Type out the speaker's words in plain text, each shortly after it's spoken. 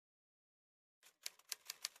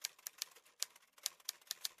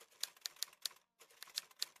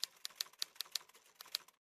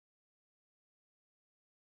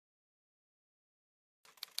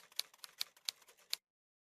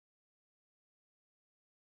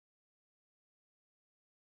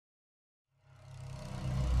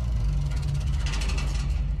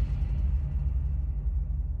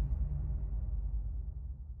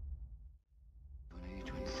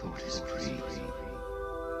is free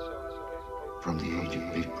from the age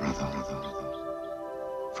of Big Brother,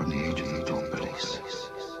 from the age of the dog police,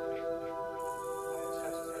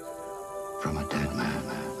 from a dead man.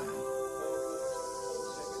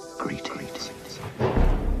 Greetings.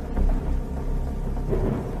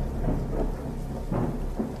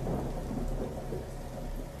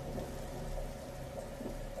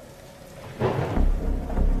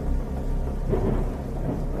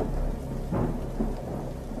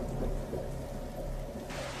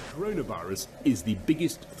 Coronavirus is the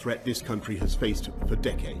biggest threat this country has faced for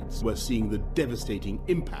decades. We're seeing the devastating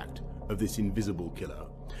impact of this invisible killer.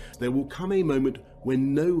 There will come a moment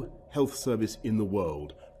when no health service in the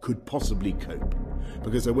world could possibly cope,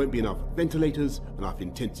 because there won't be enough ventilators, enough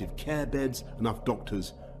intensive care beds, enough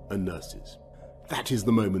doctors and nurses. That is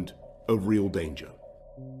the moment of real danger.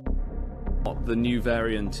 The new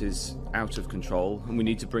variant is out of control and we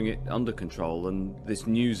need to bring it under control, and this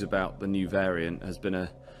news about the new variant has been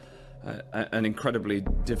an incredibly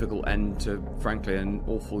difficult end to, frankly, an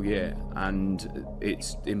awful year, and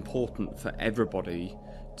it's important for everybody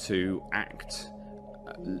to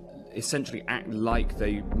essentially act like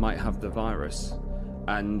they might have the virus,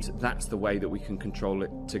 and that's the way that we can control it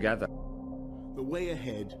together. The way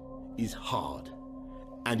ahead is hard,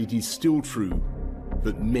 and it is still true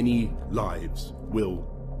that many lives will,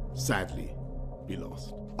 sadly, be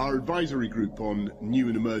lost. Our advisory group on new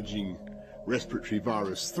and emerging respiratory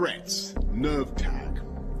virus threats,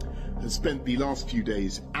 NERVTAG, has spent the last few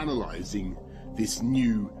days analysing this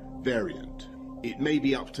new variant. It may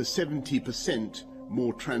be up to 70%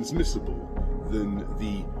 more transmissible than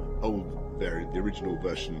the old variant, the original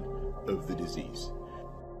version of the disease.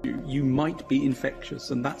 You might be infectious,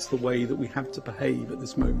 and that's the way that we have to behave at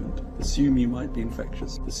this moment. Assume you might be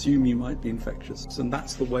infectious. Assume you might be infectious, and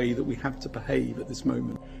that's the way that we have to behave at this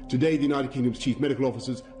moment. Today, the United Kingdom's chief medical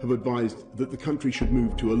officers have advised that the country should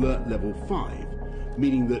move to alert level 5,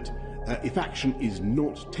 meaning that if action is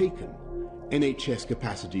not taken, NHS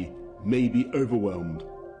capacity may be overwhelmed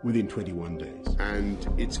within 21 days. And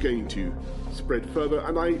it's going to spread further,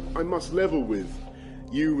 and I must level with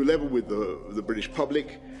you, level with the British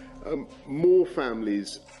public. More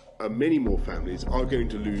families, many more families, are going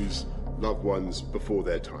to lose loved ones before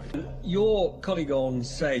their time. Your colleague on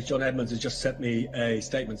Sage, John Edmonds, has just sent me a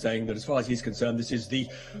statement saying that as far as he's concerned, this is the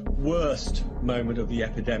worst moment of the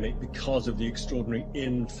epidemic because of the extraordinary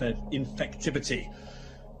infectivity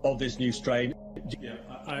of this new strain. Yeah,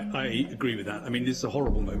 I agree with that. I mean, this is a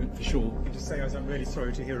horrible moment for sure. I can just say, I'm really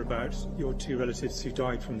sorry to hear about your two relatives who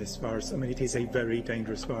died from this virus. I mean, it is a very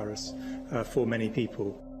dangerous virus for many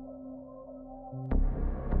people.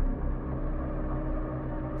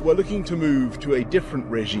 We're looking to move to a different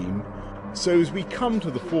regime, so as we come to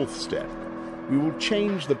the fourth step, we will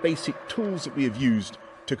change the basic tools that we have used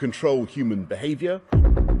to control human behaviour.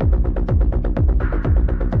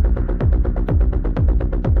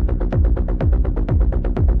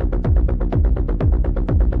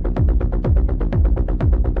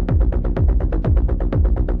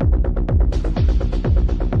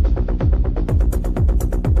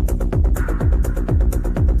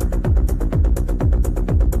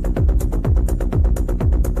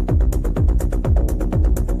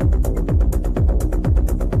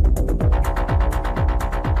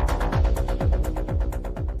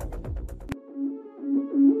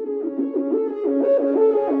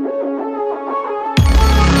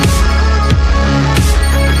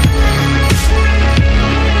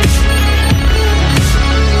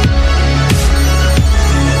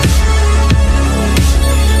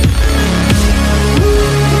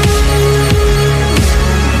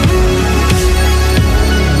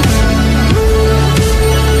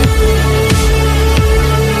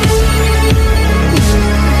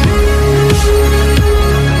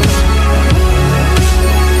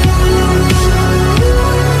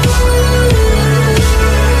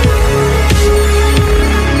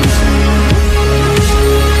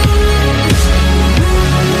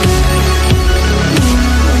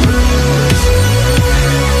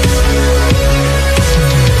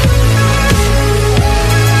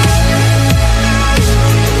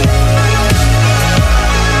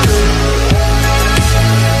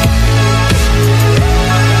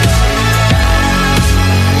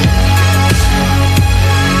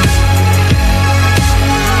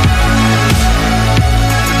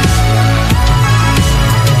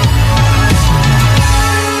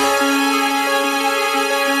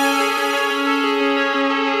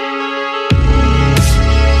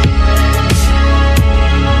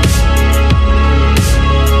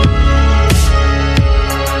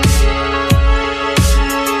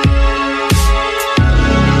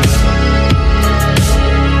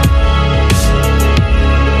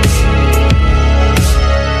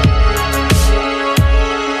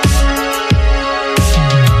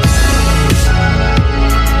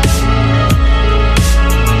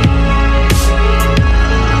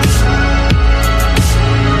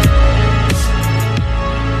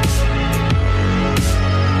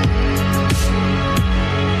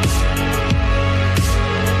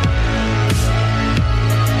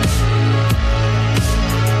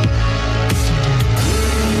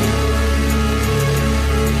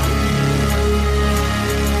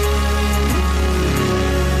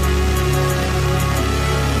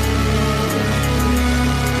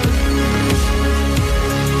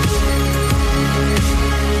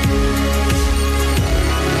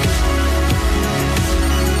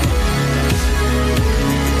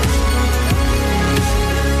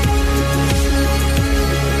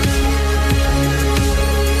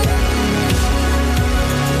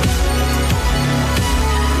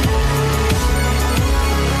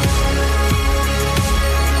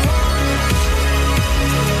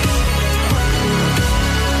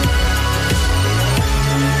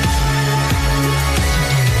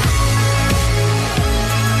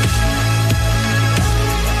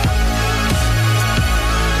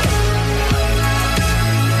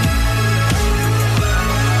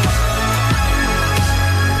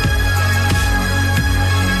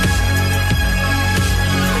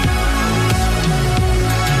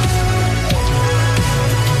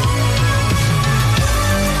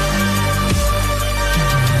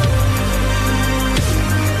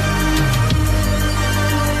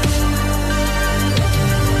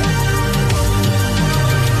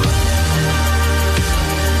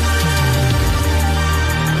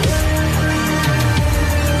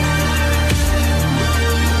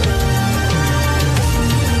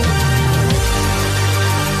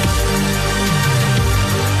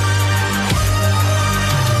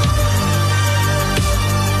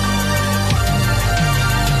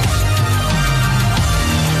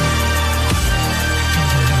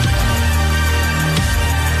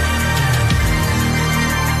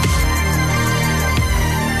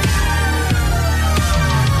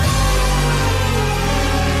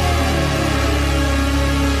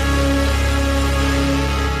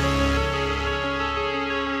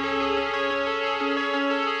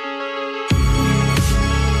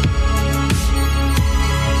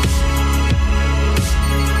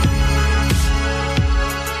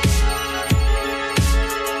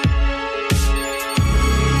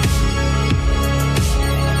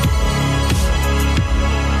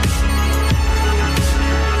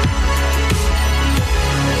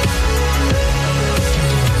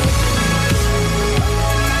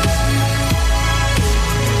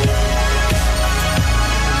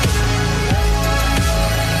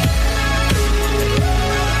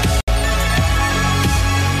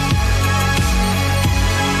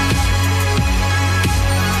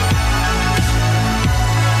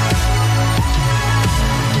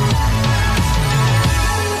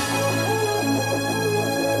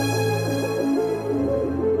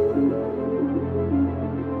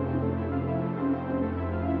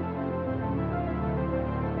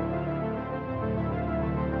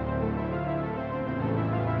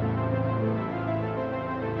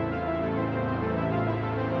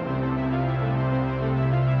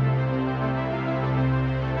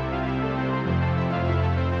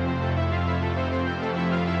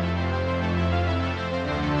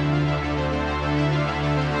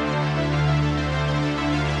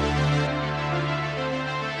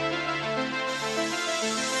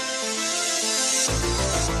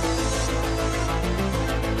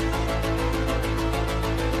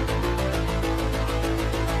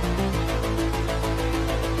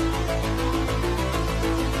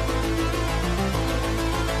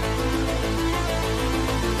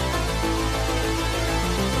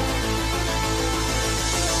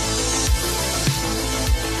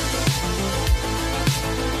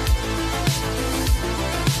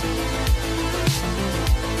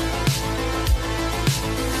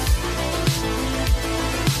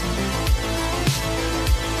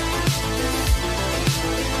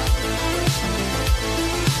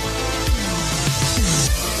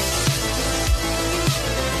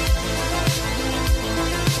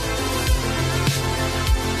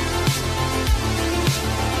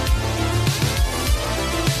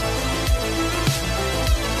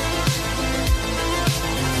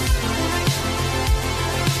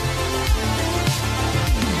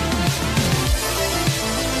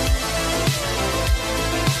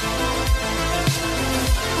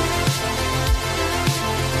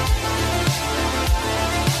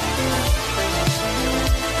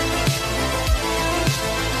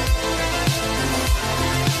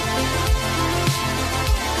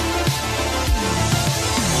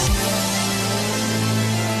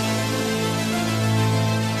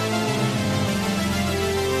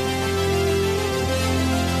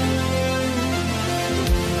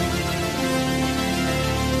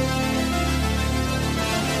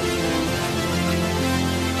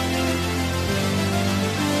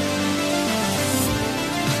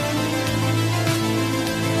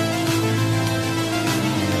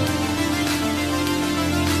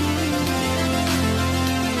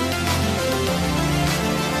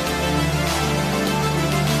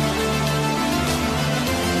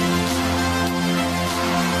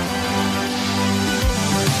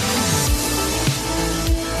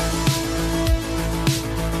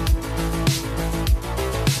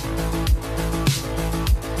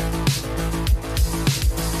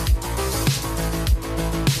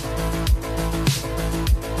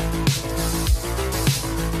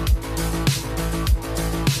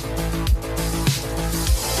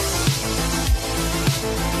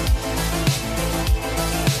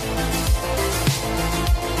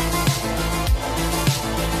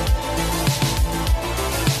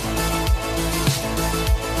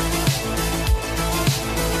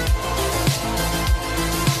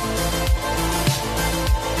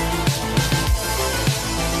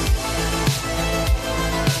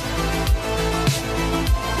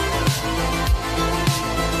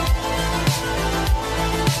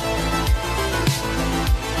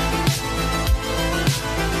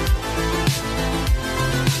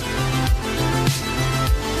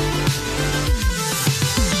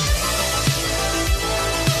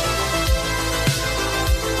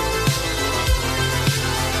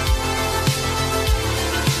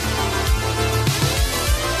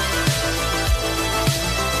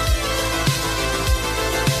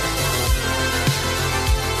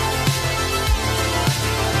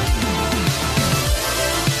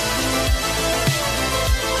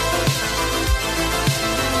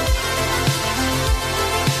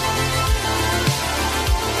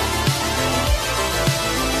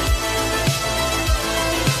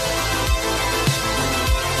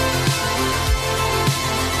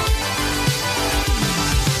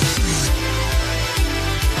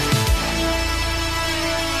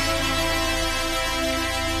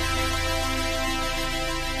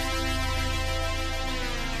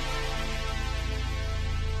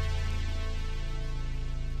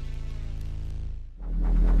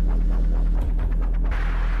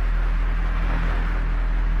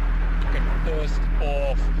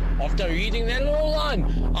 after reading that little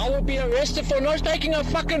line, I will be arrested for not taking a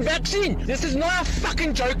fucking vaccine. This is not a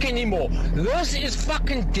fucking joke anymore. This is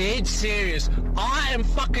fucking dead serious. I am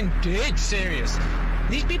fucking dead serious.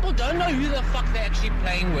 These people don't know who the fuck they're actually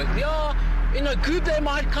playing with. Yeah, in a group they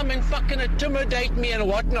might come and fucking intimidate me and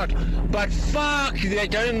whatnot, but fuck, they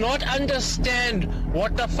do not understand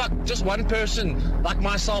what the fuck just one person like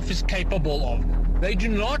myself is capable of. They do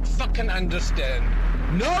not fucking understand.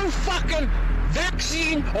 No fucking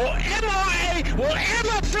vaccine or mRNA will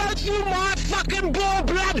ever flow through my fucking blood.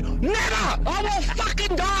 Never! I will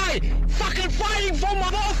fucking die fucking fighting for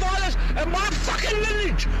my forefathers and my fucking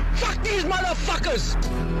lineage. Fuck these motherfuckers!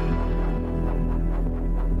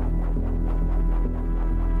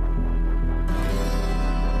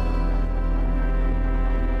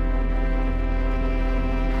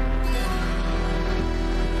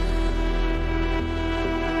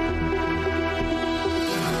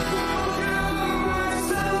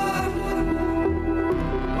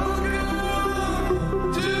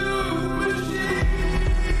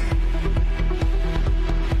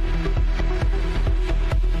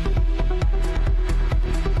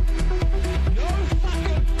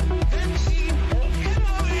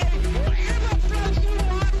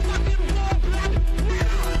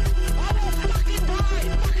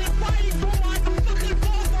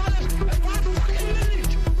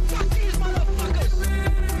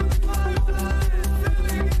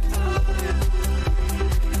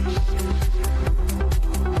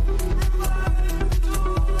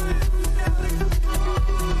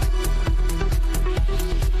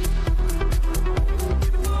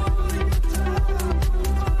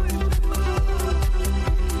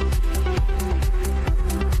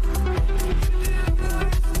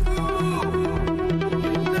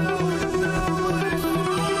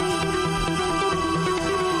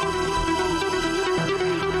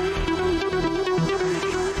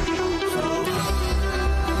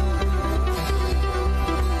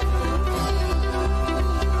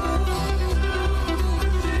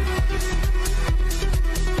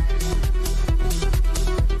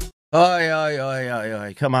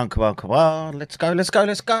 Oi. Come on. Let's go.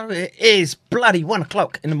 It is bloody 1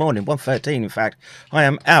 o'clock in the morning, 1:13 in fact. I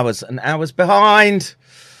am hours and hours behind.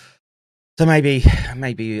 So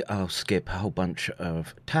maybe I'll skip a whole bunch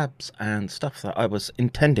of tabs and stuff that I was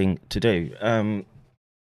intending to do. I'm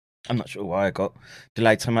not sure why I got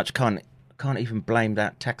delayed so much. Can't even blame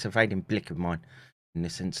that tax evading blick of mine in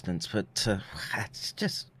this instance, but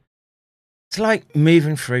it's like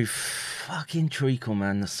moving through fucking treacle,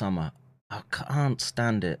 man, the summer. I can't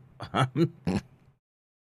stand it.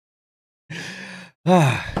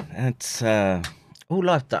 It's all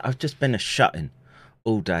life that I've just been a shut-in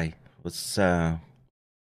all day. Was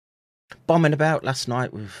bombing about last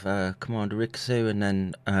night with Commander Rikusu, and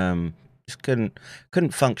then just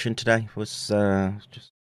couldn't function today. Was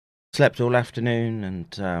just slept all afternoon and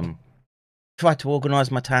tried to organise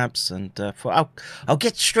my tabs, and thought I'll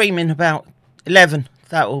get streaming about 11.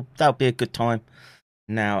 That'll be a good time.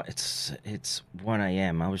 Now it's 1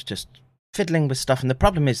 a.m. I was just fiddling with stuff, and the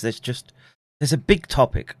problem is there's a big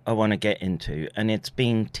topic I want to get into, and it's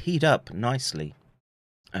been teed up nicely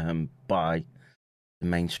by the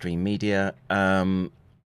mainstream media. I'll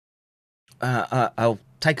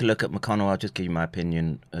take a look at McConnell. I'll just give you my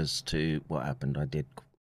opinion as to what happened. I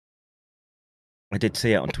did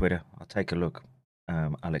see it on Twitter. I'll take a look.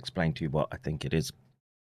 I'll explain to you what I think it is.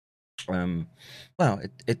 Well,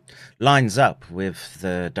 it lines up with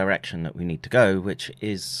the direction that we need to go, which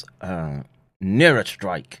is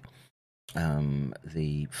Neuro-Strike,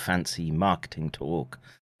 the fancy marketing talk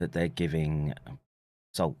that they're giving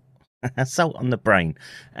salt on the brain,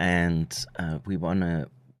 and I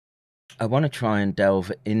want to try and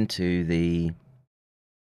delve into the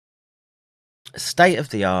state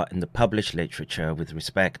of the art in the published literature with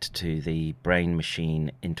respect to the brain-machine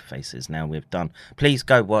interfaces. Now, please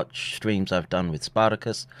go watch streams I've done with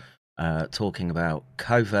Spartacus, talking about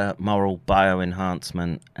covert moral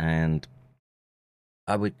bioenhancement, and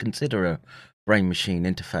I would consider a brain-machine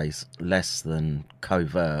interface less than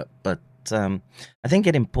covert, but I think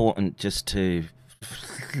it's important just to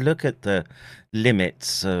look at the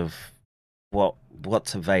limits of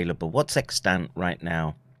what's available, what's extant right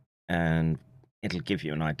now, and it'll give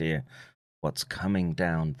you an idea what's coming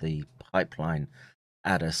down the pipeline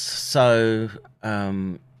at us. So,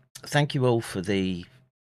 thank you all for the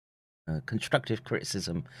constructive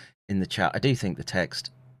criticism in the chat. I do think the text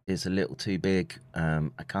is a little too big.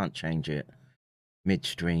 I can't change it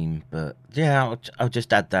midstream, but yeah, I'll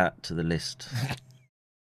just add that to the list.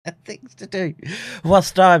 Things to do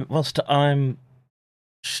whilst I'm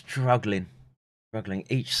struggling.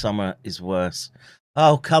 Each summer is worse.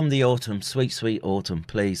 Oh, come the autumn, sweet, sweet autumn,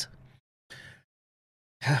 please.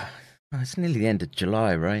 It's nearly the end of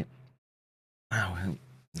July, right? Oh,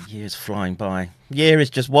 the year's flying by. Year is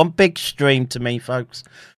just one big stream to me, folks.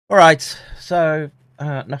 All right, so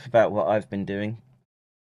enough about what I've been doing.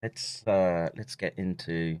 Let's get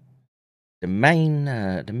into the main,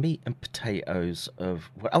 the meat and potatoes of.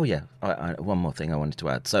 Oh yeah, one more thing I wanted to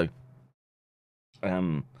add. So,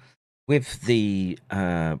 with the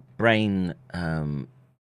brain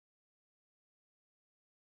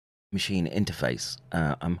machine interface,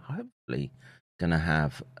 I'm hopefully going to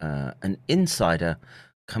have an insider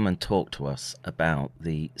come and talk to us about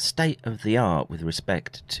the state of the art with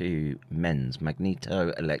respect to MENS,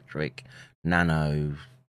 magnetoelectric nano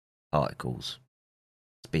particles,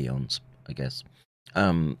 spions, I guess.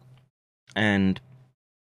 And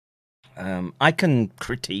I can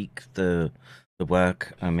critique the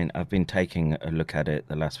work. I mean, I've been taking a look at it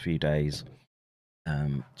the last few days,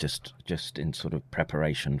 just in sort of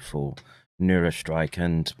preparation for Neuro-Strike,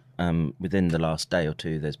 and within the last day or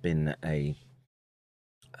two, there's been a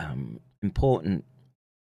important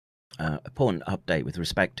update with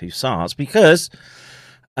respect to SARS, because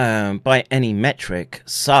by any metric,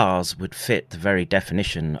 SARS would fit the very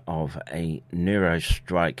definition of a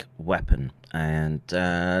Neuro-Strike weapon. And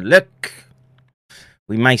look,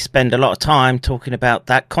 we may spend a lot of time talking about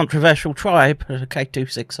that controversial tribe, the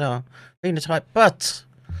K26R phenotype,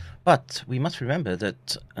 but we must remember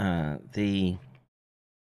that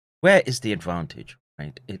where is the advantage,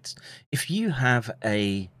 right? It's if your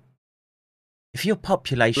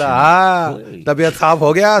population. तबीयत खराब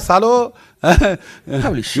हो गया सालो.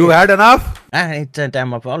 Holy shit! You had enough? I need to turn down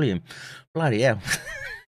my volume. Bloody hell!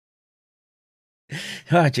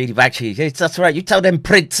 Oh, Judy Bakshi, that's right. You tell them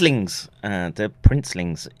princelings. The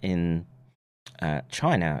princelings in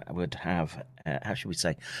China would have, how should we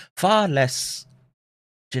say, far less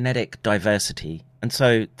genetic diversity, and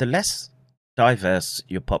so the less diverse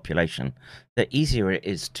your population, the easier it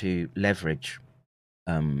is to leverage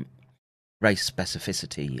race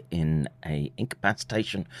specificity in a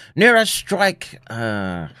incapacitation Neuro-Strike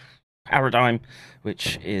paradigm,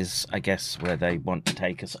 which is, I guess, where they want to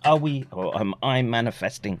take us. Are we, or am I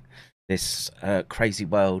manifesting this crazy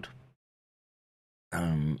world?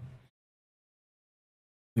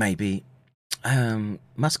 Maybe.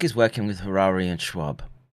 Musk is working with Harari and Schwab.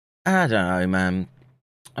 I don't know, man.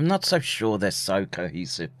 I'm not so sure they're so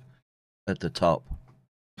cohesive at the top.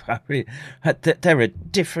 There are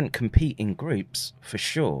different competing groups for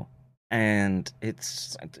sure, and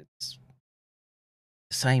it's the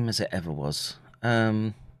same as it ever was.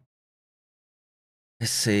 Let's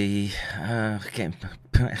see. Again,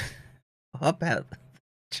 what about the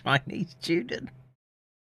Chinese student?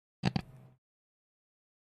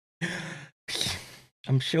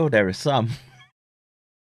 I'm sure there are some.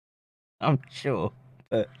 I'm sure,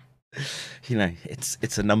 but you know,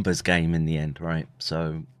 it's a numbers game in the end, right?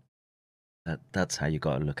 So that's how you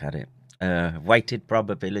got to look at it. Weighted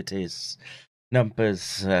probabilities,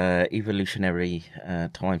 numbers, evolutionary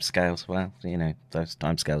timescales. Well, you know, those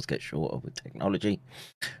timescales get shorter with technology.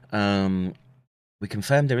 We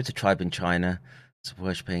confirmed there is a tribe in China that's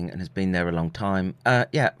worshipping and has been there a long time.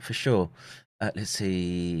 Yeah, for sure. Let's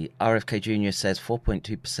see. RFK Jr. says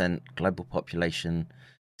 4.2% global population,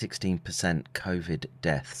 16% COVID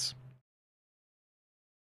deaths.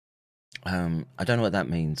 I don't know what that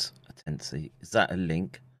means. Attensi. Is that a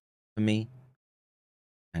link for me?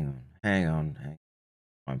 Hang on.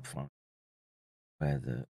 I'm fine. Where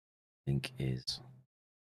the link is.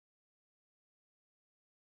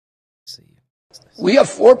 Let's see. We have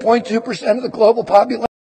 4.2% of the global population.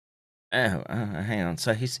 Hang on.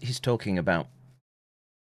 So he's talking about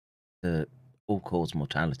the all-cause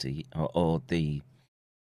mortality, or the.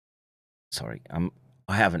 Sorry, I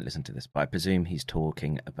haven't listened to this, but I presume he's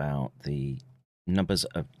talking about the numbers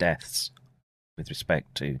of deaths with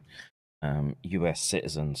respect to U.S.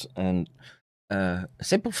 citizens. And a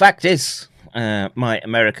simple fact is, my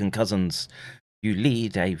American cousins, you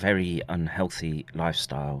lead a very unhealthy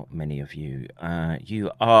lifestyle. Many of you,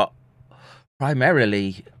 you are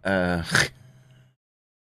primarily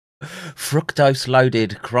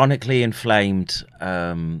fructose-loaded, chronically inflamed,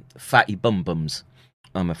 fatty bum-bums,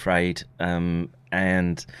 I'm afraid,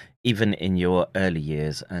 and even in your early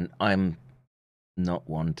years, and I'm not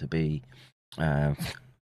one to be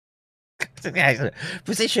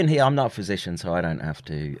physician here. I'm not a physician, so I don't have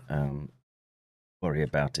to worry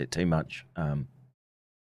about it too much.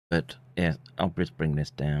 But yeah, I'll just bring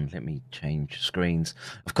this down. Let me change screens.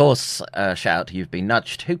 Of course, shout out to You've Been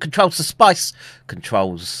Nudged. Who controls the spice?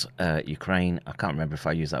 Controls Ukraine. I can't remember if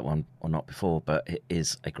I used that one or not before, but it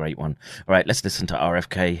is a great one. All right, let's listen to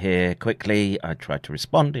RFK here quickly. I tried to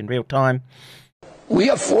respond in real time. We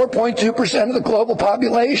have 4.2% of the global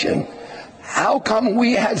population. How come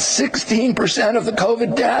we had 16% of the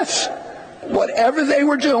COVID deaths? Whatever they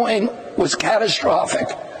were doing was catastrophic.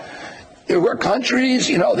 There were countries,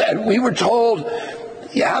 that we were told,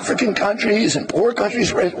 the African countries and poor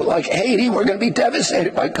countries like Haiti were going to be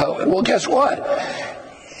devastated by COVID. Well, guess what?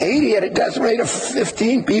 Haiti had a death rate of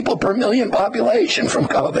 15 people per million population from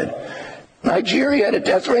COVID. Nigeria had a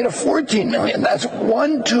death rate of 14 million. That's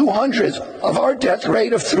 1/200th of our death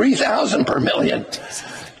rate of 3,000 per million.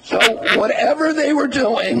 So whatever they were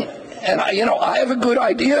doing, and I have a good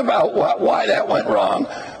idea about why that went wrong,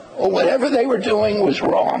 or whatever they were doing was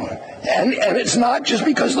wrong. And it's not just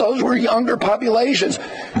because those were younger populations.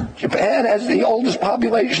 Japan has the oldest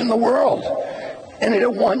population in the world, and it had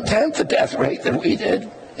 1/10 the death rate that we did.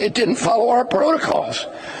 It didn't follow our protocols.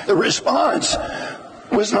 The response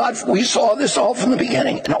was not, we saw this all from the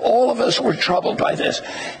beginning, and all of us were troubled by this.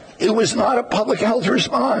 It was not a public health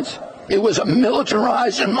response. It was a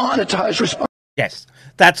militarized and monetized response. Yes,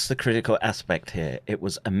 that's the critical aspect here. It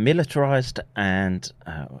was a militarized and,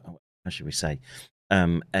 how should we say,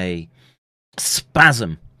 a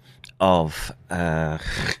spasm of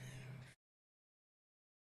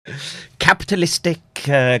capitalistic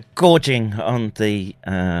gorging on the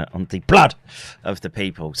blood of the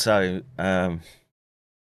people. So,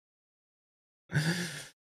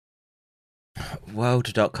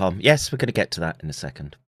 world.com. Yes, we're going to get to that in a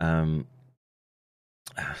second.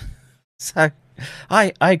 So,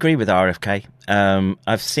 I agree with RFK.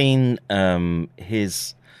 I've seen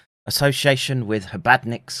his association with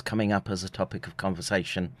Habadniks coming up as a topic of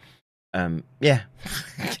conversation. Yeah,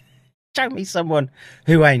 show me someone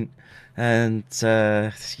who ain't. And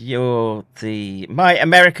you're my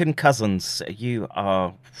American cousins. You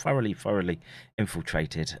are thoroughly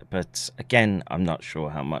infiltrated. But again, I'm not sure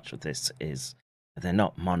how much of this is. They're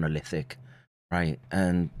not monolithic, right?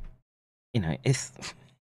 And it's.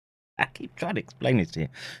 I keep trying to explain it to you.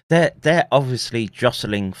 They're obviously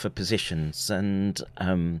jostling for positions, and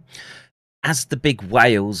as the big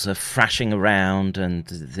whales are thrashing around and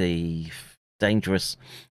the dangerous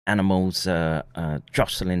animals are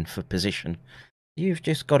jostling for position, you've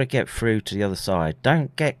just got to get through to the other side.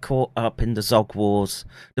 Don't get caught up in the Zog wars,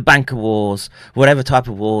 the banker wars, whatever type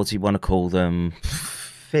of wars you want to call them.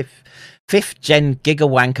 Fifth gen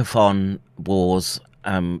gigawankathon wars.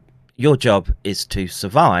 Your job is to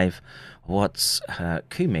survive what's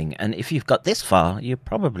cooming, and if you've got this far, you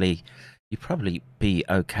probably be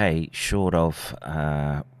okay, short of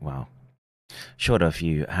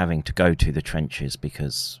you having to go to the trenches,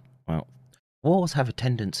 because wars have a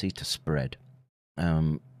tendency to spread.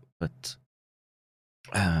 But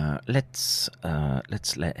let's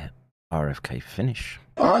let RFK finish.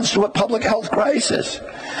 Response to a public health crisis.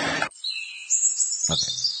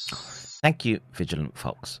 Okay. Thank you, Vigilant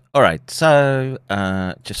Fox. All right, so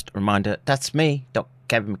just a reminder, that's me, Dr.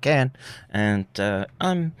 Kevin McCann, and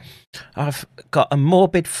I've got a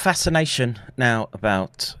morbid fascination now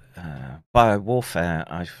about biowarfare.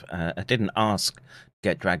 I didn't ask to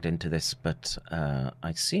get dragged into this, but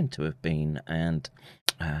I seem to have been, and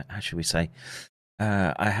how should we say,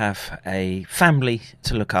 I have a family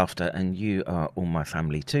to look after, and you are all my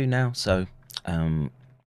family too now, so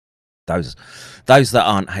those that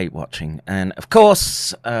aren't hate watching. And of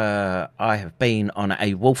course, I have been on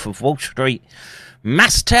a Wolf of Wall Street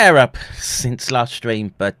mass tear up since last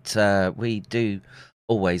stream, but we do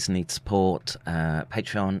always need support.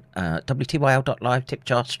 Patreon, WTYL.live, tip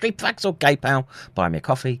jar, Street Facts or GayPal, buy me a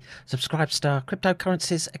coffee, Subscribestar,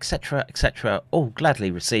 cryptocurrencies, etc., all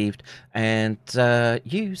gladly received. And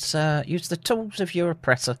use the tools of your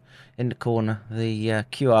oppressor in the corner, the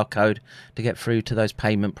QR code, to get through to those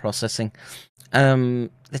payment processing.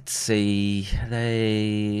 Let's see.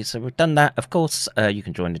 So we've done that. Of course, you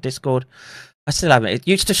can join the Discord. I still haven't. It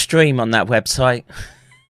used to stream on that website.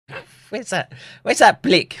 Where's that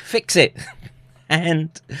blick? Fix it. And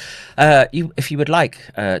if you would like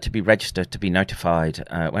to be registered, to be notified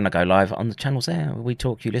when I go live on the channels there, We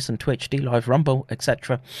Talk, You Listen, Twitch, D Live, Rumble,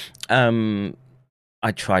 etc.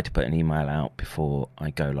 I try to put an email out before I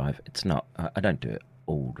go live. It's not. I don't do it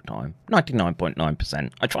all the time.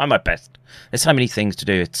 99.9%. I try my best. There's so many things to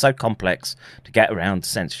do. It's so complex to get around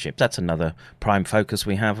censorship. That's another prime focus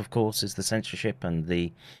we have, of course, is the censorship and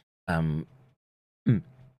the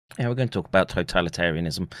Yeah, we're going to talk about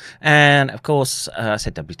totalitarianism. And, of course, I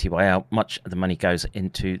said WTYL, much of the money goes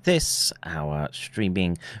into this, our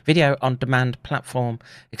streaming video on demand platform,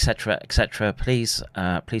 etc., etc. Please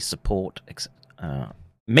support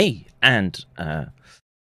me and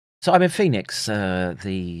Simon Phoenix,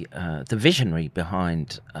 the visionary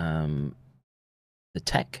behind the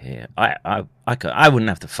tech here. I wouldn't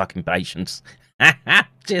have the fucking patience.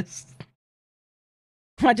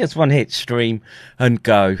 I just want to hit stream and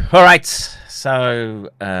go. All right, so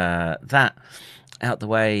that out the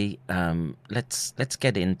way. Let's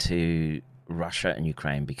get into Russia and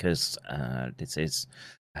Ukraine, because this is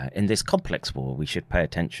in this complex war. We should pay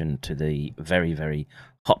attention to the very, very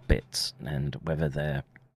hot bits and whether they're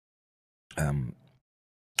I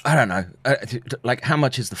don't know, like how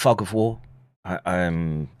much is the fog of war?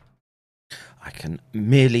 I can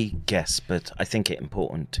merely guess, but I think it's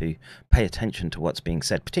important to pay attention to what's being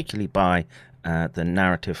said, particularly by the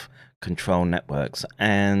narrative control networks.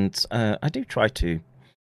 And I do try to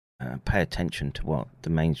pay attention to what the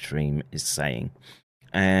mainstream is saying.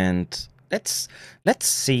 And let's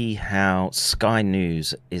see how Sky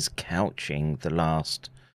News is couching the last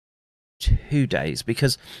 2 days,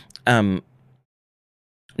 because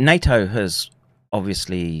NATO has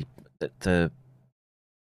obviously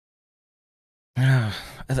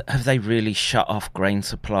have they really shut off grain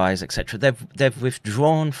supplies, etc.? They've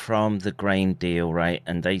withdrawn from the grain deal, right?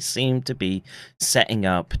 And they seem to be setting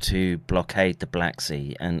up to blockade the Black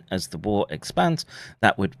Sea. And as the war expands,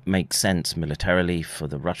 that would make sense militarily for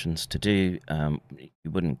the Russians to do. You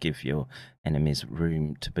wouldn't give your enemies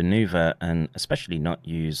room to maneuver, and especially not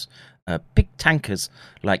use big tankers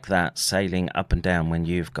like that sailing up and down when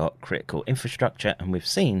you've got critical infrastructure. And we've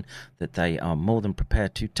seen that they are more than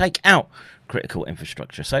prepared to take out critical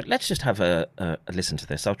infrastructure. So let's just have a listen to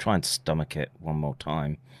this. I'll try and stomach it one more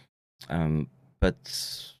time.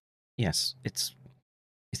 But yes, it's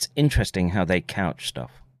interesting how they couch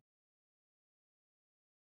stuff.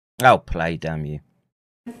 I'll play, damn you.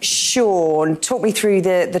 Sean, talk me through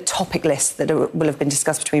the topic list that will have been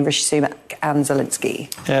discussed between Rishi Sunak and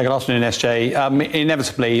Zelensky. Yeah, good afternoon, SJ.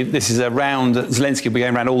 Inevitably, this is around Zelensky will be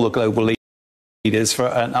going around all the global leaders for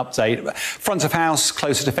an update. Front of house,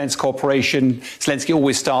 closer defence cooperation. Zelensky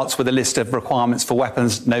always starts with a list of requirements for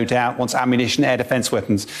weapons, no doubt, wants ammunition, air defence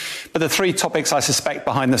weapons. But the three topics I suspect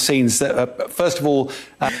behind the scenes, that first of all...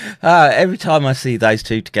 every time I see those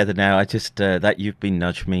two together now, I just, that you've been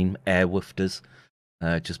nudged meme, air woofers.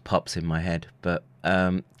 Just pops in my head, but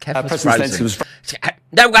President Zelensky was...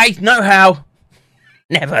 No way, no how,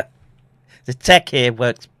 never. The tech here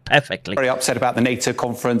works perfectly. Very upset about the NATO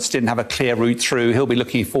conference, didn't have a clear route through. He'll be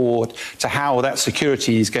looking forward to how that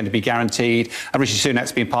security is going to be guaranteed. And Rishi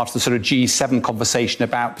Sunak's been part of the sort of G7 conversation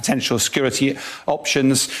about potential security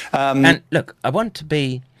options. And look, I want to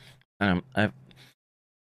be as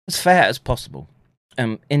fair as possible.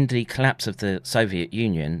 In the collapse of the Soviet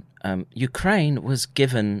Union, Ukraine was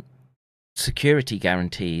given security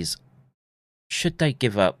guarantees should they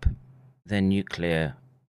give up their nuclear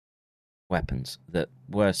weapons that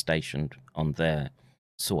were stationed on their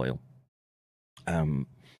soil.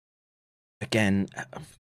 Again,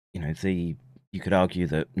 you could argue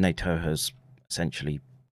that NATO has essentially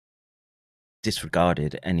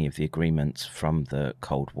disregarded any of the agreements from the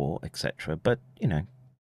Cold War, etc. But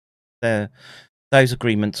those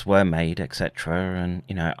agreements were made, etc. And,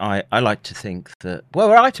 I like to think that,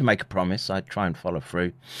 were I to make a promise, I'd try and follow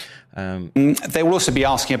through. They will also be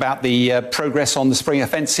asking about the progress on the spring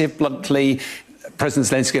offensive. Bluntly, President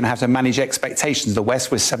Zelensky is going to have to manage expectations of the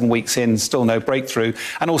West. We're 7 weeks in, still no breakthrough.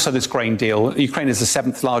 And also this grain deal. Ukraine is the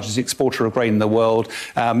 7th largest exporter of grain in the world.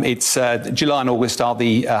 It's July and August are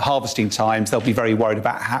the harvesting times. They'll be very worried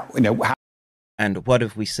about how. And what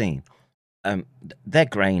have we seen? Their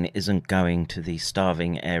grain isn't going to the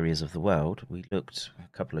starving areas of the world. We looked a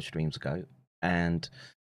couple of streams ago, and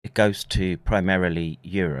it goes to primarily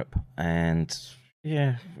Europe. And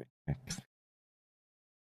yeah,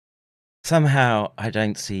 somehow I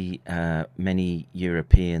don't see many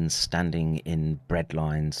Europeans standing in bread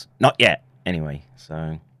lines. Not yet, anyway.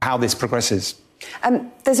 So how this progresses.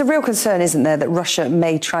 There's a real concern, isn't there, that Russia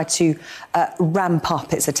may try to ramp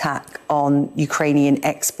up its attack on Ukrainian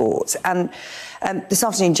exports. And this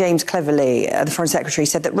afternoon, James Cleverly, the Foreign Secretary,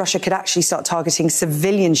 said that Russia could actually start targeting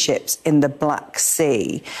civilian ships in the Black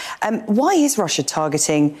Sea. Why is Russia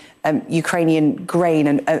targeting Ukrainian grain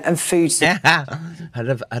and food? I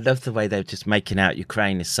love the way they're just making out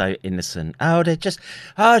Ukraine is so innocent. Oh, they're just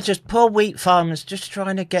poor wheat farmers just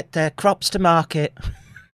trying to get their crops to market.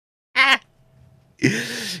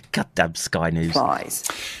 Goddamn Sky News.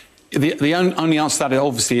 The only answer to that,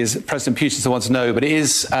 obviously, is President Putin's the one to know, but it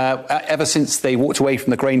is, ever since they walked away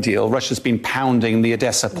from the grain deal, Russia's been pounding the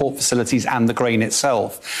Odessa port facilities and the grain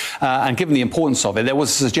itself. And given the importance of it, there was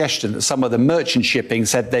a suggestion that some of the merchant shipping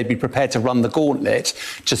said they'd be prepared to run the gauntlet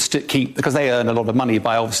just to keep, because they earn a lot of money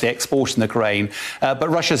by obviously exporting the grain. But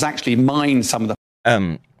Russia's actually mined some of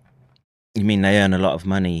the... You mean they earn a lot of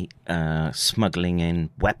money smuggling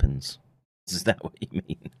in weapons? Is that what you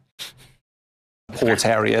mean? Port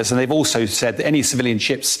areas, and they've also said that any civilian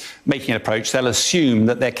ships making an approach, they'll assume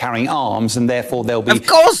that they're carrying arms, and therefore they'll be... Of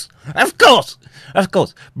course.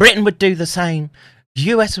 Britain would do the same.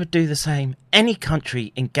 US would do the same. Any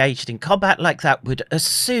country engaged in combat like that would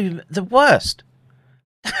assume the worst.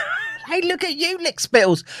 Hey, look at you, lick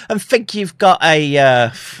spittles, and think you've got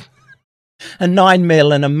a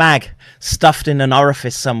 9mm and a mag stuffed in an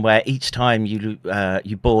orifice somewhere each time you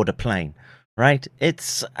board a plane. Right,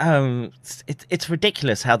 it's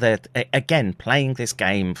ridiculous how they're again playing this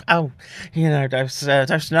game. Oh, you know, those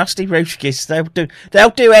nasty Ruskies, they'll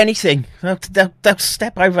do anything. They'll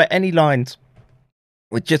step over any lines.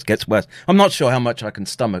 It just gets worse. I'm not sure how much I can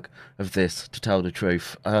stomach of this, to tell the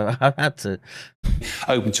truth. I've had to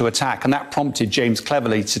open to attack, and that prompted James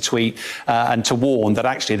Cleverly to tweet and to warn that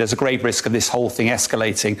actually there's a grave risk of this whole thing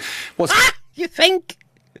escalating. You think?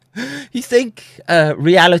 You think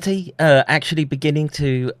reality actually beginning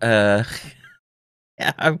to... hang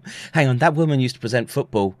on, that woman used to present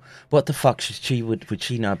football. What the fuck would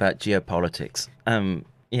she know about geopolitics?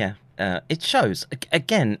 It shows.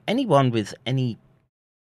 Again, anyone with an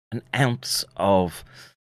ounce of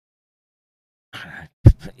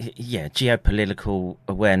geopolitical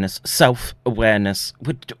awareness, self-awareness,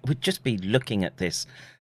 would just be looking at this,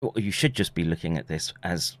 or you should just be looking at this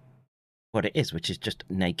as what it is, which is just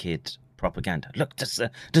naked propaganda. Look, does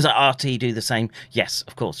RT do the same? Yes,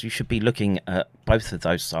 of course. You should be looking at both of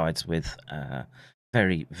those sides with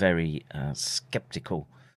very, very skeptical,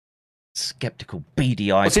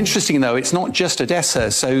 beady eyes. What's interesting, though, it's not just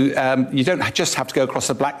Odessa. So you don't just have to go across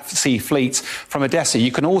the Black Sea Fleet from Odessa.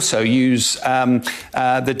 You can also use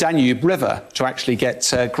the Danube River to actually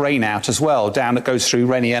get grain out as well. Down it goes through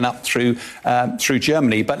Rennie and up through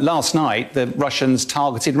Germany. But last night, the Russians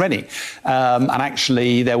targeted Rennie. And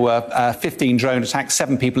actually, there were 15 drone attacks,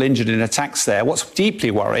 7 people injured in attacks there. What's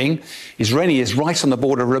deeply worrying is Rennie is right on the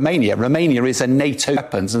border of Romania. Romania is a NATO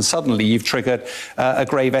weapons, and suddenly you've triggered a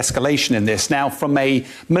grave escalation in this. Now, from a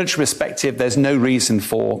military perspective, there's no reason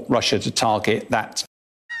for Russia to target that.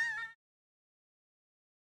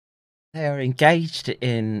 They are engaged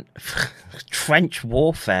in trench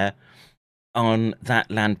warfare on that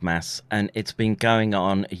landmass, and it's been going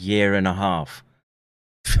on a year and a half.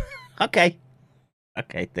 Okay,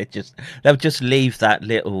 they'll just leave that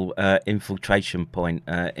little infiltration point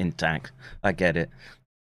intact. I get it.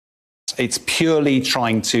 It's purely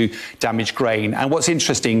trying to damage grain. And what's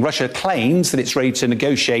interesting, Russia claims that it's ready to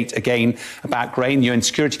negotiate again about grain. The UN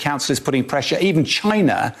Security Council is putting pressure. Even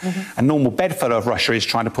China, a normal bedfellow of Russia, is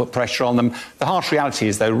trying to put pressure on them. The harsh reality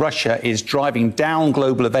is, though, Russia is driving down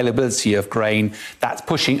global availability of grain. That's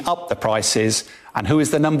pushing up the prices. And who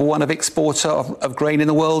is the number one exporter of grain in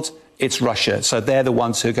the world? It's Russia. So they're the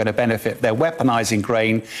ones who are going to benefit. They're weaponizing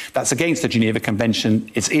grain. That's against the Geneva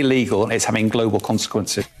Convention. It's illegal, and it's having global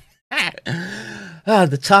consequences.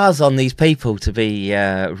 The tars on these people to be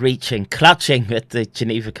clutching at the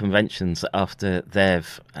Geneva Conventions after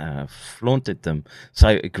they've flaunted them so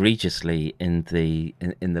egregiously in the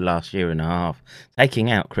last year and a half, taking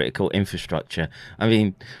out critical infrastructure. I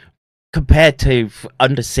mean, compared to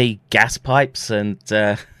undersea gas pipes and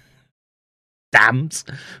dams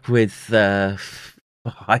with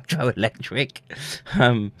hydroelectric,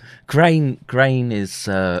 grain is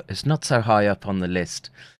not so high up on the list.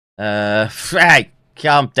 Hey,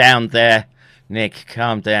 calm down there, Nick,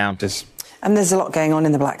 calm down. And there's a lot going on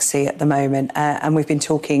in the Black Sea at the moment, and we've been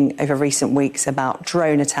talking over recent weeks about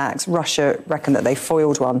drone attacks. Russia reckon that they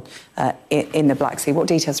foiled one in the Black Sea. What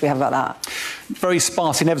details do we have about that? Very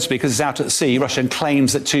sparse, inevitably, because it's out at sea. Russia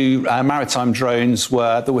claims that 2 maritime drones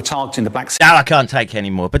were targeting the Black Sea. Now I can't take any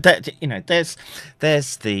more. But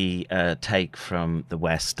there's the take from the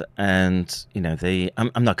West, and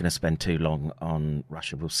I'm not going to spend too long on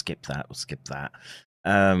Russia. We'll skip that.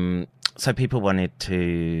 So people wanted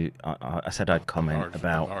to... I said I'd comment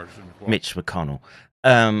about Mitch McConnell.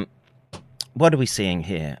 What are we seeing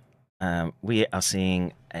here? We are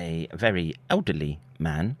seeing a very elderly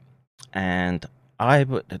man, and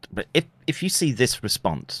but if you see this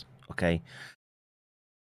response, okay,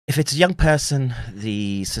 if it's a young person,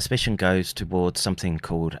 the suspicion goes towards something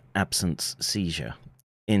called absence seizure.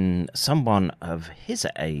 In someone of his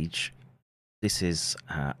age, this is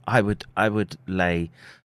I would lay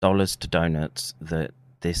dollars to donuts that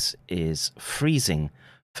this is freezing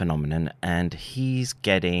phenomenon, and he's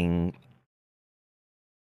getting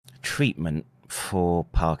treatment for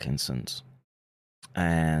Parkinson's.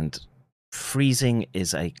 And freezing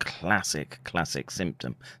is a classic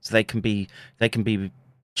symptom. So they can be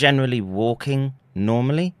generally walking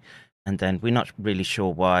normally, and then we're not really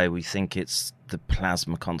sure why. We think it's the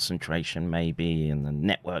plasma concentration maybe, and the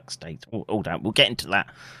network state, all that. We'll get into that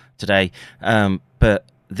today. But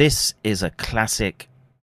this is a classic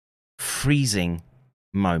freezing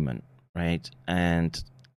moment, right? And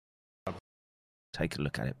take a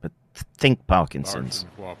look at it, but think Parkinson's.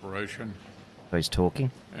 Cooperation. So he's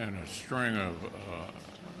talking. And a string of...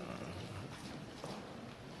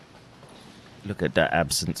 Look at that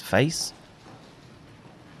absent face.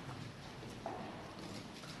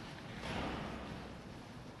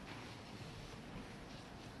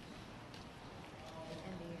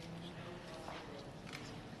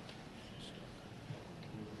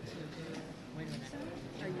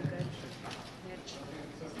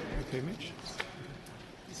 Okay, Mitch?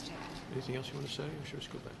 Anything else you want to say, or should we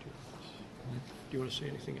just go back to your office? Do you want to say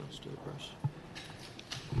anything else to the press?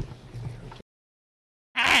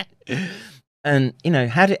 And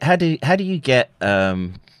how do you get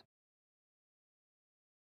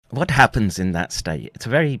what happens in that state? It's a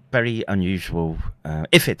very, very unusual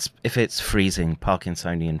if it's freezing,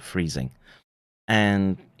 Parkinsonian freezing.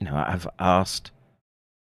 And I've asked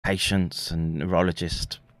patients and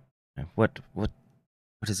neurologists, what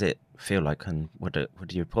does it feel like, and what do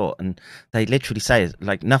you report? And they literally say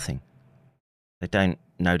like nothing. They don't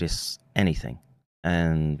notice anything,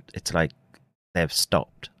 and it's like they've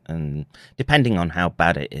stopped. And depending on how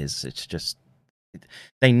bad it is, it's just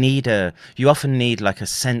you often need like a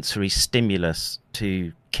sensory stimulus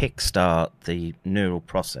to kickstart the neural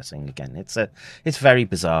processing again. It's very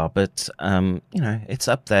bizarre, but it's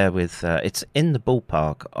up there with it's in the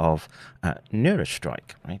ballpark of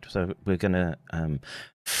Neuro-Strike, right? So we're gonna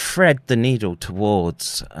thread the needle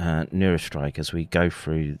towards Neuro-Strike as we go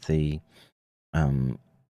through the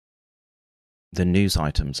news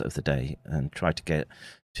items of the day and try to get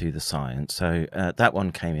to the science. So that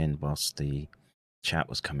one came in whilst the chat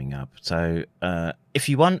was coming up. So if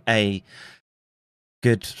you want a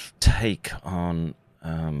good take on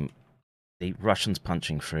the Russians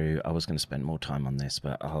punching through, I was going to spend more time on this,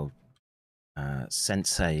 but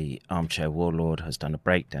Sensei Armchair Warlord has done a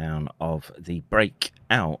breakdown of the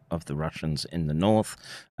breakout of the Russians in the north.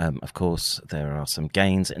 Of course, there are some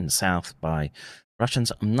gains in the south by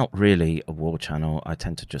Russians. I'm not really a war channel. I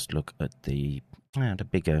tend to just look at the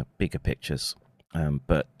bigger pictures.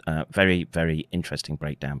 But very, very interesting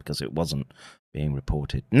breakdown because it wasn't being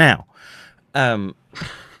reported. Now,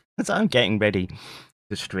 as I'm getting ready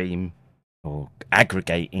to stream or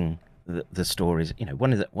aggregating the stories,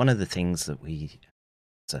 one of the things that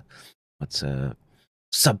what's a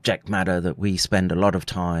subject matter that we spend a lot of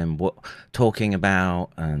time talking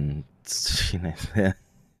about, and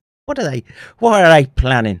what are they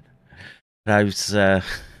planning? Those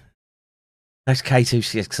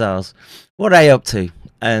K26Rs, what are they up to?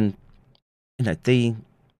 And the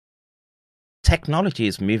technology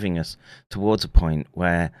is moving us towards a point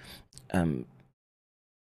where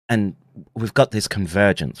and we've got this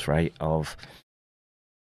convergence, right, of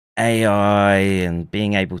AI and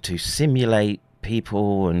being able to simulate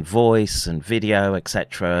people and voice and video,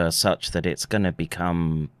 etc., such that it's going to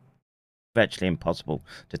become virtually impossible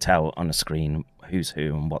to tell on a screen who's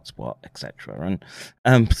who and what's what, etc.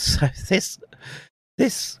 And so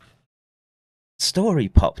this story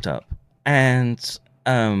popped up, and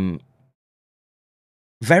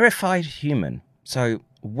verified human. So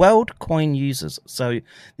WorldCoin users. So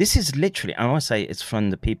this is literally, I want to say it's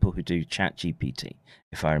from the people who do ChatGPT,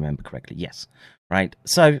 if I remember correctly. Yes, right.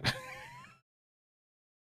 So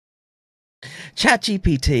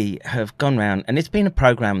ChatGPT have gone around, and it's been a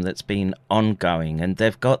program that's been ongoing, and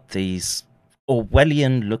they've got these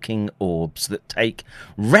Orwellian-looking orbs that take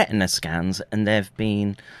retina scans, and they've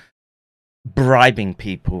been bribing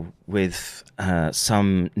people with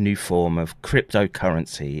some new form of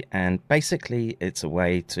cryptocurrency. And basically it's a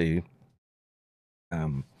way to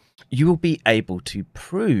you will be able to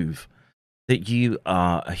prove that you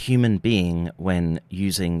are a human being when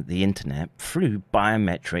using the internet through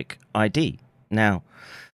biometric ID. Now,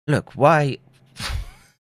 look, why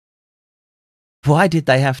did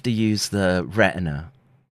they have to use the retina?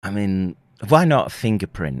 I mean, why not a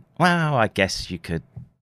fingerprint? Well, I guess you could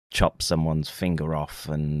chop someone's finger off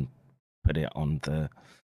and put it on the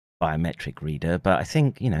biometric reader, but I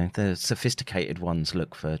think, the sophisticated ones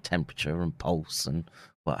look for temperature and pulse and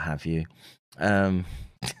what have you.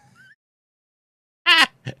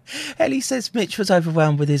 Ellie says Mitch was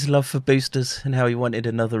overwhelmed with his love for boosters and how he wanted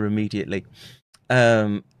another immediately.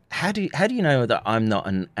 How do you know that I'm not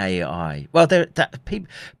an AI? Well,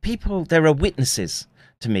 people there are witnesses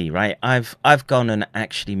to me, right? I've gone and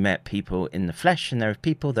actually met people in the flesh, and there are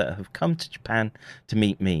people that have come to Japan to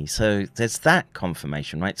meet me. So there's that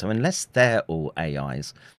confirmation, right? So unless they're all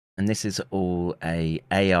AIs, and this is all a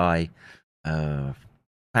AI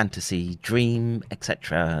fantasy dream,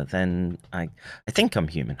 etc., then I think I'm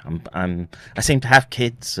human. I seem to have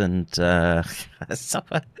kids and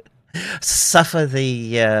suffer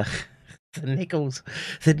the niggles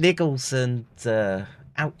and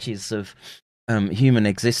ouches of human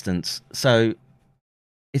existence. So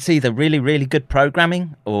it's either really, really good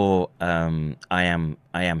programming or I am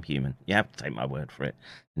human. You have to take my word for it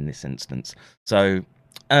in this instance. So,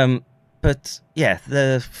 but yeah,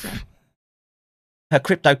 her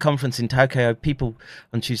crypto conference in Tokyo, people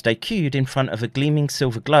on Tuesday queued in front of a gleaming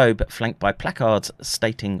silver globe flanked by placards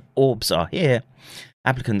stating "Orbs are here."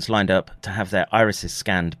 Applicants lined up to have their irises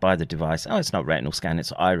scanned by the device. Oh, it's not retinal scan,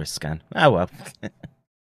 it's iris scan. Oh, well.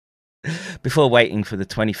 Before waiting for the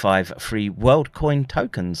 25 free WorldCoin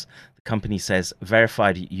tokens, the company says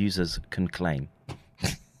verified users can claim.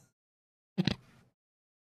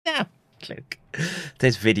 Yeah, look.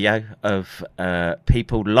 There's video of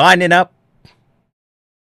people lining up.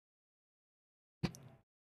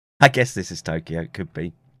 I guess this is Tokyo, it could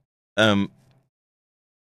be.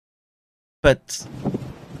 But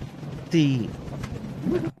the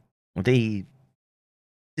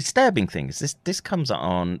disturbing thing is this comes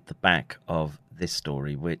on the back of this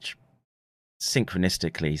story, which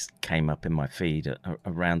synchronistically came up in my feed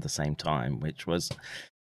around the same time, which was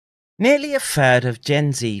nearly a third of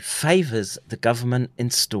Gen Z favours the government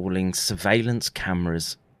installing surveillance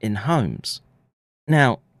cameras in homes.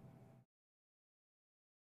 Now,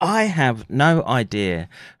 I have no idea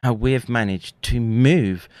how we've managed to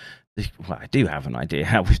move. Well, I do have an idea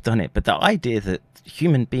how we've done it, but the idea that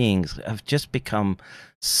human beings have just become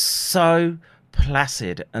so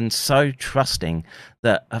placid and so trusting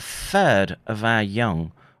that a third of our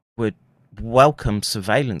young would welcome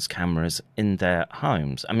surveillance cameras in their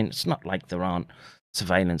homes. I mean, it's not like there aren't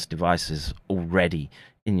surveillance devices already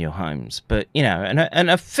in your homes, but, you know, an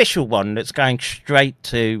official one that's going straight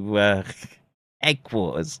to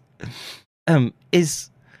headquarters is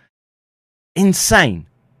insane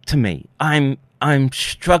to me. I'm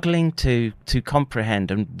struggling to comprehend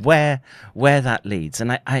and where that leads.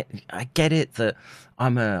 And I get it that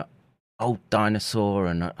I'm a old dinosaur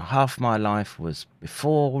and half my life was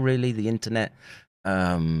before really the internet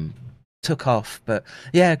took off. But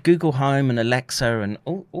yeah, Google Home and Alexa and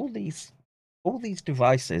all these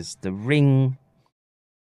devices, the Ring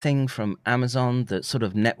thing from Amazon that sort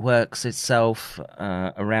of networks itself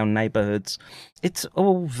around neighborhoods, it's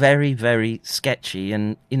all very, very sketchy.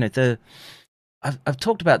 And you know, I've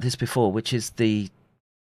talked about this before, which is the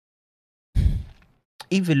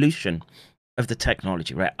evolution of the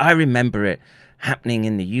technology, right? I remember it happening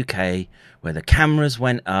in the UK where the cameras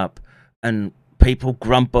went up and people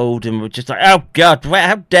grumbled and were just like, oh God,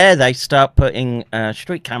 how dare they start putting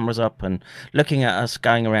street cameras up and looking at us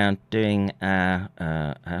going around doing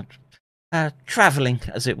traveling,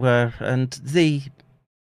 as it were. And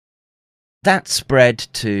that spread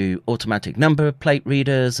to automatic number plate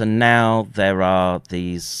readers, and now there are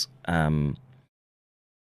these I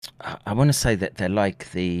want to say that they're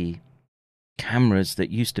like the cameras that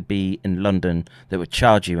used to be in London that would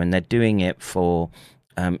charge you, and they're doing it for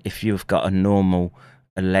if you've got a normal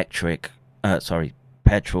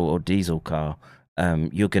petrol or diesel car,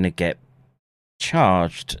 you're going to get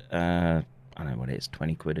charged I don't know what it is,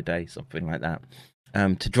 20 quid a day, something like that,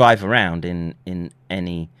 to drive around in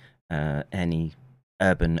any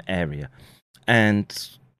urban area. And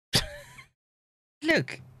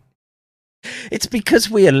look, it's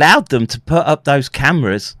because we allowed them to put up those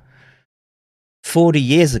cameras 40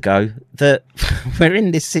 years ago that we're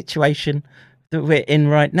in this situation that we're in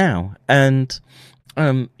right now. And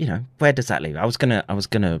you know, where does that leave? I was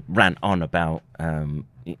gonna rant on about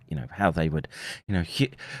you know, how they would, you know,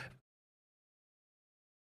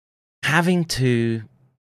 having to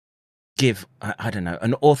give, I don't know,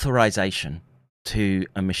 an authorization to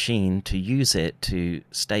a machine to use it to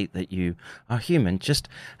state that you are human just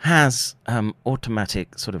has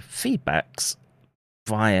automatic sort of feedbacks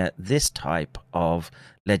via this type of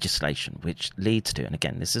legislation, which leads to, and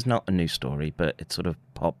again, this is not a new story, but it sort of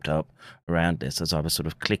popped up around this as I was sort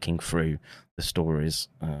of clicking through the stories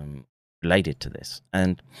related to this.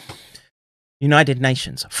 And United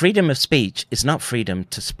Nations. Freedom of speech is not freedom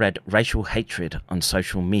to spread racial hatred on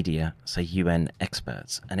social media, say UN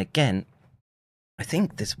experts. And again, I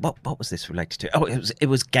think this, what was this related to? Oh, it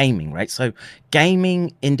was gaming, right? So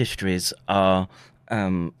gaming industries are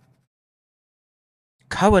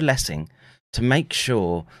coalescing to make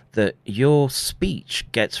sure that your speech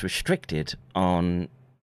gets restricted on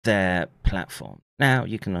their platform. Now,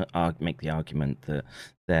 you can make the argument that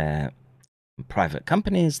they're private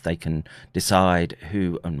companies, they can decide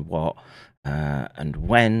who and what and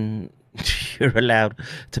when you're allowed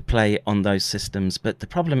to play on those systems, but the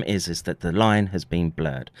problem is that the line has been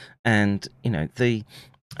blurred, and the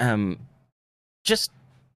just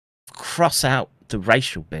cross out the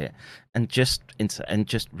racial bit and just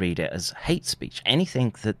read it as hate speech.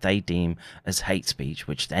 Anything that they deem as hate speech,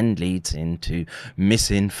 which then leads into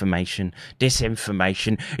misinformation,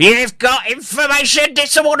 disinformation. You've got information. Did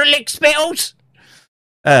someone lick spittles?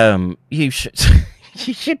 You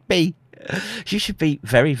should be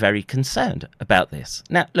very, very concerned about this.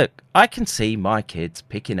 Now, look, I can see my kids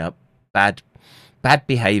picking up bad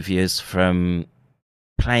behaviors from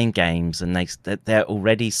playing games, and they're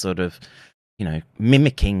already sort of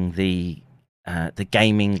mimicking the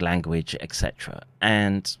gaming language, etc.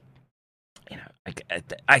 And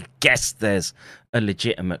I guess there's a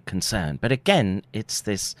legitimate concern, but again, it's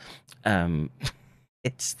this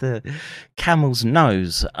it's the camel's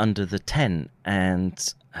nose under the tent,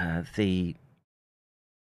 and the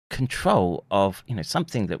control of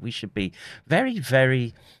something that we should be very,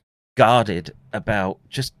 very guarded about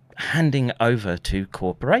just handing over to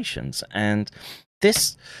corporations. And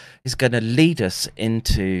this is going to lead us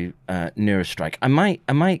into Neuro-Strike. I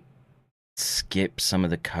might skip some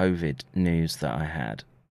of the COVID news that I had.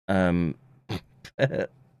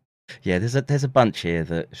 Yeah, there's a bunch here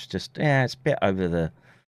that's just it's a bit a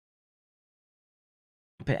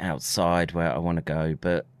bit outside where I want to go,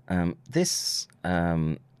 but this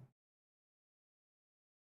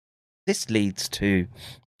leads to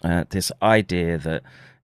this idea that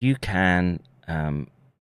you can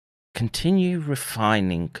continue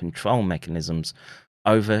refining control mechanisms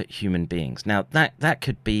over human beings. Now, that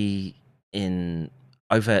could be in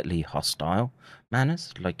overtly hostile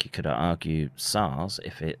manners, like you could argue SARS,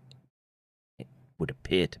 if it would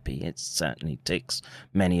appear to be. It certainly ticks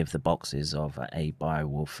many of the boxes of a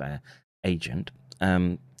biowarfare agent.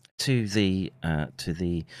 To the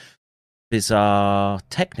bizarre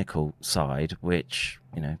technical side, which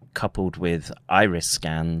coupled with iris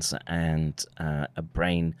scans and a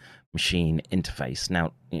brain machine interface.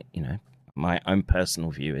 Now, my own personal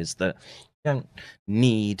view is that you don't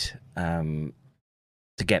need to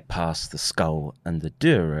get past the skull and the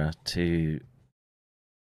dura to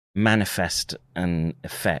manifest an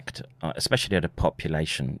effect, especially at a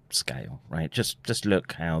population scale, right? Just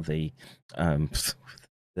look how the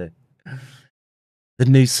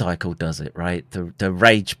news cycle does it, right? The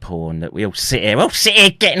rage porn that we all sit here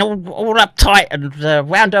getting all uptight and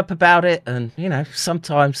wound up about it, and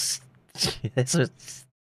sometimes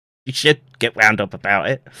you should get wound up about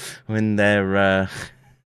it when they're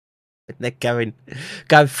going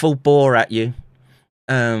full bore at you.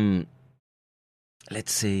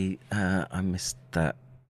 Let's see. I missed that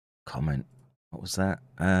comment. What was that?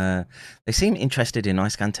 They seem interested in eye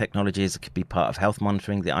scan technology as it could be part of health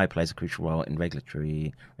monitoring. The eye plays a crucial role in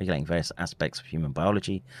regulating various aspects of human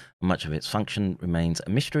biology. Much of its function remains a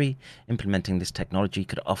mystery. Implementing this technology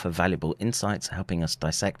could offer valuable insights, helping us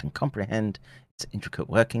dissect and comprehend its intricate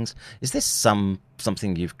workings. Is this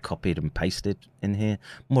something you've copied and pasted in here?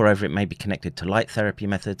 Moreover, it may be connected to light therapy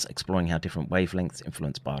methods, exploring how different wavelengths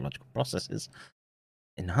influence biological processes,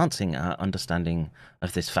 enhancing our understanding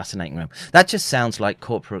of this fascinating realm. That just sounds like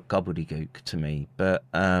corporate gobbledygook to me, but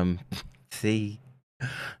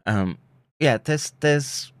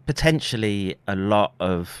there's potentially a lot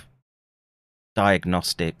of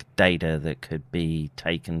diagnostic data that could be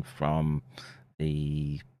taken from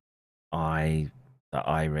the eye, the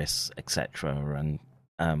iris, etc. And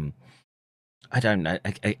I don't know.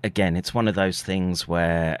 Again, it's one of those things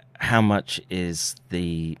where how much is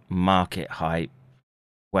the market hype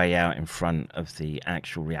way out in front of the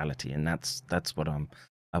actual reality, and that's what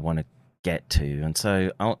I want to get to. And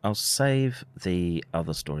so I'll save the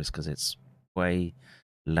other stories because it's way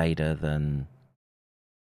later than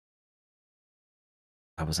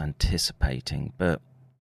I was anticipating. But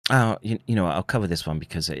I'll cover this one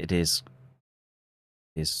because it is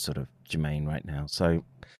sort of germane right now. So,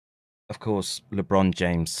 of course, LeBron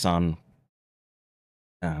James' son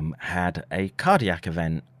had a cardiac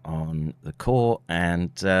event on the court,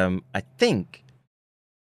 and I think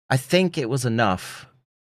it was enough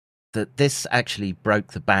that this actually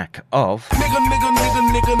broke the back of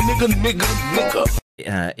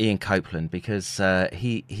Ian Copeland, because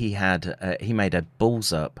he made a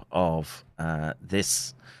balls up of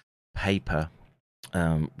this paper,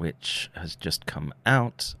 which has just come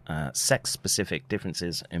out, sex-specific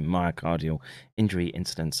differences in myocardial injury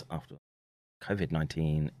incidence after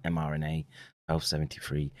COVID-19 mRNA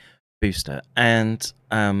 1273 booster. And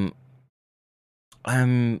I'm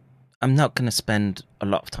not going to spend a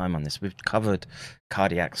lot of time on this. We've covered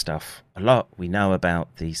cardiac stuff a lot. We know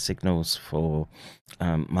about the signals for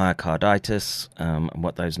myocarditis and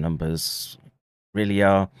what those numbers really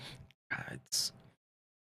are. I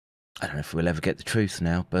don't know if we'll ever get the truth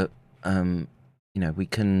now, but we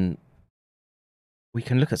can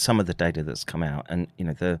look at some of the data that's come out, and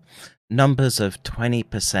the numbers of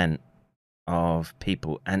 20% of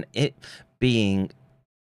people, and it being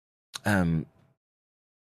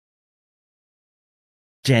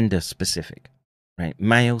gender specific, right?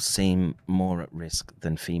 Males seem more at risk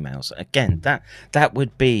than females. Again, that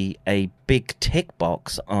would be a big tick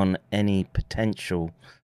box on any potential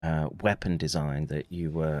weapon design that you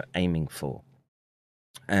were aiming for.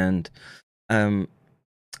 And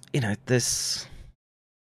this,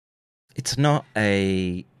 it's not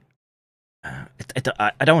a I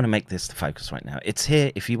don't want to make this the focus right now. It's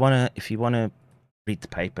here. If you want to read the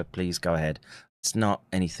paper, please go ahead. It's not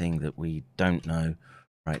anything that we don't know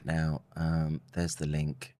right now. There's the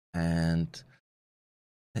link, and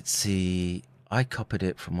let's see. I copied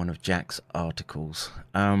it from one of Jack's articles.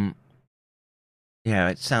 Yeah,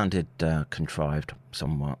 it sounded contrived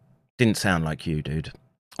somewhat. Didn't sound like you, dude.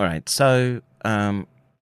 All right, so I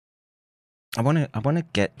want to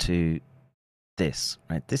get to this.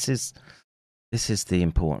 Right, this is the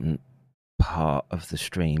important part of the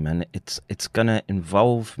stream, and it's gonna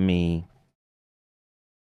involve me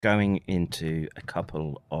going into a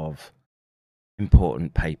couple of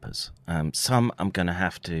important papers. Some I'm gonna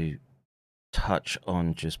have to touch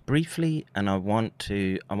on just briefly, and I want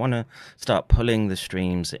to start pulling the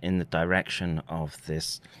streams in the direction of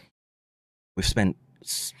this. We've spent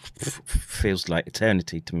feels like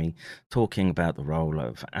eternity to me talking about the role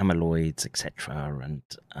of amyloids, etc., and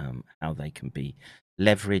how they can be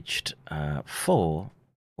leveraged for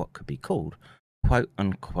what could be called quote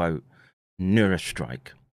unquote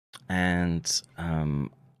Neuro-Strike. And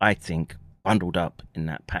I think bundled up in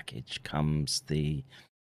that package comes the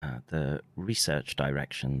research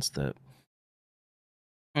directions that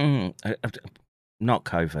not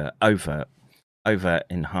covert, overt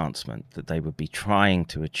enhancement that they would be trying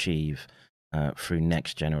to achieve through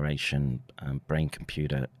next generation brain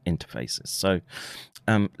computer interfaces. So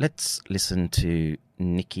let's listen to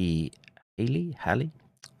Nikki Haley,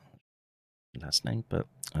 last name, but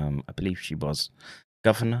I believe she was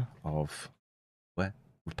governor of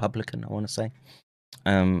Republican, I want to say,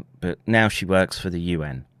 but now she works for the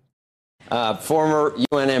UN. Former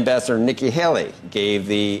UN Ambassador Nikki Haley gave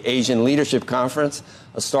the Asian Leadership Conference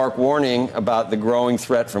a stark warning about the growing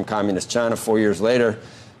threat from Communist China 4 years later.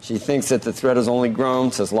 She thinks that the threat has only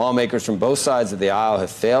grown, says lawmakers from both sides of the aisle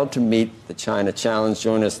have failed to meet the China challenge.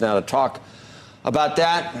 Join us now to talk about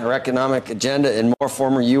that, her economic agenda, and more.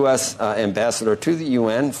 Former U.S. Ambassador to the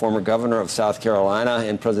UN, former governor of South Carolina,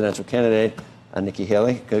 and presidential candidate Nikki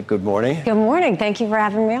Haley. Good morning. Good morning. Thank you for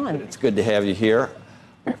having me on. It's good to have you here.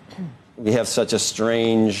 We have such a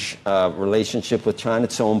strange relationship with China.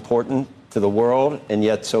 It's so important to the world, and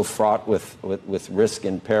yet so fraught with risk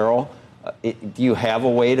and peril. Do you have a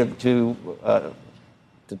way to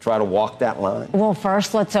try to walk that line? Well,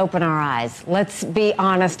 first, let's open our eyes. Let's be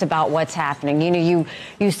honest about what's happening.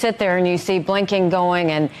 You sit there and you see Blinken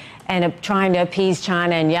going and trying to appease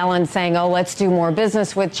China, and Yellen saying, oh, let's do more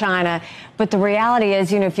business with China. But the reality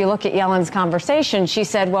is, if you look at Yellen's conversation, she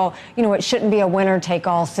said, well, it shouldn't be a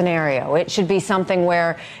winner-take-all scenario. It should be something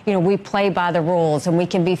where, we play by the rules and we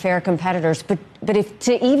can be fair competitors. But if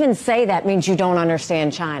to even say that means you don't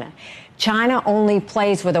understand China. China only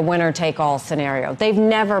plays with a winner-take-all scenario. They've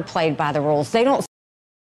never played by the rules. They don't.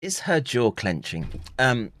 Is her jaw clenching?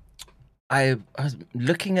 I was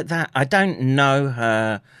looking at that. I don't know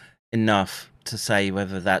her enough to say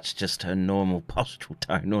whether that's just her normal postural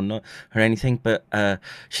tone or not, or anything, but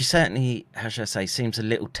she certainly, how should I say, seems a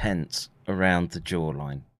little tense around the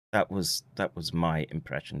jawline. That was my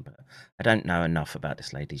impression, but I don't know enough about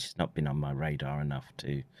this lady. She's not been on my radar enough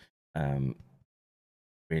to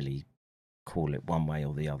really call it one way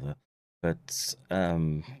or the other. But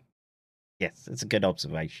yes, it's a good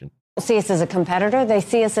observation. See us as a competitor, they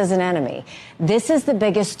see us as an enemy. This is the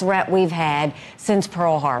biggest threat we've had since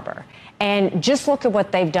Pearl Harbor. And just look at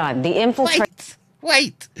what they've done. The infiltration.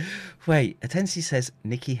 Wait. Atensi says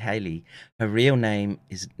Nikki Haley. Her real name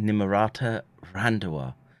is Nimarata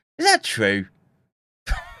Randhawa. Is that true?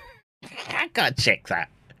 I gotta check that.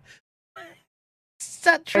 Is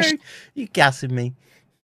that true? You gassing me?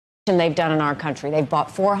 They've done in our country. They've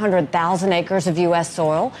bought 400,000 acres of U.S.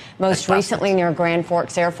 soil, most recently near Grand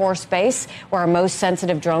Forks Air Force Base, where our most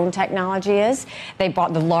sensitive drone technology is. They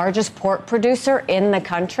bought the largest pork producer in the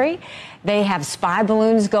country. They have spy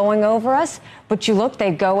balloons going over us. But you look,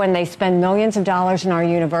 they go and they spend millions of dollars in our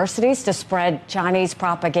universities to spread Chinese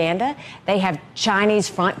propaganda. They have Chinese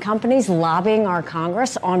front companies lobbying our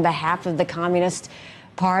Congress on behalf of the Communist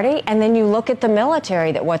Party. And then you look at the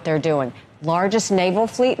military, that what they're doing. Largest naval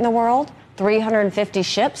fleet in the world, 350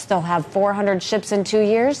 ships. They'll have 400 ships in 2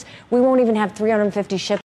 years. We won't even have 350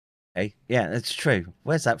 ships. Hey, yeah, that's true.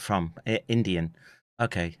 Where's that from? Indian.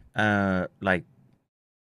 Okay. Like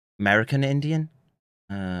American Indian?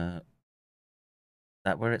 That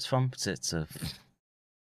where it's from? It's a...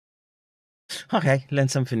 Okay, learn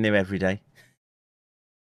something new every day.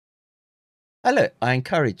 Oh, look, I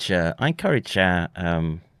encourage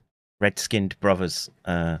red-skinned brothers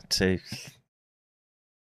to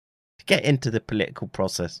get into the political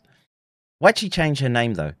process. Why'd she change her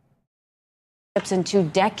name, though? In 2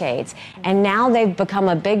 decades, and now they've become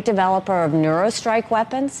a big developer of Neuro-Strike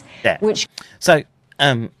weapons. Yeah. Which so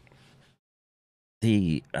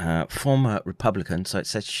the former Republican, so it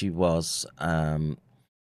says she was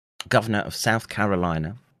governor of South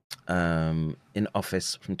Carolina in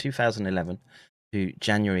office from 2011 to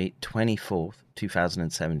January 24th,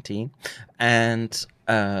 2017, and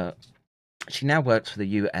she now works for the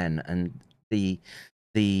UN, and the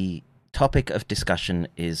topic of discussion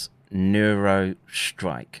is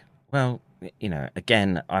Neuro-Strike. Well, you know,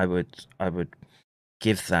 again, I would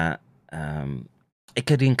give that it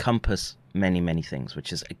could encompass many things,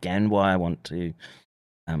 which is again why I want to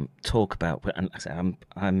talk about. And like I say,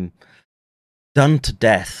 I'm done to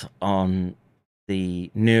death on the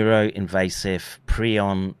neuro-invasive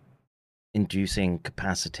prion-inducing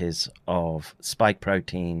capacities of spike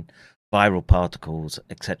protein, viral particles,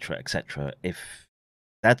 etc., etc. If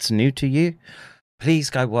that's new to you, please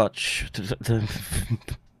go watch the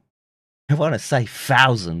I want to say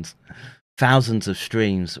thousands of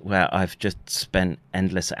streams where I've just spent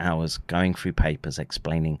endless hours going through papers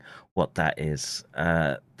explaining what that is.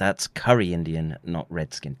 That's curry Indian, not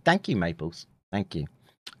redskin. Thank you, Maples. Thank you.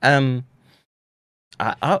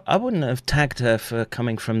 I wouldn't have tagged her for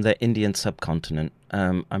coming from the Indian subcontinent.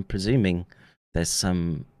 I'm presuming there's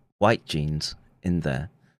some white genes in there.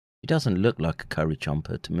 She doesn't look like a curry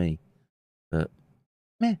chomper to me, but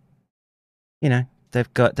meh. You know,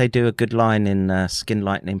 they do a good line in skin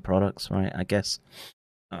lightening products, right? I guess.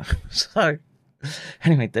 So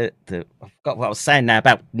anyway, I forgot what I was saying now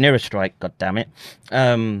about Neuro-Strike. God damn it.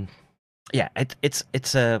 Yeah, it's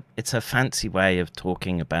a fancy way of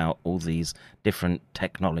talking about all these different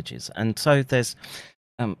technologies, and so there's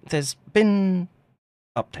been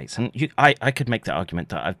updates, and I could make the argument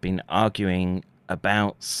that I've been arguing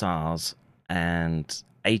about SARS and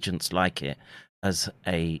agents like it as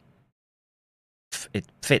it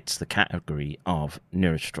fits the category of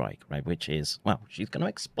Neuro-Strike, right? Which is, well, she's going to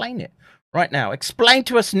explain it right now. Explain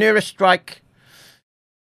to us Neuro-Strike.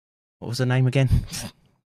 What was her name again?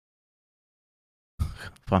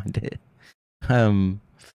 Find it.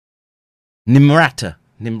 Nimrata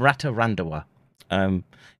Randhawa.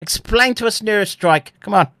 Explain to us Neuro-Strike.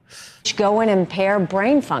 Come on. Go and impair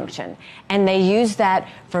brain function, and they use that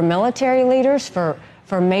for military leaders, for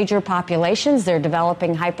major populations. They're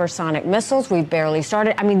developing hypersonic missiles. We've barely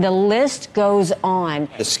started. I mean, the list goes on.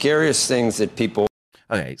 The scariest things that people...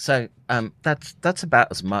 Okay, so that's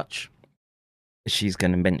about as much as she's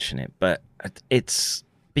going to mention it, but it's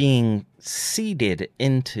being seeded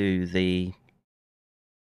into the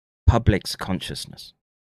public's consciousness.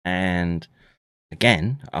 And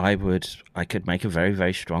again, I could make a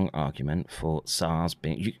very strong argument for SARS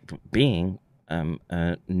being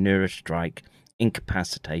a Neuro-Strike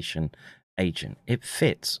incapacitation agent. It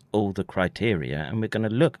fits all the criteria, and we're going to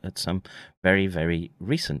look at some very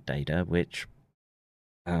recent data which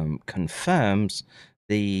confirms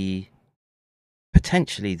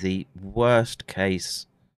potentially the worst case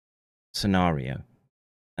scenario.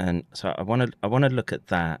 And so I want to look at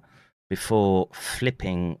that before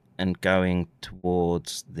flipping and going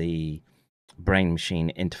towards the brain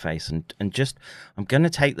machine interface, and just I'm going to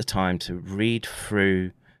take the time to read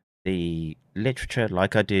through the literature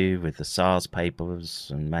like I do with the SARS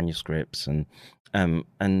papers and manuscripts, and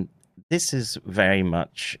this is very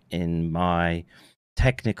much in my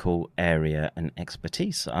technical area and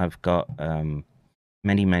expertise. I've got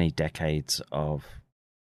many, many decades of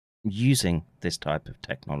using this type of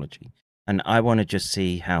technology. And I want to just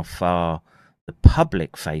see how far the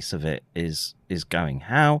public face of it is going.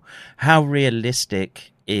 How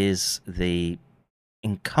realistic is the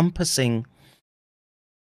encompassing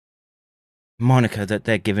moniker that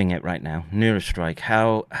they're giving it right now, Neuro-Strike?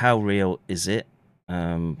 How real is it?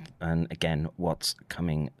 And again, what's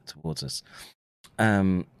coming towards us?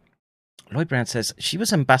 Lloyd Brown says she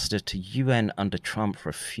was ambassador to UN under Trump for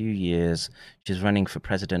a few years. She's running for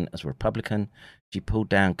president as a Republican. She pulled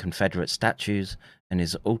down Confederate statues and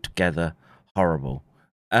is altogether horrible.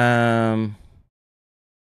 Look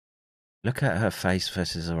at her face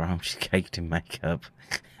versus her arm. She's caked in makeup.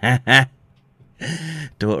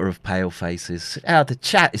 Daughter of pale faces. Oh, the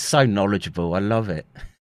chat is so knowledgeable. I love it.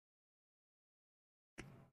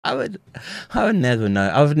 I would never know.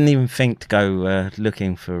 I wouldn't even think to go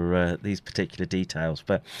looking for these particular details.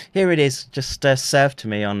 But here it is, just served to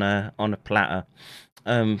me on a platter.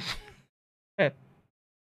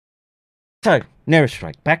 So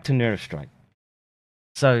Neuro-Strike. Back to Neuro-Strike.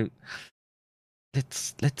 So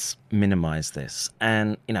let's minimize this.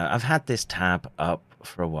 And I've had this tab up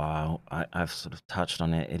for a while. I've sort of touched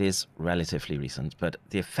on it. It is relatively recent, but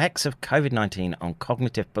the effects of COVID-19 on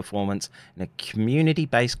cognitive performance in a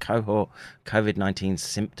community-based cohort COVID-19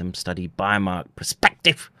 symptom study biomarker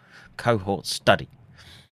prospective cohort study.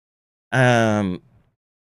 Again,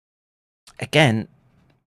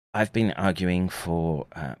 I've been arguing for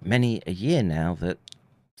many a year now that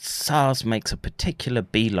SARS makes a particular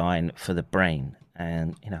beeline for the brain.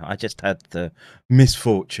 And, I just had the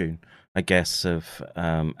misfortune, I guess, of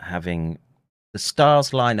having the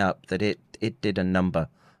stars line up that it did a number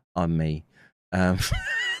on me.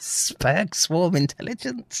 Spag swarm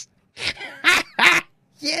intelligence.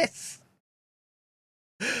 Yes.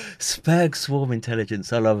 Spag swarm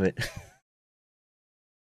intelligence. I love it.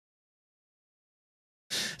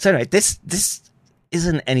 So anyway, this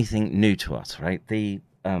isn't anything new to us, right? The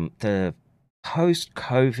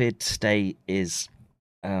post-COVID state is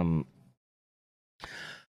I'm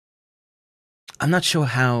not sure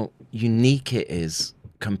how unique it is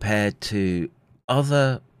compared to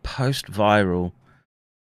other post-viral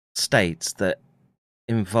states that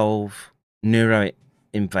involve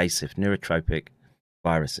neuroinvasive, neurotropic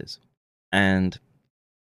viruses. And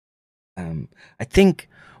I think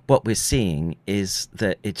what we're seeing is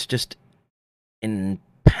that it's just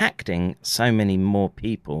impacting so many more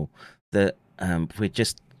people that we're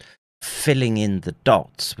just filling in the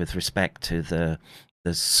dots with respect to the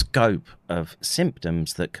scope of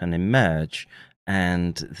symptoms that can emerge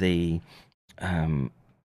and the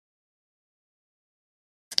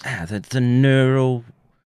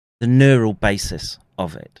neural basis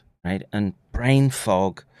of it, right? And brain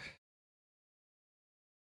fog,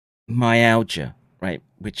 myalgia, right,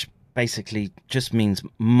 which basically just means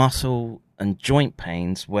muscle and joint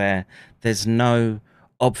pains where there's no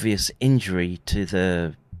obvious injury to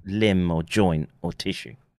the limb or joint or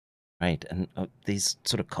tissue, right? And these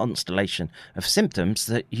sort of constellation of symptoms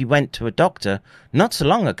that you went to a doctor not so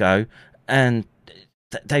long ago and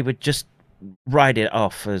they would just write it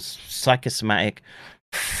off as psychosomatic,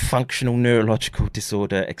 functional neurological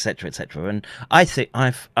disorder, etc., etc. And I think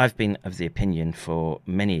I've been of the opinion for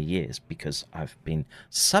many years, because I've been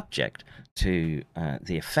subject to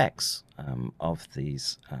the effects of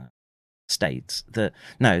these states, that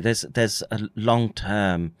no, there's a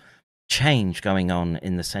long-term change going on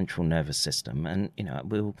in the central nervous system, and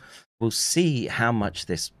we'll see how much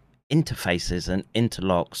this interfaces and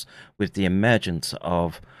interlocks with the emergence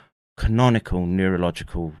of canonical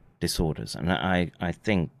neurological disorders. And I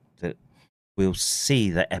think that we'll see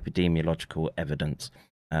the epidemiological evidence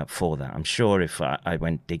for that. I'm sure if I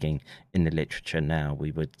went digging in the literature now,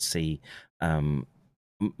 we would see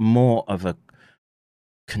more of a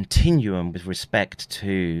continuum with respect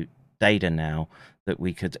to data now, that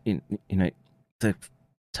we could, the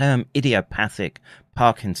term idiopathic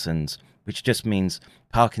Parkinson's, which just means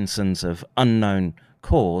Parkinson's of unknown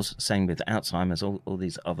cause, same with Alzheimer's, all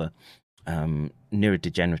these other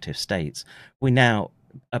neurodegenerative states, we now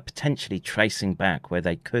are potentially tracing back where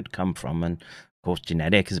they could come from. And of course,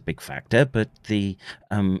 genetic is a big factor, but the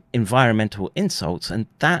environmental insults, and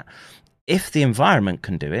that if the environment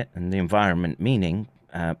can do it, and the environment meaning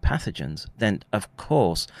pathogens, then of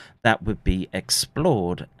course that would be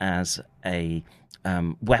explored as a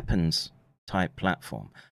weapons type platform,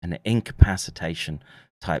 an incapacitation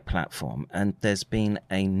type platform. And there's been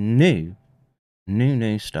a new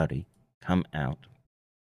study come out,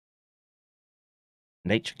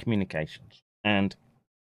 Nature Communications, and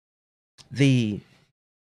the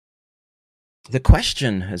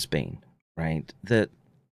question has been, right? That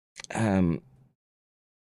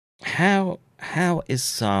how is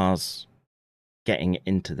SARS getting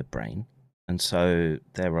into the brain? And so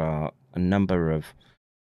there are a number of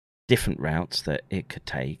different routes that it could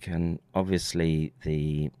take, and obviously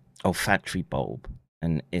the olfactory bulb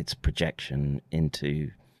and its projection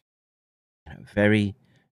into very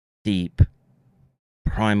deep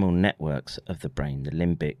primal networks of the brain, the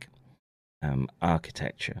limbic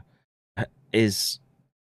architecture, is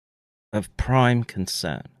of prime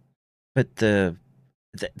concern. But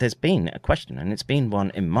there's been a question, and it's been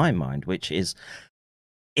one in my mind, which is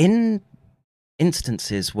in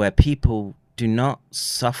instances where people do not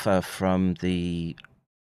suffer from the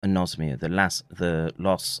anosmia, the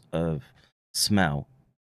loss of smell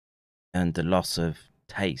and the loss of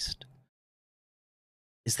taste,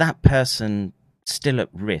 is that person still at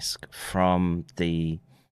risk from the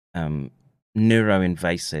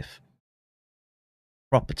neuroinvasive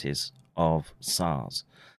properties of SARS?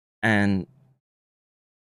 And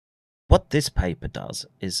what this paper does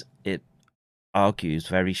is it argues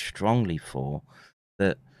very strongly for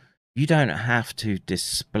that you don't have to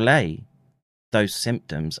display those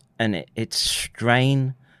symptoms, and it's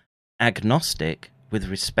strain agnostic with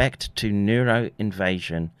respect to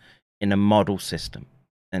neuroinvasion in a model system.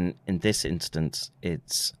 And in this instance,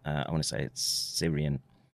 it's I want to say it's Syrian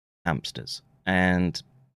hamsters. And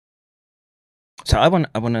so I want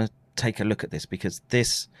to take a look at this, because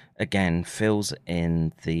this again fills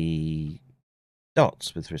in the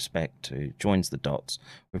dots with respect to, joins the dots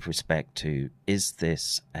with respect to,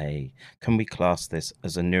 can we class this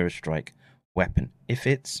as a Neuro-Strike weapon? If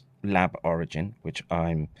it's lab origin, which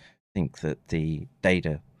I think that the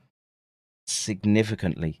data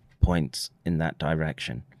significantly points in that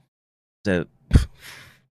direction, the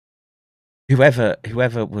whoever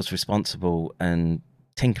was responsible and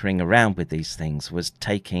tinkering around with these things was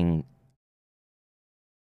taking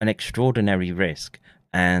an extraordinary risk,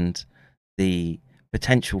 and the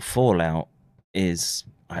potential fallout is,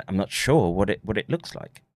 I'm not sure what it looks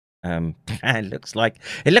like. It looks like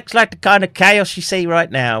the kind of chaos you see right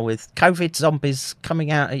now, with COVID zombies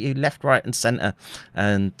coming out at you left, right, and centre,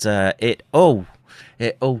 and it all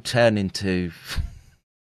turned into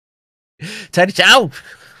oh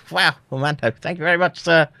wow, Armando, thank you very much,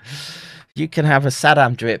 sir. You can have a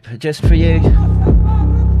Saddam drip just for you.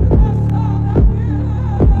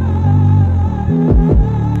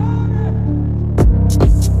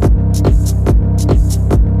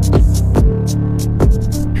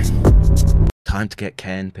 Time to get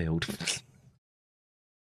Ken peeled.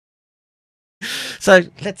 So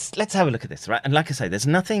let's have a look at this, right? And like I say, there's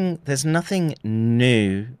nothing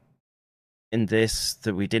new in this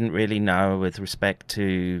that we didn't really know with respect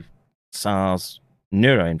to SARS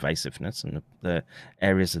neuroinvasiveness and the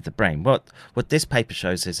areas of the brain. What this paper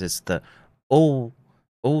shows is that all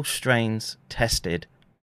strains tested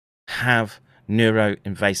have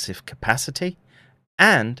neuroinvasive capacity,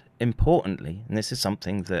 and importantly, and this is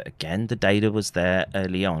something that again the data was there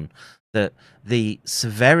early on, that the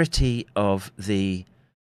severity of the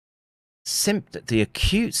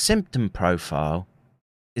acute symptom profile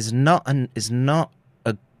is not a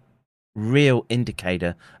real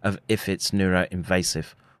indicator of if it's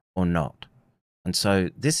neuroinvasive or not. And so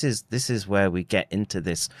this is where we get into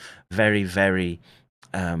this very, very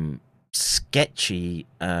sketchy.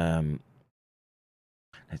 Let's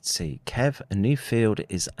see, Kev, a new field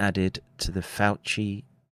is added to the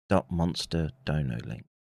Fauci.monster dono link.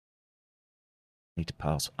 Need to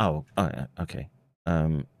pass. Oh, okay.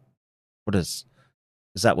 What is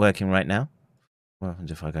that working right now? What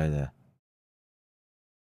happens if I go there?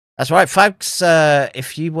 That's right, folks.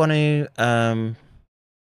 If you want to,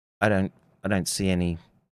 I don't see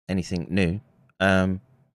anything new.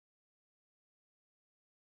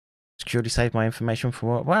 Security saved my information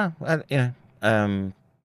for what? Well,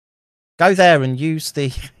 go there and use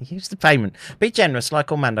the payment. Be generous,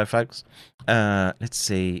 like Armando, folks. Let's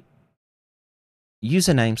see.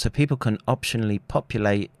 Username, so people can optionally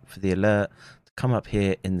populate for the alert to come up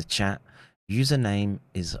here in the chat. Username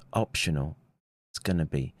is optional. It's gonna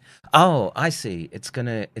be. Oh, I see. It's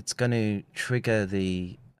gonna trigger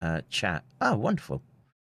the chat. Oh, wonderful,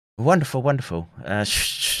 wonderful.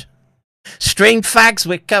 Stream fags,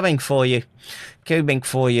 we're coming for you.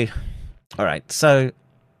 All right, so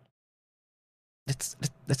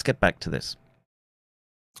let's get back to this.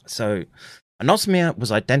 So, anosmia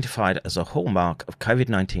was identified as a hallmark of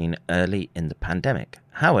COVID-19 early in the pandemic.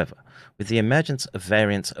 However, with the emergence of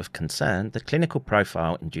variants of concern, the clinical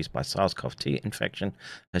profile induced by SARS-CoV-2 infection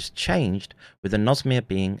has changed, with anosmia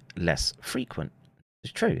being less frequent.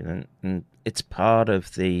 It's true, and it's part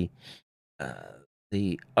of the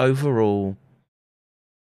the overall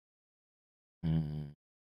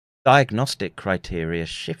diagnostic criteria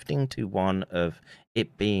shifting to one of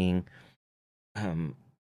it being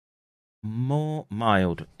more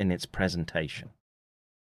mild in its presentation,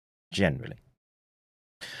 generally.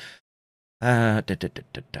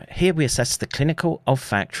 Here we assess the clinical,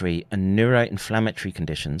 olfactory, and neuroinflammatory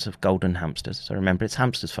conditions of golden hamsters. So remember, it's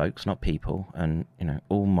hamsters, folks, not people, and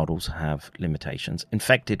all models have limitations.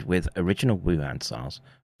 Infected with original Wuhan SARS,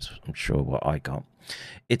 I'm sure what I got.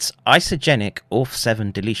 It's isogenic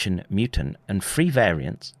ORF7 deletion mutant and 3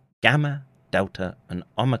 variants, Gamma, Delta, and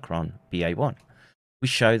Omicron BA1. We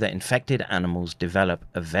show that infected animals develop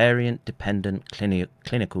a variant-dependent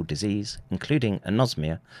clinical disease, including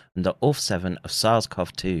anosmia, and that ORF7 of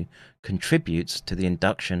SARS-CoV-2 contributes to the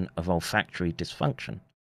induction of olfactory dysfunction.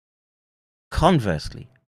 Conversely,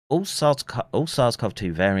 all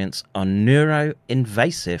SARS-CoV-2 variants are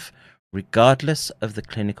neuroinvasive regardless of the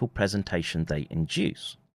clinical presentation they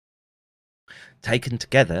induce. Taken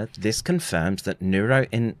together, this confirms that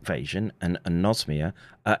neuroinvasion and anosmia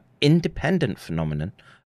are independent phenomenon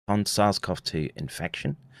on SARS-CoV-2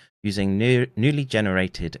 infection. Using newly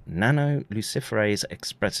generated nanoluciferase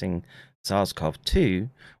expressing SARS-CoV-2,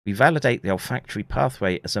 we validate the olfactory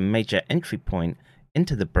pathway as a major entry point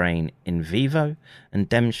into the brain in vivo and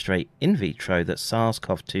demonstrate in vitro that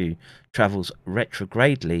SARS-CoV-2 travels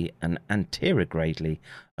retrogradely and anterogradely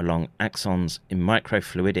along axons in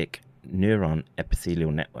microfluidic neuron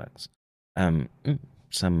epithelial networks.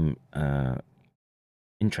 Some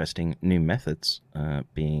interesting new methods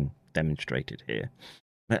being demonstrated here.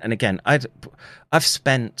 And again, I've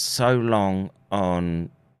spent so long on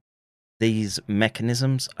these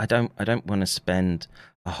mechanisms. I don't want to spend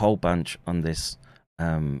a whole bunch on this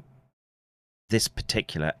this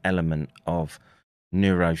particular element of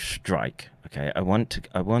Neuro-Strike. Okay, I want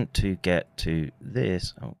to get to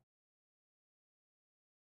this.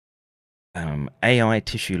 AI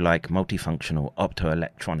tissue-like multifunctional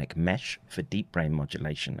optoelectronic mesh for deep brain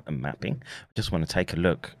modulation and mapping. I just want to take a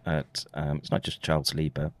look at, it's not just Charles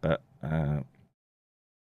Lieber, but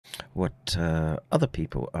what other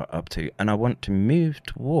people are up to. And I want to move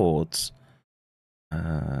towards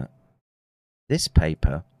this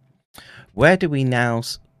paper. Where do we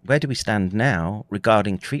stand now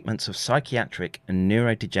regarding treatments of psychiatric and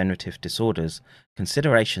neurodegenerative disorders,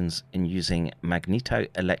 considerations in using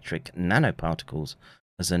magnetoelectric nanoparticles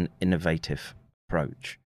as an innovative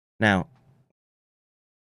approach? Now,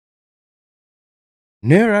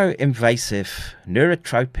 neuroinvasive,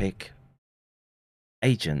 neurotropic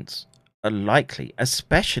agents are likely,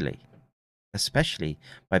 especially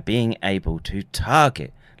by being able to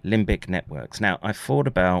target limbic networks. Now, I thought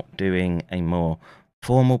about doing a more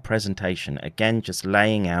formal presentation, again, just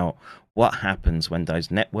laying out what happens when those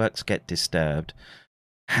networks get disturbed,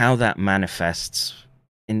 how that manifests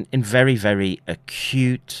in very, very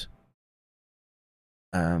acute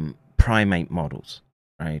primate models,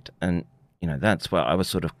 right? And, that's where I was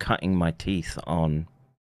sort of cutting my teeth on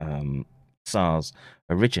SARS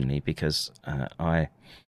originally, because I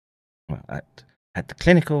had the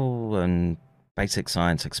clinical and basic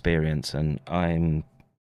science experience, and I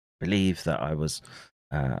believe that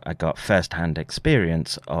I got first-hand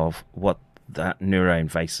experience of what that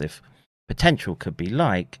neuroinvasive potential could be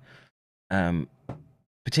like,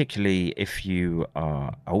 particularly if you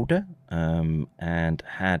are older and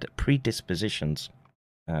had predispositions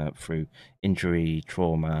through injury,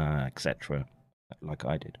 trauma, etc., like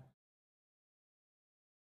I did.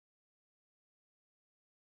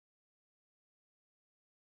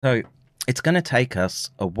 So it's going to take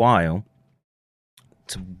us a while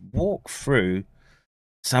to walk through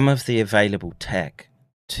some of the available tech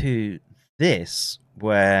to this,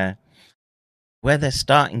 where they're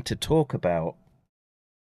starting to talk about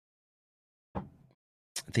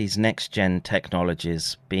these next-gen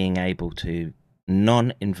technologies being able to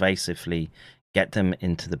non-invasively get them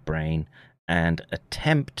into the brain and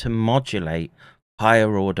attempt to modulate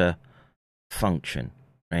higher-order function,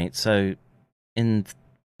 right? So in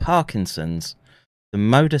Parkinson's, the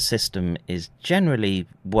motor system is generally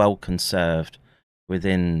well conserved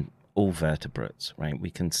within all vertebrates, right? We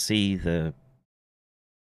can see the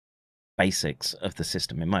basics of the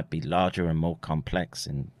system. It might be larger and more complex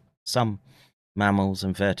in some mammals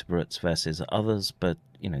and vertebrates versus others, but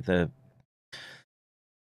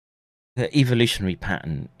the evolutionary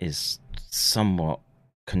pattern is somewhat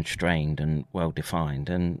constrained and well defined.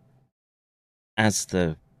 And as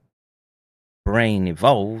the brain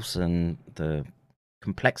evolves and the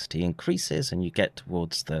complexity increases, and you get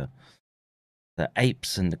towards the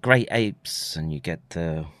apes and the great apes, and you get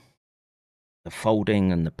the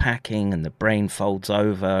folding and the packing, and the brain folds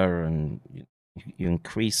over, and you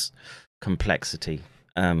increase complexity.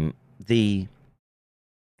 The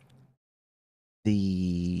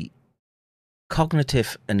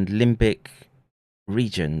cognitive and limbic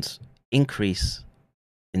regions increase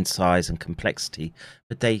in size and complexity,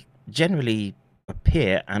 but they generally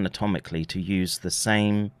appear anatomically to use the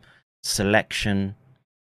same selection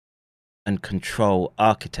and control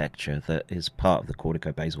architecture that is part of the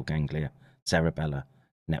corticobasal ganglia cerebellar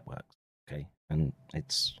network. Okay, and I'm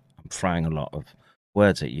throwing a lot of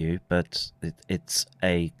words at you, but it's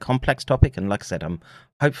a complex topic, and like I said, I'm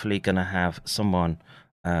hopefully going to have someone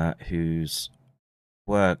who's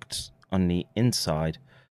worked on the inside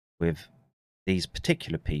with these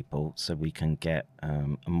particular people, so we can get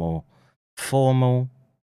a more formal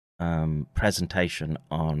presentation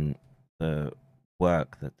on the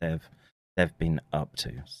work that they've been up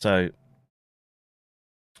to. So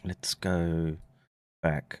let's go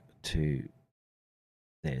back to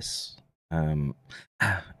this. I'll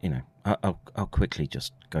quickly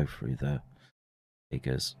just go through the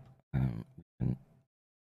figures.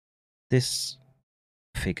 This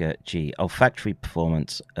figure G, olfactory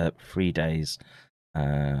performance at 3 days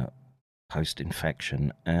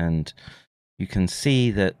post-infection, and you can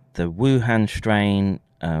see that the Wuhan strain,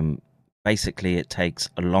 basically it takes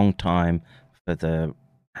a long time for the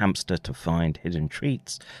hamster to find hidden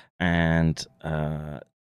treats, and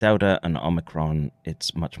Delta and Omicron,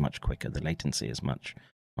 it's much quicker. The latency is much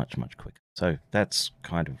quicker. So that's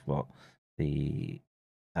kind of what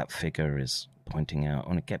that figure is pointing out. I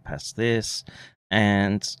want to get past this,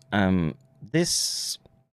 and this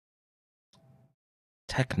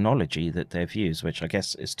technology that they've used, which I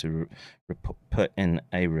guess is to put in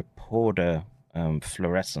a reporter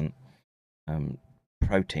fluorescent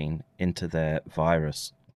protein into their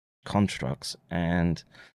virus constructs, and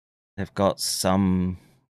they've got some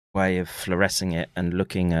way of fluorescing it and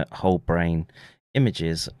looking at whole brain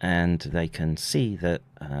images, and they can see that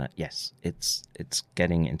yes, it's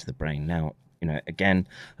getting into the brain. Now, again,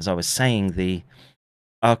 as I was saying, the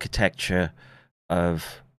architecture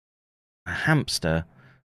of a hamster,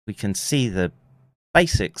 we can see the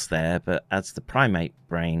basics there, but as the primate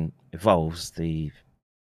brain evolves,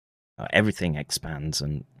 everything expands,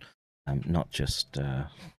 and not just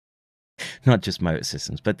motor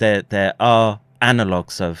systems, but there are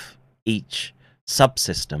analogues of each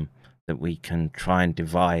subsystem that we can try and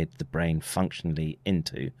divide the brain functionally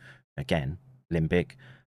into. Again, limbic,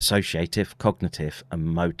 associative, cognitive, and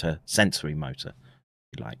motor, sensory motor,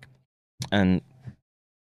 if you like. And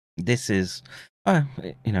this is, I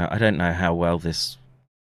don't know how well this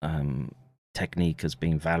technique has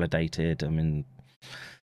been validated. I mean,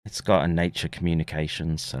 it's got a Nature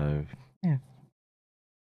communication, so yeah.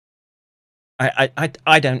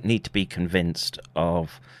 I don't need to be convinced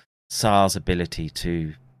of SARS' ability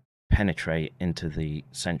to penetrate into the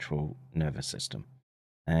central nervous system.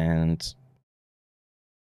 And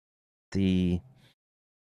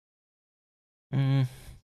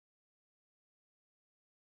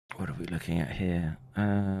what are we looking at here?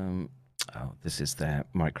 This is their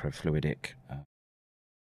microfluidic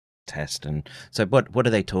test. And so what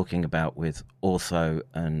are they talking about with ortho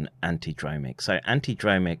and antidromic? So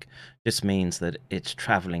antidromic just means that it's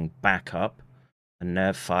traveling back up a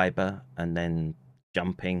nerve fiber and then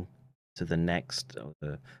jumping to the next,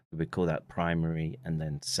 we call that primary and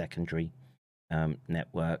then secondary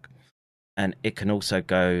network. And it can also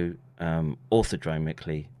go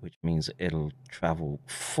orthodromically, which means it'll travel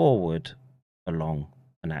forward along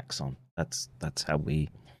an axon. That's how we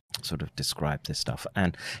sort of describe this stuff.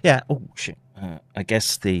 And yeah, I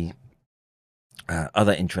guess the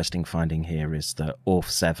other interesting finding here is that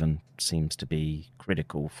ORF7 seems to be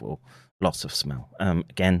critical for loss of smell.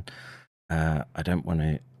 Again, I don't want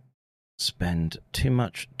to spend too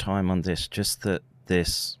much time on this, just that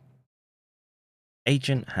this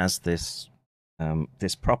agent has this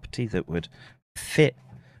property that would fit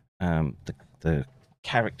the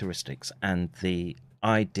characteristics and the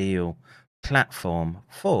ideal platform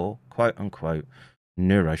for quote unquote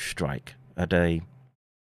Neuro-Strike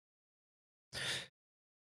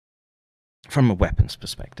from a weapons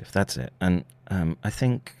perspective. That's it. And I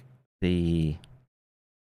think the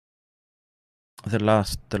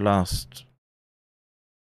last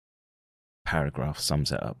paragraph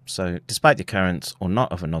sums it up. So, despite the occurrence or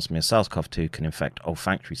not of anosmia, SARS-CoV-2 can infect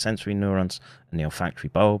olfactory sensory neurons and the olfactory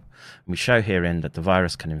bulb. And we show herein that the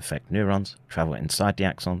virus can infect neurons, travel inside the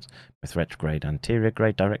axons with retrograde and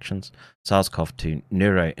anterograde directions. SARS-CoV-2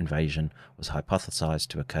 neuroinvasion was hypothesized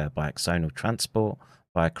to occur by axonal transport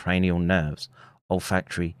via cranial nerves,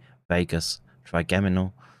 olfactory, vagus,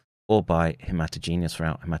 trigeminal, or by hematogenous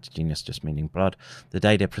route, hematogenous just meaning blood. The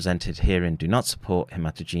data presented herein do not support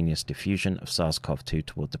hematogenous diffusion of SARS-CoV-2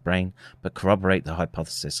 toward the brain, but corroborate the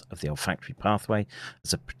hypothesis of the olfactory pathway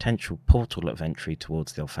as a potential portal of entry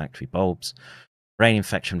towards the olfactory bulbs. Brain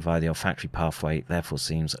infection via the olfactory pathway therefore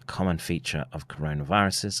seems a common feature of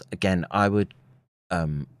coronaviruses. Again, I would...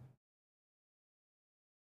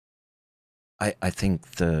 I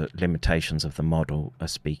think the limitations of the model are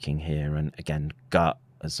speaking here, and again, gut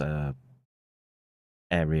as a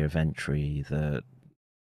area of entry, the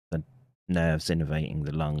nerves innervating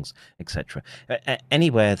the lungs, etc.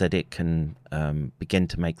 Anywhere that it can begin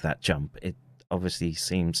to make that jump, it obviously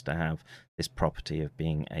seems to have this property of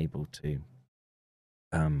being able to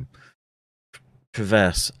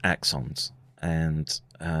traverse axons, and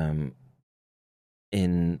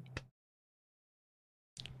in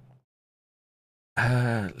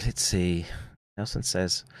let's see, Nelson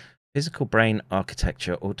says, physical brain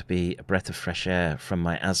architecture ought to be a breath of fresh air from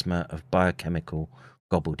my asthma of biochemical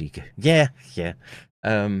gobbledygook. Yeah.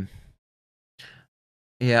 I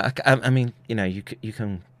mean, you know, you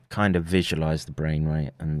can kind of visualize the brain,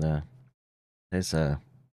 right? And there's a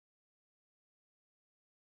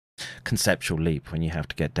conceptual leap when you have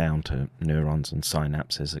to get down to neurons and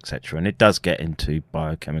synapses, etc. And it does get into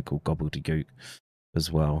biochemical gobbledygook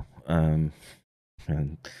as well.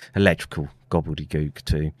 And electrical gobbledygook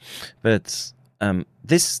too, but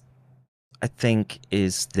this, I think,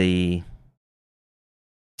 is the,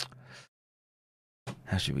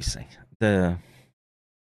 how should we say,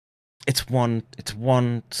 it's one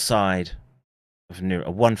side of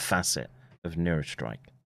one facet of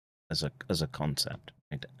Neuro-Strike as a concept,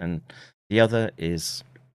 right? And the other is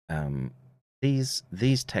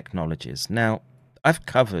these technologies. Now, I've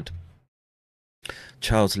covered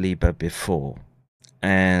Charles Lieber before.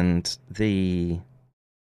 And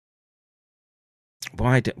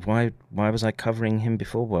why was I covering him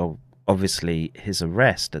before? Well, obviously his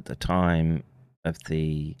arrest at the time of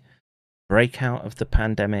the breakout of the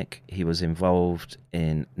pandemic, he was involved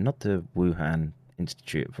in not the Wuhan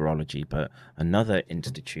Institute of Virology, but another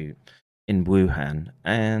institute in Wuhan,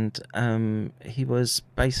 and he was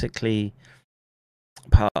basically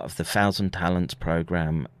part of the 1,000 Talents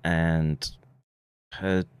program, and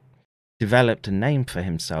had developed a name for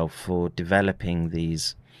himself for developing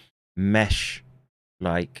these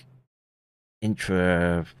mesh-like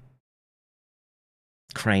intracranial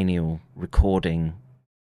recording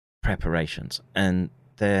preparations, and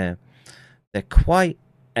they're quite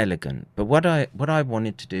elegant. But what I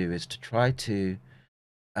wanted to do is to try to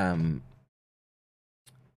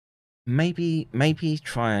maybe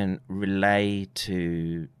try and relay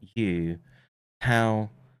to you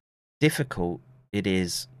how difficult it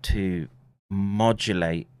is to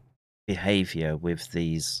modulate behavior with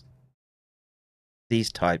these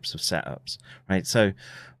types of setups, right? So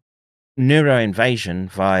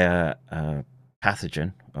neuroinvasion via a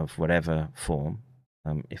pathogen of whatever form,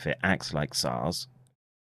 if it acts like SARS,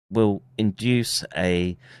 will induce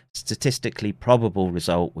a statistically probable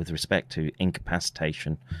result with respect to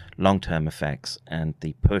incapacitation, long-term effects, and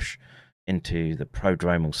the push into the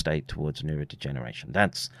prodromal state towards neurodegeneration.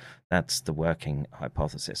 That's the working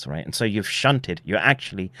hypothesis, right? And so you're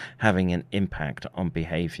actually having an impact on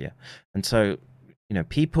behavior. And so, you know,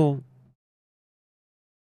 people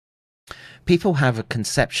have a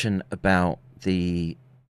conception about the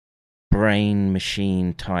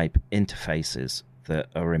brain-machine type interfaces that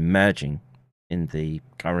are emerging in the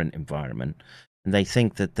current environment, and they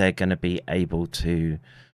think that they're going to be able to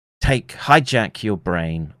hijack your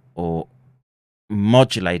brain or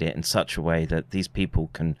modulate it in such a way that these people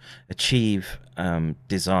can achieve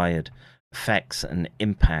desired effects and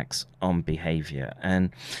impacts on behavior.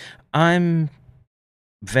 And I'm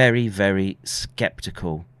very, very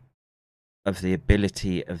skeptical of the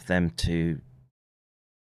ability of them to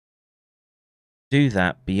do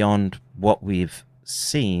that beyond what we've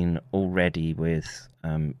seen already with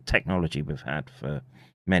technology we've had for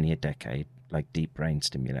many a decade, like deep brain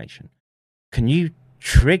stimulation. Can you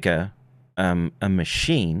trigger a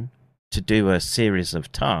machine to do a series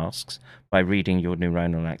of tasks by reading your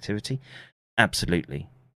neuronal activity? Absolutely.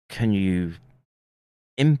 Can you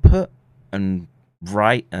input and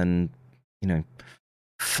write and, you know,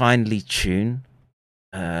 finely tune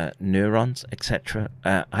neurons, etc.?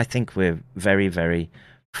 I think we're very, very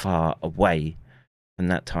far away from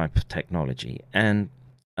that type of technology. And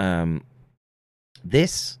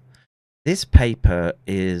this paper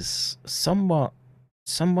is somewhat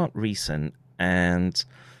recent, and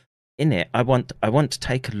in it I want to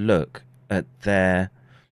take a look at their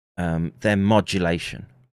modulation,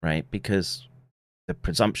 right? Because the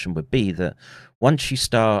presumption would be that once you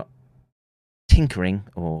start tinkering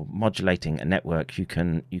or modulating a network, you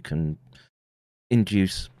can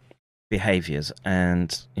induce behaviors. And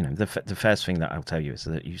the first thing that I'll tell you is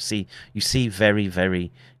that you see very, very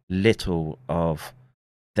little of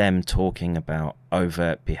them talking about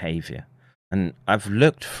overt behavior. And I've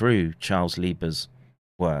looked through Charles Lieber's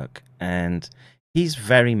work, and he's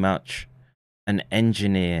very much an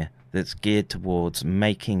engineer that's geared towards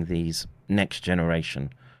making these next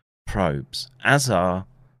generation probes, as are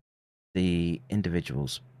the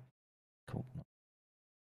individuals called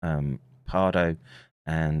Pardo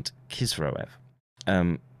and Kisroev.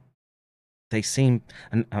 They seem,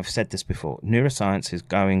 and I've said this before, neuroscience is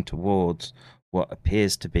going towards what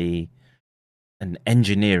appears to be an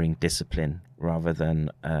engineering discipline rather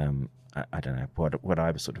than I don't know what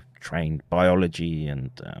I was sort of trained, biology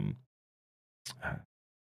and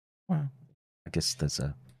well, I guess there's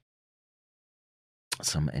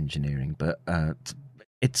some engineering, but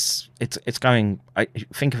it's going. I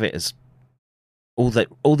think of it as all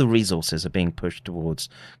the resources are being pushed towards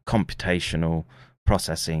computational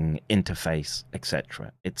processing, interface,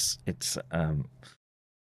 etc. It's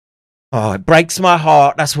oh, it breaks my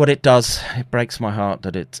heart. That's what it does. It breaks my heart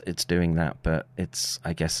that it's doing that, but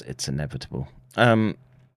I guess it's inevitable. All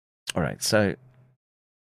right, so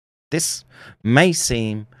this may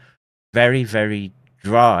seem very, very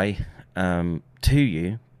dry to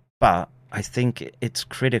you, but I think it's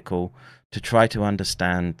critical to try to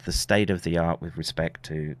understand the state of the art with respect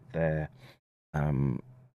to their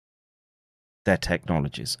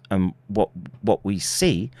technologies and what we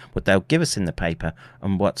see, what they'll give us in the paper,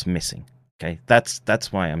 and what's missing. Okay,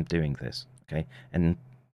 that's why I'm doing this. Okay, and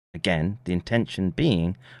again, the intention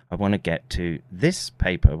being, I want to get to this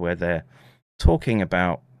paper where they're talking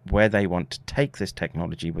about where they want to take this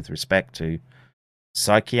technology with respect to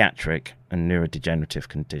psychiatric and neurodegenerative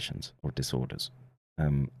conditions or disorders.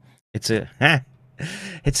 It's a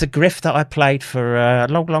grift that I played for a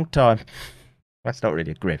long time. That's not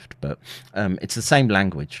really a grift, but it's the same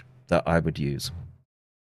language that I would use.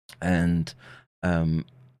 And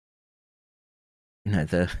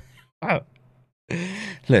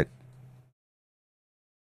look,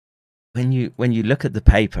 when you look at the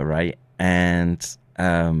paper, right, and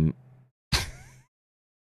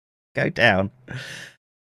go down,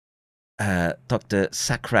 Dr.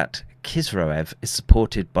 Sakrat Kisroev is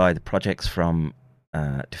supported by the projects from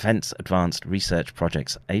Defense Advanced Research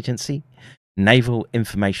Projects Agency, Naval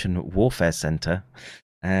Information Warfare Center,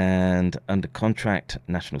 and under contract,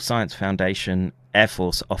 National Science Foundation, Air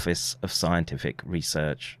Force Office of Scientific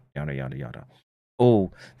Research, yada, yada, yada.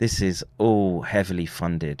 This is all heavily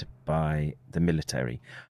funded by the military.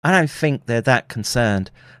 I don't think they're that concerned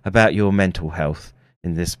about your mental health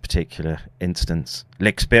in this particular instance.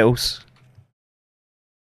 Licks bills.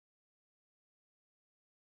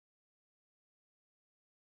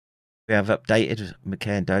 We have updated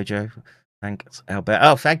McCain Dojo. Thanks, Albert.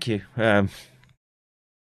 Oh, thank you.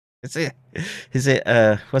 Is it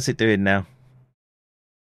what's it doing now?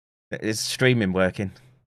 Is streaming working?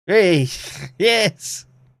 Hey, yes,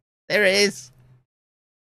 there it is.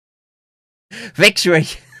 Victory.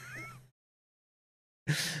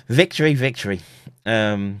 Victory.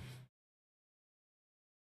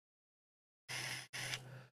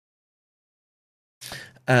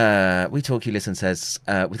 We Talk You Listen says,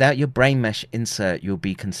 without your brain mesh insert, you'll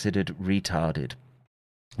be considered retarded.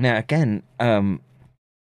 Now, again, I'm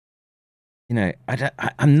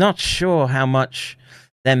not sure how much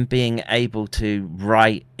them being able to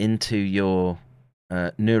write into your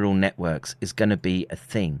neural networks is going to be a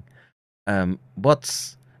thing.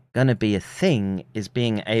 What's going to be a thing is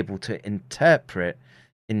being able to interpret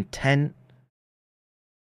intent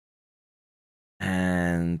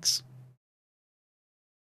and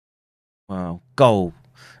goal,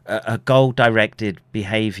 a goal-directed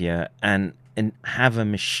behavior, and have a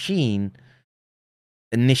machine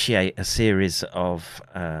initiate a series of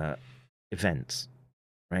events,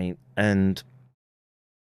 right? And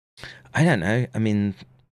I don't know. I mean,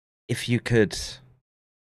 if you could,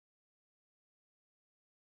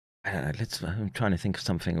 I don't know. I'm trying to think of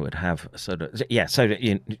something that would have sort of, so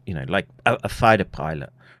that like a fighter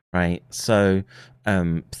pilot, right? So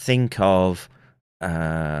think of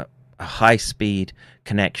a high-speed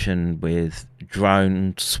connection with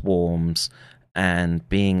drone swarms and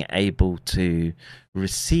being able to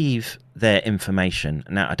receive their information.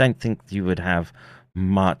 Now, I don't think you would have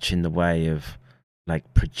much in the way of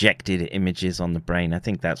like projected images on the brain. I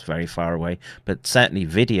think that's very far away, but certainly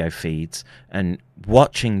video feeds, and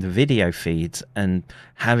watching the video feeds and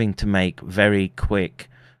having to make very quick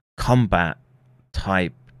combat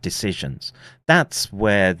type decisions. That's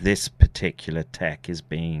where this particular tech is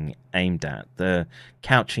being aimed at. The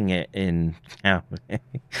couching it in. Oh,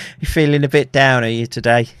 you feeling a bit down, are you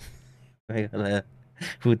today?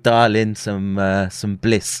 We'll dial in some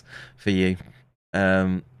bliss for you.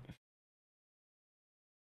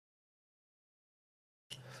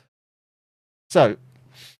 So,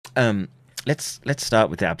 let's start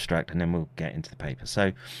with the abstract, and then we'll get into the paper.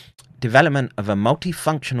 So, development of a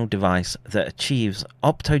multifunctional device that achieves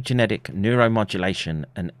optogenetic neuromodulation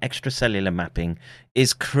and extracellular mapping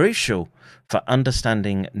is crucial for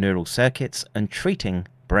understanding neural circuits and treating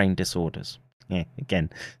brain disorders. Yeah, again,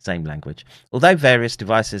 same language. Although various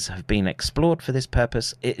devices have been explored for this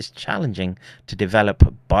purpose, it is challenging to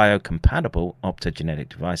develop biocompatible optogenetic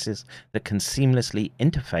devices that can seamlessly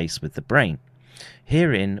interface with the brain.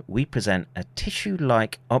 Herein, we present a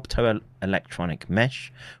tissue-like optoelectronic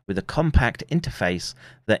mesh with a compact interface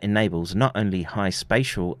that enables not only high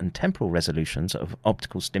spatial and temporal resolutions of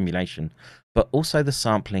optical stimulation, but also the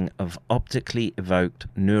sampling of optically evoked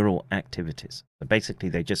neural activities. So basically,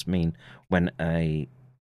 they just mean when a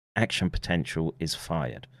action potential is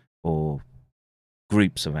fired, or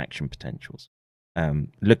groups of action potentials.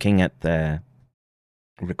 Looking at their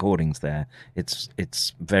recordings there,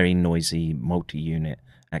 it's very noisy multi-unit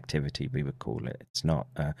activity, we would call it. It's not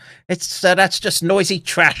that's just noisy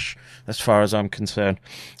trash as far as I'm concerned,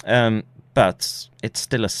 but it's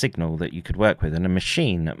still a signal that you could work with, and a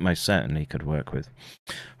machine that most certainly could work with.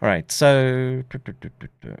 All right, so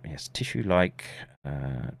yes, tissue like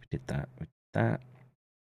we did that.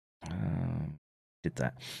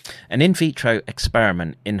 An in vitro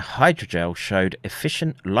experiment in hydrogel showed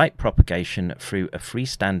efficient light propagation through a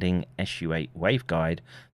freestanding SU8 waveguide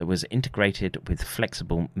that was integrated with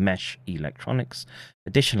flexible mesh electronics.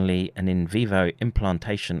 Additionally, an in vivo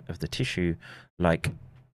implantation of the tissue-like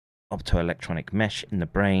optoelectronic mesh in the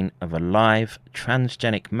brain of a live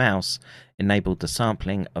transgenic mouse enabled the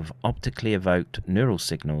sampling of optically evoked neural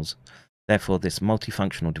signals. Therefore, this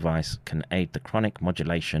multifunctional device can aid the chronic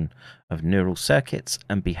modulation of neural circuits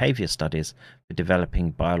and behavior studies for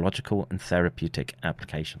developing biological and therapeutic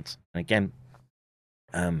applications. And again,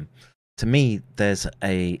 to me, there's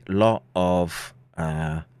a lot of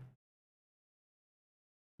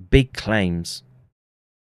big claims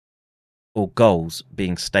or goals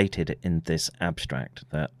being stated in this abstract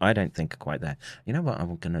that I don't think are quite there. You know what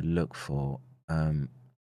I'm going to look for?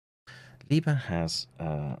 Lieber has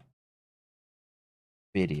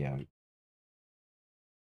video.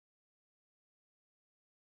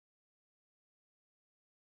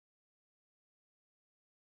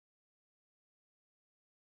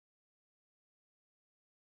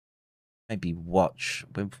 Maybe watch.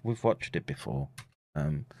 We've watched it before,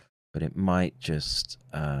 but it might just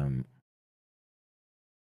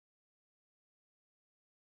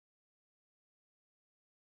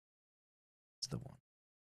it's the one.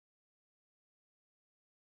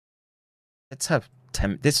 Let's have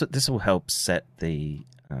this will help set the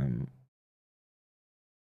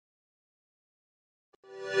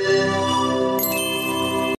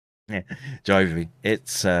yeah, Jovie.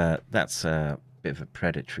 It's that's a bit of a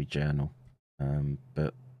predatory journal,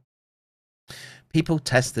 but people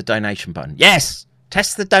test the donation button. Yes,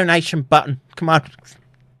 test the donation button. Come on.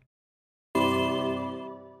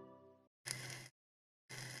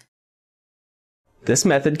 This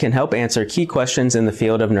method can help answer key questions in the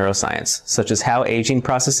field of neuroscience, such as how aging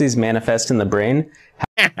processes manifest in the brain.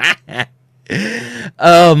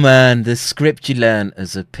 Oh man, the script you learn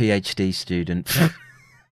as a PhD student.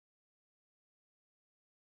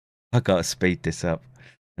 I gotta speed this up.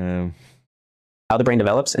 How the brain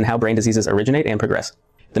develops and how brain diseases originate and progress.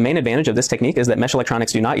 The main advantage of this technique is that mesh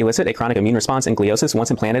electronics do not elicit a chronic immune response in gliosis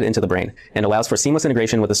once implanted into the brain, and allows for seamless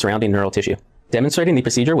integration with the surrounding neural tissue. Demonstrating the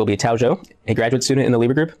procedure will be Tao Zhou, a graduate student in the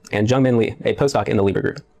Lieber group, and Jungmin Li, a postdoc in the Lieber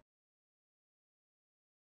group.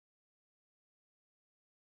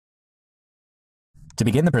 To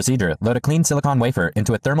begin the procedure, load a clean silicon wafer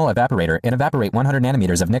into a thermal evaporator and evaporate 100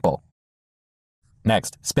 nanometers of nickel.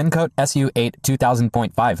 Next, spin coat SU8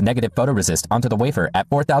 2000.5 negative photoresist onto the wafer at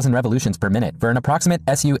 4,000 revolutions per minute for an approximate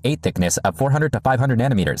SU8 thickness of 400 to 500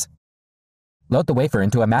 nanometers. Load the wafer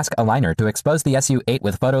into a mask aligner to expose the SU8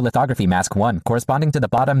 with photolithography mask 1 corresponding to the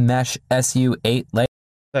bottom mesh SU8 layer.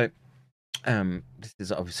 So, this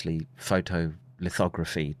is obviously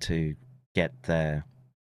photolithography to get their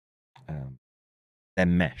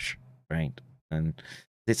mesh, right? And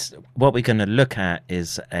this, what we're going to look at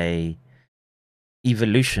is a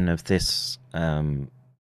evolution of this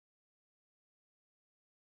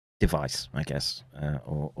device, I guess,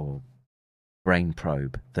 or brain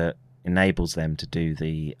probe that enables them to do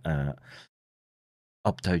the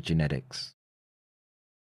optogenetics.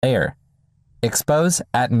 Layer. Expose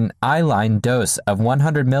at an eye-line dose of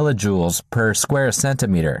 100 millijoules per square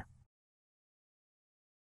centimeter.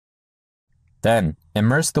 Then,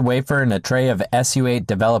 immerse the wafer in a tray of SU8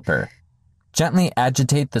 developer. Gently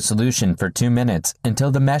agitate the solution for 2 minutes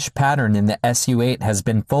until the mesh pattern in the SU8 has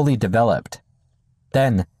been fully developed.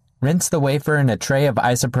 Then, rinse the wafer in a tray of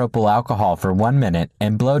isopropyl alcohol for 1 minute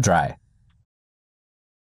and blow dry.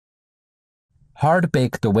 Hard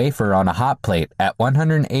bake the wafer on a hot plate at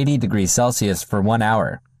 180 degrees Celsius for 1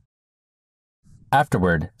 hour.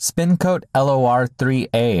 Afterward, spin coat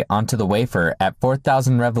LOR3A onto the wafer at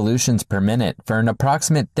 4,000 revolutions per minute for an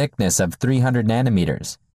approximate thickness of 300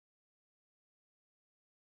 nanometers.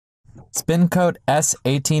 Spin coat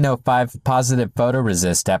S1805 positive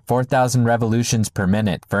photoresist at 4,000 revolutions per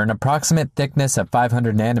minute for an approximate thickness of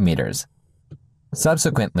 500 nanometers.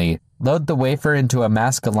 Subsequently, load the wafer into a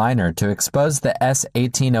mask aligner to expose the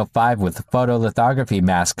S1805 with photolithography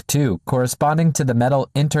mask 2 corresponding to the metal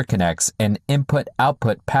interconnects and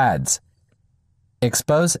input-output pads.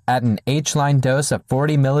 Expose at an H-line dose of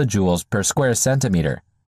 40 millijoules per square centimeter.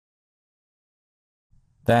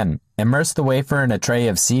 Then, immerse the wafer in a tray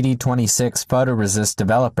of CD26 photoresist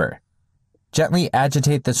developer. Gently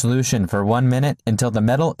agitate the solution for 1 minute until the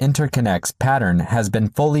metal interconnects pattern has been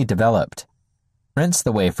fully developed. Rinse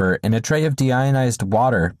the wafer in a tray of deionized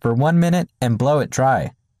water for 1 minute and blow it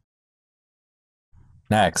dry.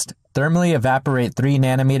 Next, thermally evaporate 3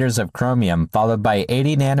 nanometers of chromium followed by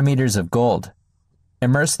 80 nanometers of gold.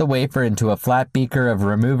 Immerse the wafer into a flat beaker of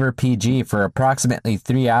remover PG for approximately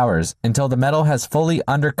 3 hours until the metal has fully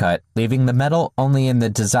undercut, leaving the metal only in the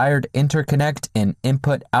desired interconnect and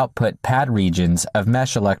input-output pad regions of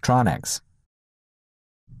mesh electronics.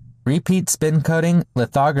 Repeat spin coating,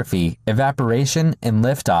 lithography, evaporation, and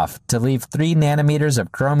liftoff to leave 3 nanometers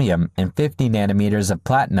of chromium and 50 nanometers of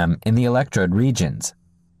platinum in the electrode regions.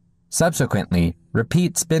 Subsequently,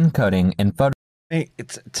 repeat spin coating and photo.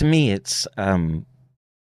 To me, it's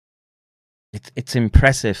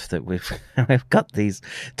impressive that we've got these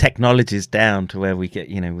technologies down to where we get,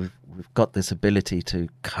 we've got this ability to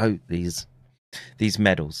coat these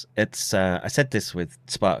metals. It's I said this with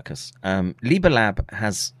Spartacus. Lieber Lab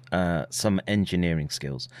has some engineering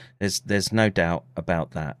skills. There's no doubt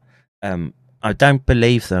about that. I don't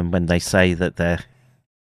believe them when they say that they're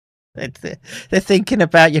thinking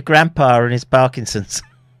about your grandpa and his Parkinson's.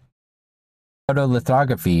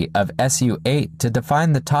 Photolithography of SU8 to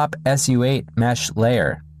define the top SU8 mesh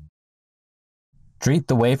layer. Treat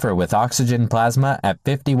the wafer with oxygen plasma at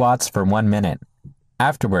 50 watts for 1 minute.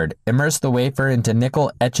 Afterward, immerse the wafer into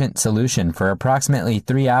nickel etchant solution for approximately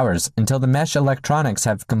 3 hours until the mesh electronics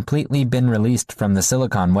have completely been released from the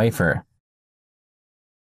silicon wafer.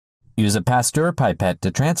 Use a Pasteur pipette to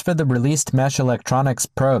transfer the released mesh electronics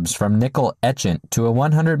probes from nickel etchant to a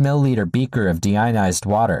 100 milliliter beaker of deionized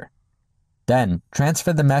water. Then,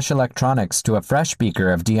 transfer the mesh electronics to a fresh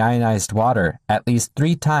beaker of deionized water at least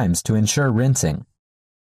 3 times to ensure rinsing.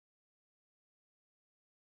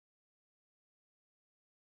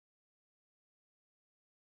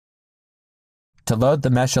 To load the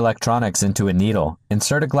mesh electronics into a needle,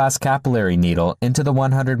 insert a glass capillary needle into the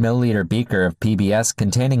 100 milliliter beaker of PBS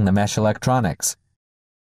containing the mesh electronics.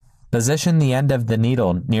 Position the end of the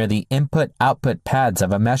needle near the input-output pads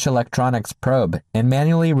of a mesh electronics probe and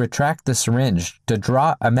manually retract the syringe to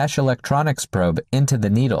draw a mesh electronics probe into the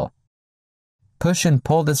needle. Push and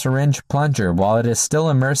pull the syringe plunger while it is still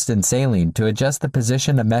immersed in saline to adjust the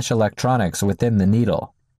position of mesh electronics within the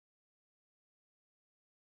needle.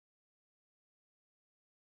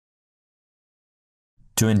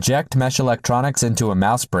 To inject mesh electronics into a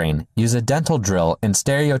mouse brain, use a dental drill and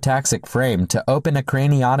stereotaxic frame to open a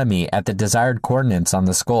craniotomy at the desired coordinates on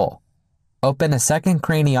the skull. Open a second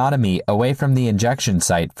craniotomy away from the injection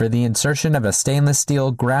site for the insertion of a stainless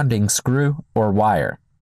steel grounding screw or wire.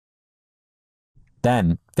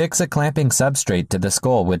 Then, fix a clamping substrate to the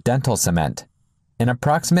skull with dental cement. An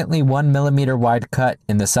approximately 1 mm wide cut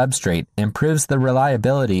in the substrate improves the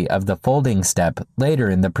reliability of the folding step later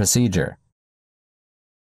in the procedure.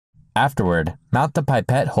 Afterward, mount the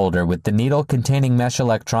pipette holder with the needle containing mesh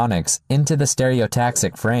electronics into the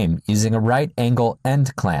stereotaxic frame using a right-angle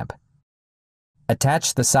end clamp.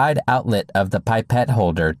 Attach the side outlet of the pipette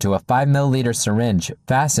holder to a 5 milliliter syringe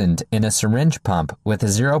fastened in a syringe pump with a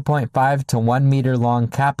 0.5 to 1 meter long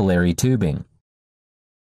capillary tubing.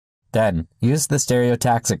 Then, use the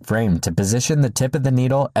stereotaxic frame to position the tip of the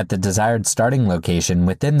needle at the desired starting location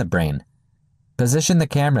within the brain. Position the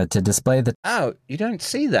camera to display the... Oh, you don't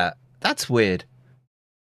see that? That's weird.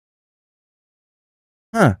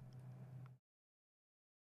 Huh.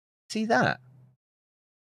 See that?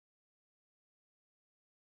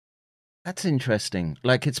 That's interesting.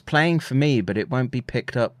 Like it's playing for me, but it won't be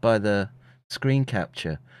picked up by the screen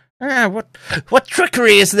capture. What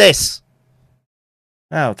trickery is this?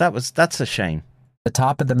 Oh, that's a shame. The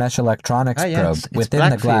top of the mesh electronics probe it's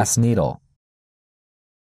within the glass needle.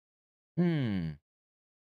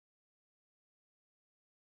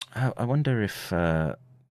 I wonder if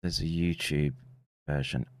there's a YouTube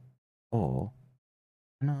version, or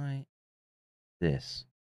can I this?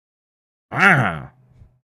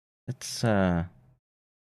 Let's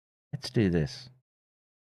do this.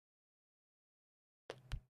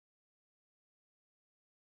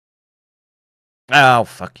 Oh,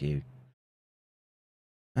 fuck you.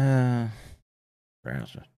 Browser.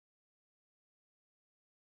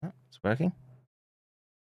 Oh, it's working.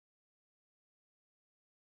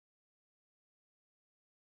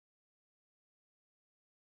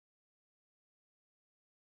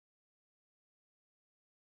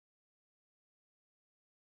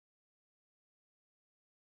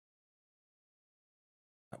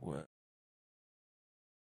 That worked.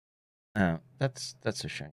 Oh, that's a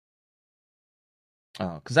shame.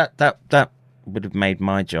 Oh, because that would have made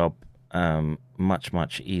my job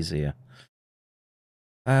much easier.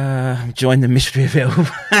 Join the mystery of it all.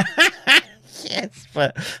 Yes,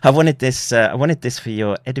 but I wanted this. I wanted this for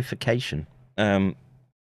your edification. Let's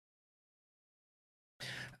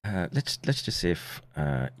just see if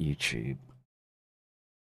YouTube.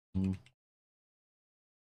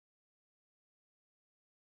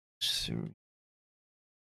 So.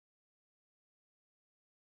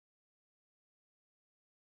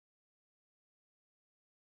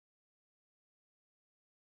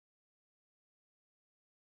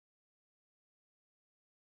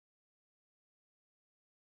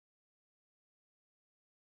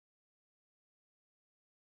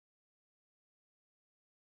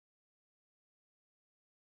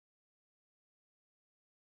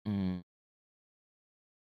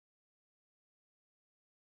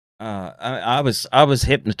 I was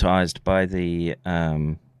hypnotized by the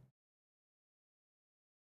that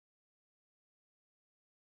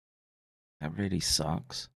really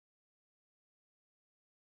sucks.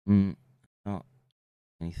 Not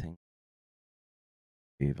anything.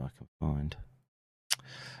 See if I can find.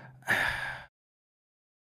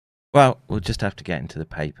 Well, we'll just have to get into the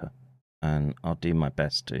paper, and I'll do my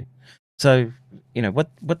best to. So, you know,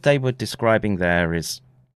 what they were describing there is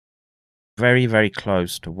very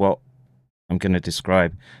close to what I'm going to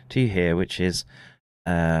describe to you here, which is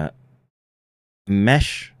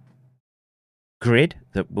mesh grid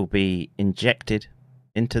that will be injected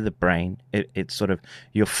into the brain. It's sort of,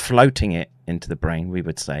 you're floating it into the brain, we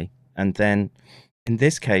would say. And then in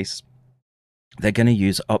this case, they're going to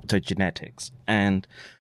use optogenetics. And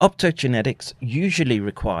optogenetics usually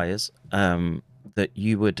requires that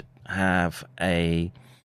you would have a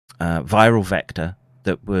viral vector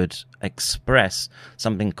that would express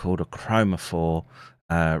something called a chromophore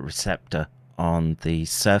receptor on the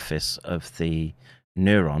surface of the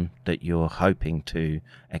neuron that you're hoping to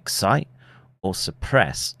excite or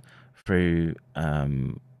suppress through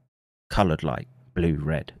colored light, blue,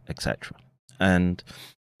 red, etc. And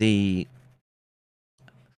the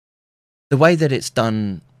way that it's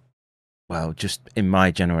done, well, just in my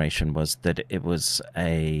generation, was that it was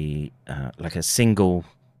a like a single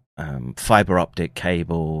fiber optic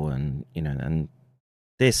cable, and and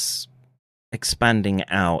this expanding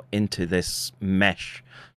out into this mesh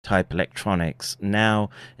type electronics now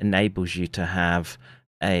enables you to have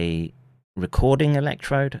a recording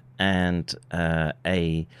electrode and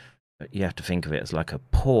you have to think of it as like a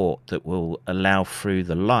port that will allow through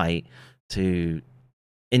the light to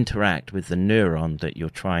interact with the neuron that you're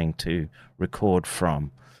trying to record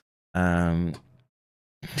from.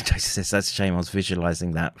 Says that's a shame I was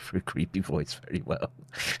visualizing that through creepy voice very well.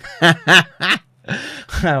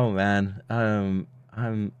 Oh man, I'm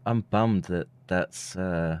bummed that's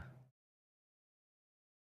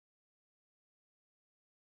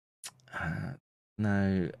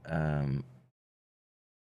no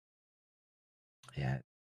yeah,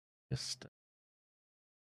 just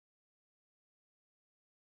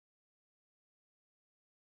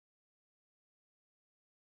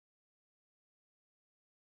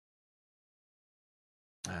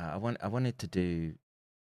I wanted to do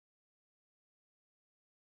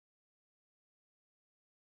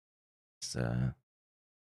all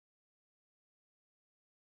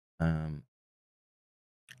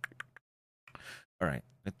right,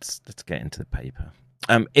 let's get into the paper.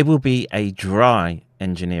 It will be a dry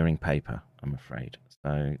engineering paper, I'm afraid.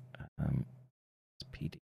 So it's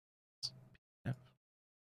PDF.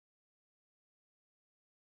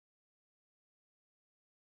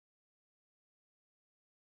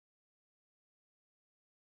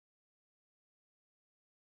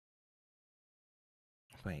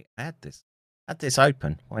 Wait, I had this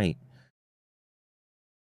open. Wait.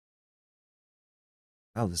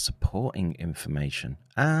 Oh, the supporting information.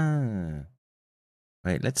 Ah.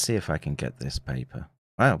 Wait, let's see if I can get this paper.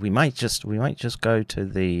 Well, we might just go to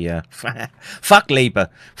the fuck Lieber.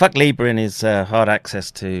 Fuck Lieber in his hard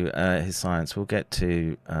access to his science. We'll get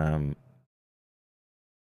to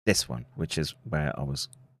this one, which is where I was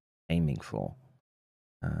aiming for.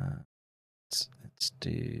 Let's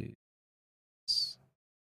do this.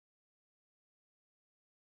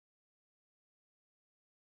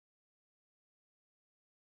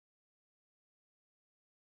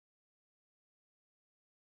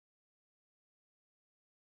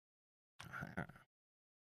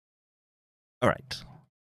 All right.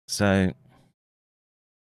 So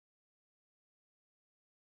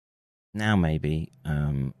now maybe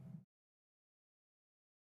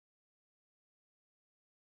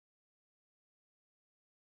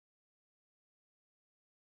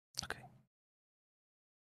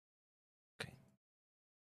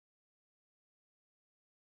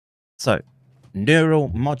So, neural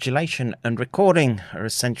modulation and recording are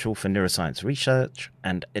essential for neuroscience research,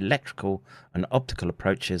 and electrical and optical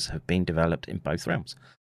approaches have been developed in both realms.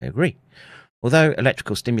 I agree. Although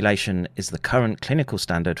electrical stimulation is the current clinical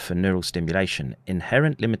standard for neural stimulation,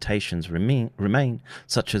 inherent limitations remain,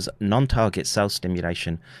 such as non-target cell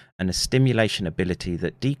stimulation and a stimulation ability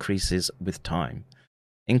that decreases with time.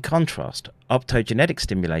 In contrast, optogenetic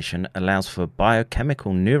stimulation allows for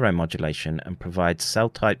biochemical neuromodulation and provides cell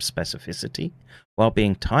type specificity while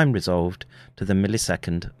being time resolved to the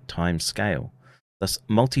millisecond time scale. Thus,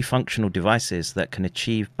 multifunctional devices that can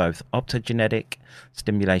achieve both optogenetic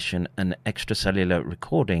stimulation and extracellular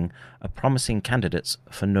recording are promising candidates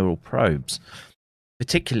for neural probes.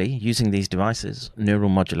 Particularly, using these devices, neural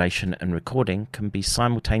modulation and recording can be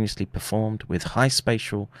simultaneously performed with high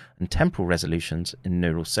spatial and temporal resolutions in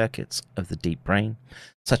neural circuits of the deep brain.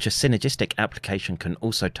 Such a synergistic application can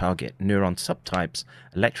also target neuron subtypes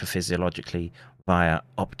electrophysiologically via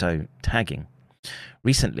opto-tagging.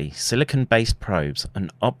 Recently, silicon-based probes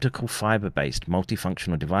and optical fiber-based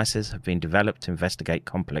multifunctional devices have been developed to investigate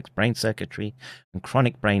complex brain circuitry and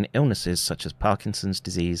chronic brain illnesses such as Parkinson's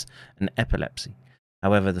disease and epilepsy.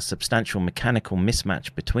 However, the substantial mechanical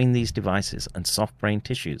mismatch between these devices and soft brain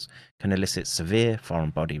tissues can elicit severe foreign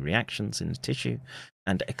body reactions in the tissue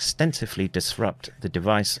and extensively disrupt the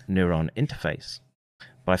device-neuron interface.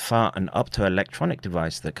 By far, an optoelectronic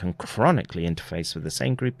device that can chronically interface with the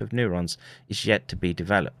same group of neurons is yet to be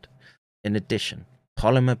developed. In addition,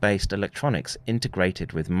 polymer-based electronics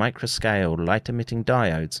integrated with microscale light-emitting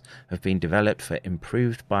diodes have been developed for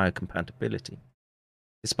improved biocompatibility.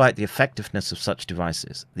 Despite the effectiveness of such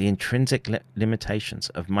devices, the intrinsic limitations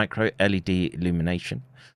of micro-LED illumination,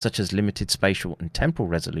 such as limited spatial and temporal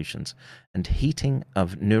resolutions, and heating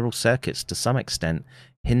of neural circuits to some extent,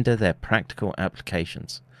 hinder their practical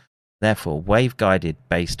applications. Therefore, wave-guided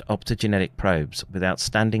based optogenetic probes with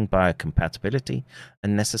outstanding biocompatibility are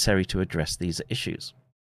necessary to address these issues.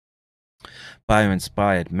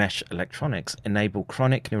 Bio-inspired mesh electronics enable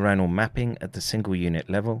chronic neuronal mapping at the single unit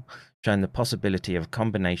level, showing the possibility of a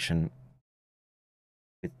combination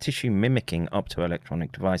with tissue mimicking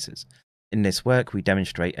optoelectronic devices. In this work, we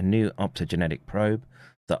demonstrate a new optogenetic probe,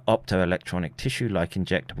 the optoelectronic tissue-like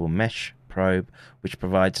injectable mesh probe, which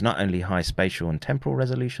provides not only high spatial and temporal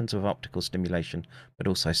resolutions of optical stimulation, but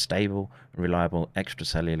also stable and reliable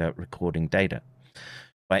extracellular recording data.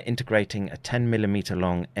 By integrating a 10mm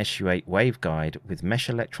long SU8 waveguide with mesh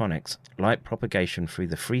electronics, light propagation through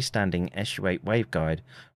the freestanding SU8 waveguide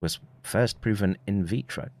was first proven in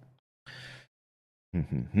vitro.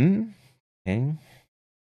 Okay.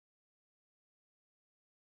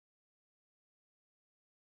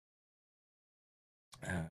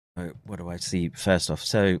 What do I see first off?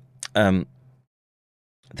 So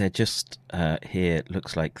they're just here,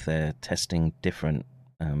 looks like they're testing different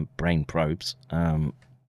brain probes.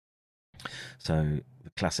 So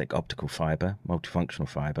the classic optical fiber, multifunctional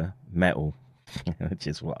fiber, metal, which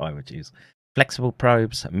is what I would use. Flexible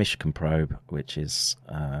probes, Michigan probe, which is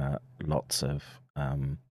lots of,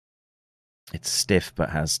 it's stiff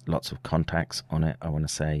but has lots of contacts on it, I want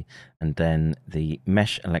to say. And then the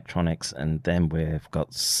mesh electronics, and then we've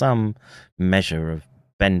got some measure of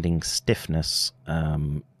bending stiffness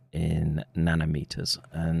in nanometers.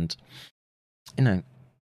 And, you know,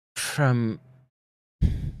 from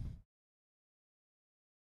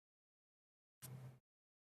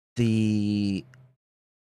the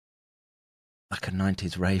like a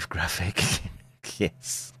 90s rave graphic.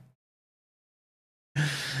 Yes.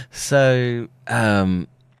 So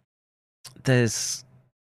there's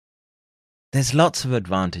there's lots of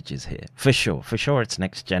advantages here, for sure. For sure, it's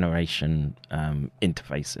next generation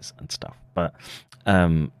interfaces and stuff. But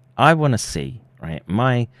I want to see, right?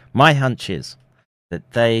 My hunch is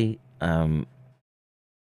that they're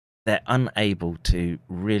unable to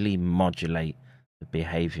really modulate the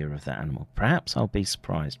behavior of the animal. Perhaps I'll be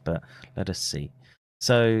surprised, but let us see.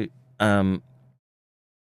 So,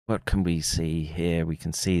 what can we see here? We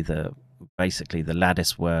can see basically the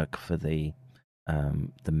lattice work for the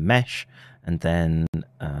mesh, and then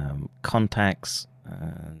contacts,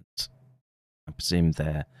 and I presume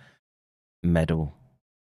they're metal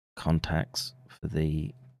contacts for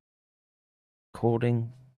the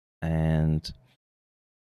recording. And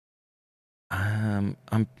I'm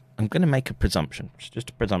going to make a presumption. It's just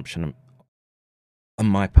a presumption on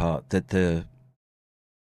my part that the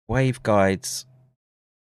waveguides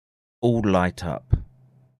all light up,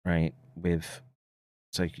 right?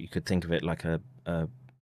 So you could think of it like a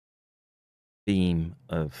beam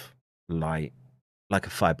of light, like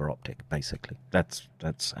a fiber optic, basically. That's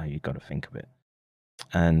how you got to think of it.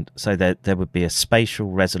 And so there would be a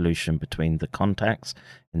spatial resolution between the contacts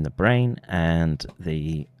in the brain and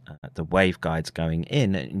the waveguides going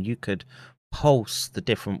in, and you could pulse the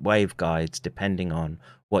different waveguides depending on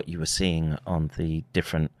what you were seeing on the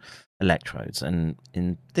different electrodes. And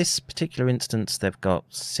in this particular instance, they've got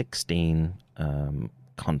 16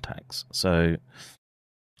 contacts. So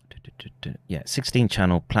 16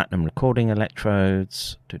 channel platinum recording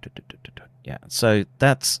electrodes. Yeah, so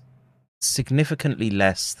that's significantly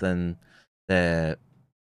less than their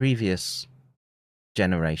previous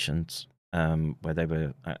generations,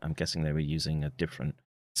 where I'm guessing they were using a different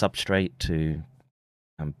substrate to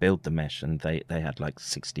build the mesh, and they had like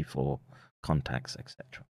 64 contacts,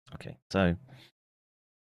 etc. Okay, so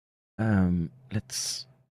let's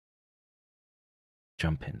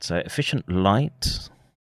jump in. So efficient light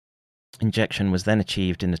injection was then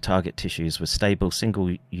achieved in the target tissues with stable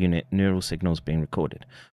single-unit neural signals being recorded.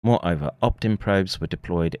 Moreover, opt-in probes were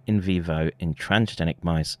deployed in vivo in transgenic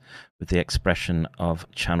mice with the expression of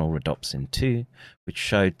channel rhodopsin 2, which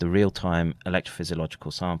showed the real-time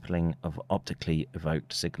electrophysiological sampling of optically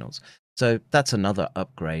evoked signals. So that's another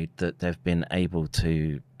upgrade, that they've been able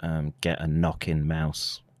to get a knock-in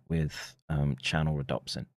mouse with channel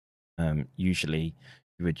rhodopsin. Usually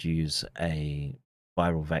you would use a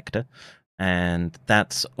viral vector, and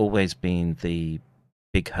that's always been the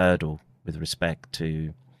big hurdle with respect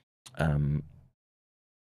to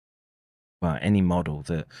any model,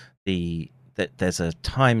 that there's a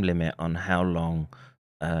time limit on how long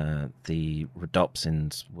the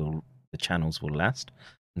rhodopsins the channels will last,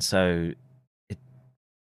 and so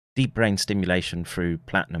deep brain stimulation through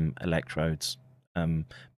platinum electrodes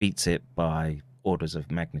beats it by orders of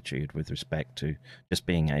magnitude with respect to just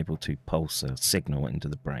being able to pulse a signal into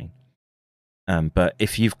the brain. But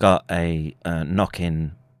if you've got a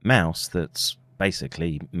knock-in mouse that's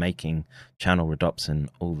basically making channel rhodopsin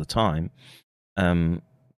all the time, then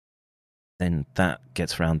that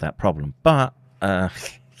gets around that problem. But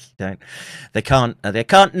they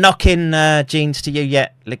can't knock in genes to you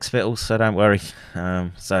yet, Lickspittle, so don't worry.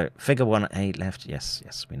 So figure 1A left.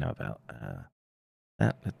 Yes, we know about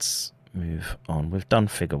that. Let's move on. We've done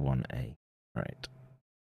figure 1A. Right.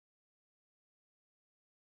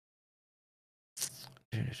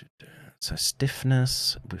 So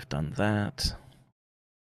stiffness, we've done that.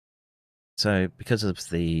 So because of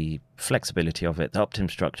the flexibility of it, the optim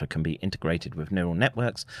structure can be integrated with neural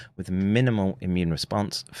networks with minimal immune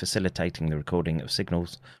response, facilitating the recording of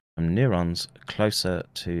signals from neurons closer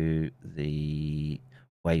to the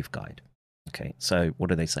waveguide. Okay, so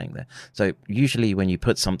what are they saying there? So usually when you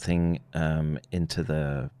put something into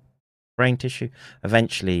the brain tissue,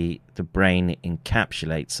 eventually the brain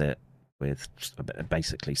encapsulates it with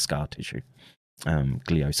basically scar tissue,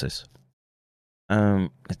 gliosis.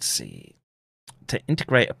 Let's see. To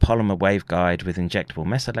integrate a polymer waveguide with injectable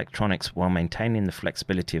mesh electronics while maintaining the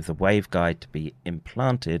flexibility of the waveguide to be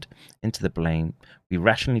implanted into the brain, we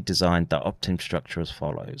rationally designed the optim structure as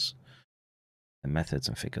follows. The methods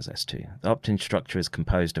and figures S2. The optim structure is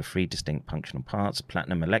composed of 3 distinct functional parts: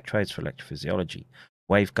 platinum electrodes for electrophysiology,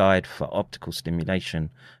 waveguide for optical stimulation,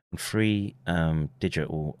 and 3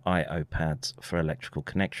 digital I/O pads for electrical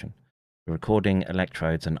connection. The recording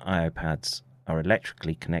electrodes and I/O pads are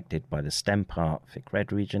electrically connected by the stem part, thick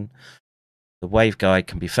red region. The waveguide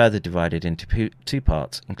can be further divided into 2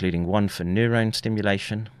 parts, including one for neuron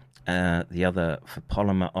stimulation, the other for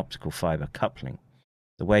polymer optical fiber coupling.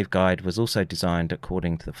 The waveguide was also designed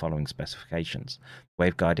according to the following specifications. The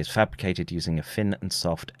waveguide is fabricated using a thin and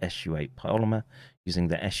soft SU8 polymer. Using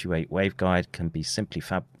the SU8 waveguide can be simply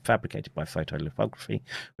fabricated by photolithography,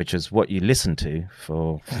 which is what you listened to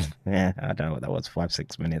for, I don't know what that was,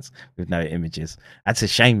 5-6 minutes with no images. That's a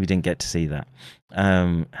shame we didn't get to see that.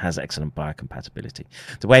 Has excellent biocompatibility.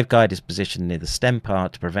 The waveguide is positioned near the stem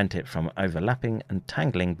part to prevent it from overlapping and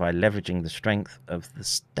tangling by leveraging the strength of the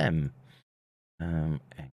stem.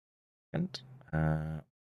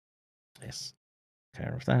 Yes,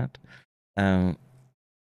 care of that.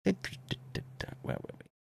 Where were we?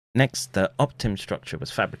 Next, the Optim structure was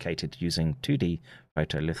fabricated using 2D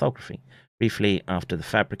photolithography. Briefly after the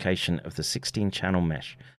fabrication of the 16-channel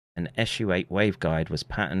mesh, an SU8 waveguide was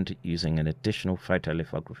patterned using an additional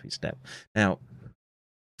photolithography step. Now,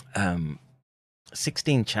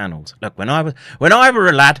 16 channels. Look, when I were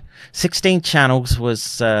a lad, 16 channels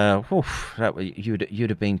was you'd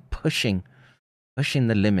have been pushing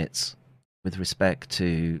the limits with respect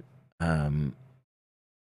to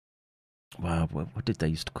well, what did they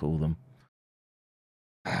used to call them?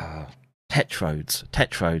 Tetrodes.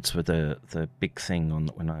 Tetrodes were the big thing on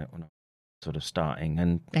when I was sort of starting,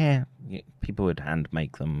 and people would hand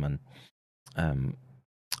make them, and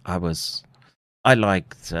I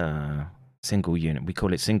liked single unit. We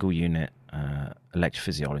call it single unit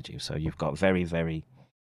electrophysiology. So you've got very, very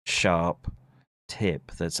sharp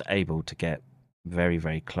tip that's able to get very,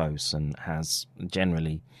 very close and has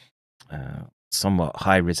generally somewhat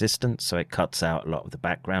high resistance, so it cuts out a lot of the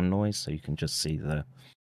background noise, so you can just see the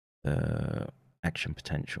action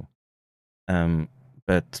potential.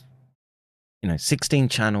 But 16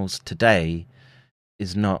 channels today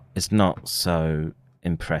is not so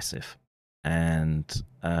impressive, and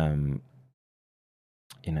the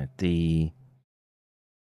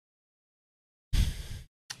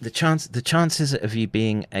chances of you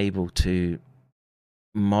being able to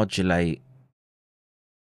modulate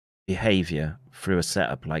behavior through a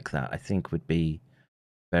setup like that, I think, would be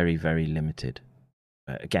very, very limited.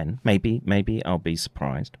 Again, maybe I'll be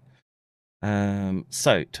surprised.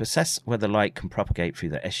 So, to assess whether light can propagate through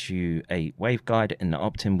the SU8 waveguide in the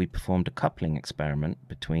Optim, we performed a coupling experiment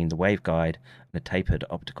between the waveguide and a tapered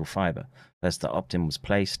optical fiber. First, the Optim was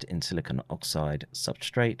placed in silicon oxide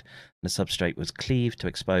substrate, and the substrate was cleaved to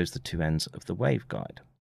expose the two ends of the waveguide.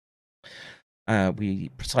 We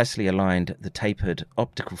precisely aligned the tapered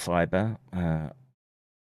optical fiber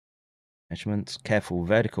measurements. Careful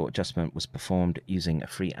vertical adjustment was performed using a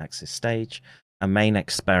 3-axis stage. A main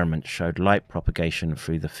experiment showed light propagation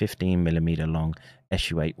through the 15mm long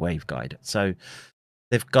SU8 waveguide. So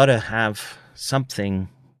they've got to have something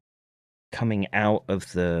coming out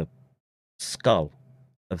of the skull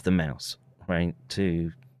of the mouse, right,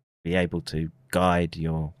 to be able to guide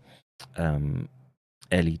your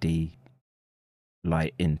LED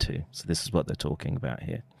light into. So this is what they're talking about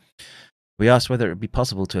here. We asked whether it would be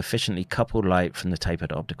possible to efficiently couple light from the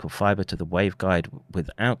tapered optical fiber to the waveguide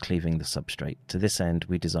without cleaving the substrate. To this end,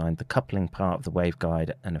 we designed the coupling part of the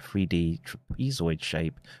waveguide and a 3D trapezoid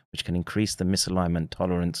shape, which can increase the misalignment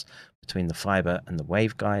tolerance between the fiber and the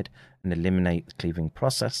waveguide and eliminate the cleaving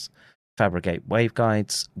process. Fabricate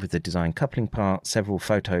waveguides with the design coupling part. Several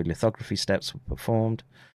photolithography steps were performed.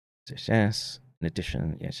 Yes. In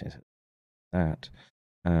addition, yes, that.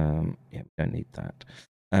 We don't need that.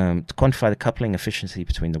 To quantify the coupling efficiency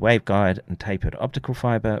between the waveguide and tapered optical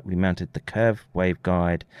fiber, we mounted the curved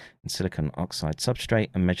waveguide in silicon oxide substrate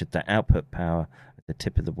and measured the output power at the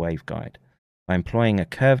tip of the waveguide. By employing a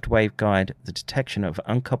curved waveguide, the detection of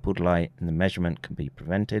uncoupled light and the measurement can be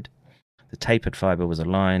prevented. The tapered fiber was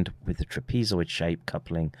aligned with the trapezoid shape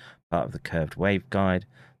coupling part of the curved waveguide.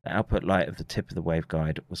 The output light of the tip of the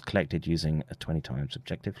waveguide was collected using a 20x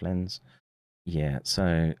objective lens. Yeah,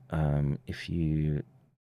 so if you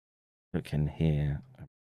look in here,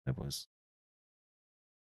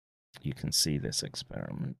 you can see this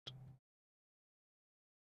experiment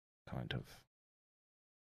kind of.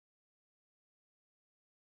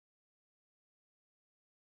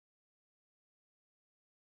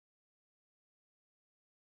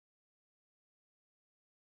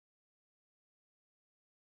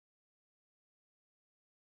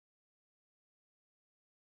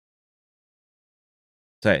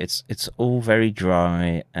 So it's all very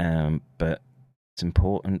dry, but it's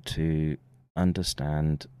important to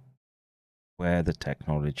understand where the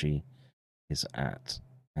technology is at,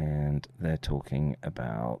 and they're talking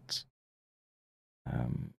about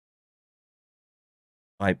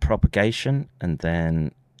light propagation and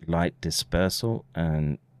then light dispersal,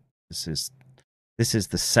 and this is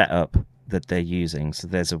the setup that they're using. So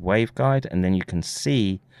there's a waveguide, and then you can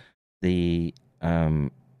see the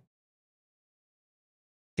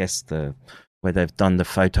guess where they've done the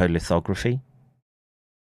photolithography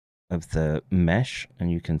of the mesh,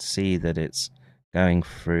 and you can see that it's going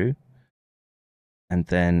through, and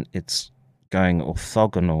then it's going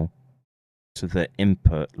orthogonal to the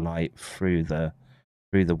input light through the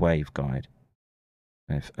waveguide.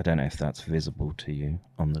 I don't know if that's visible to you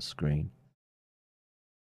on the screen.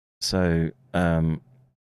 So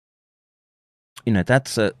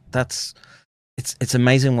it's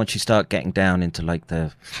amazing once you start getting down into like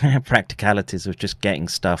the practicalities of just getting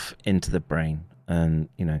stuff into the brain, and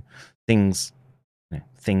things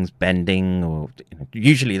bending, or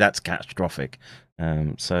usually that's catastrophic.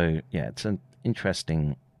 So yeah, it's an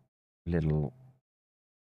interesting little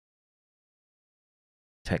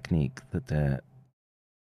technique that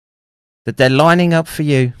they're lining up for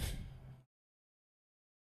you.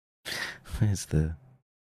 There's the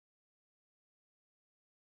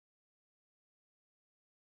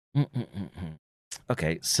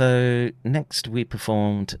Okay, so next we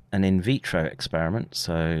performed an in vitro experiment.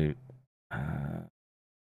 So they're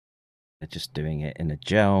just doing it in a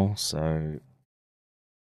gel. So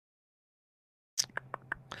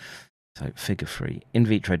figure 3, in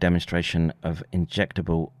vitro demonstration of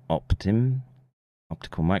injectable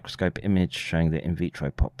optical microscope image showing the in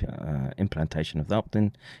vitro implantation of the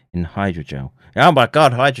optin in hydrogel. Oh my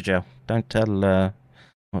god, hydrogel! Don't tell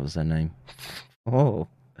what was their name?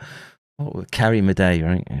 Carrie Madej,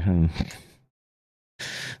 right?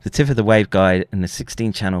 The tip of the waveguide and the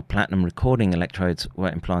 16-channel platinum recording electrodes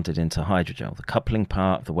were implanted into hydrogel. The coupling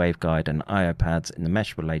part of the waveguide and I/O pads in the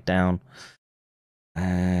mesh were laid down.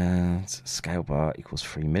 And scale bar equals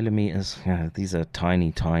 3 millimeters. Yeah, these are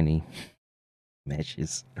tiny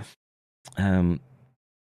meshes. The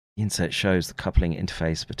insert shows the coupling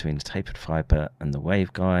interface between the tapered fiber and the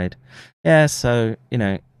waveguide. Yeah, so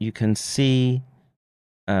you can see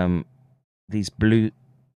these blue.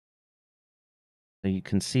 So you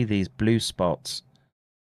can see these blue spots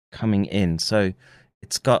coming in. So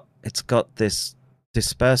it's got this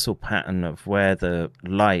dispersal pattern of where the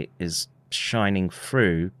light is shining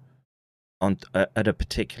through at a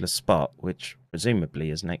particular spot, which presumably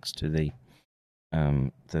is next to the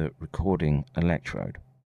recording electrode.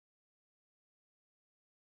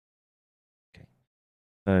 Okay,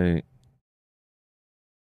 so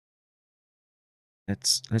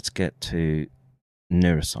let's get to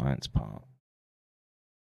neuroscience part.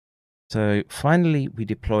 So finally, we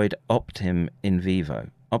deployed Optim in vivo.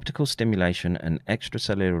 Optical stimulation and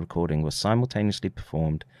extracellular recording was simultaneously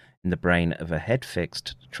performed in the brain of a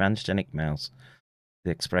head-fixed transgenic mouse,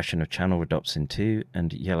 the expression of channel rhodopsin 2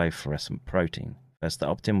 and yellow fluorescent protein. First, the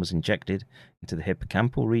Optim was injected into the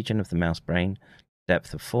hippocampal region of the mouse brain,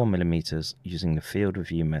 depth of 4 millimeters, using the field of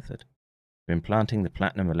view method. For implanting the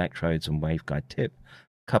platinum electrodes and waveguide tip,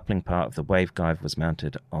 the coupling part of the waveguide was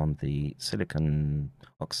mounted on the silicon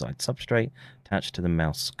oxide substrate attached to the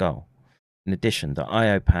mouse skull. In addition, the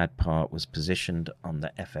I/O pad part was positioned on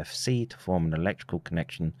the FFC to form an electrical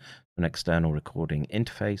connection to an external recording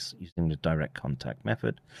interface using the direct contact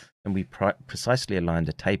method, and we precisely aligned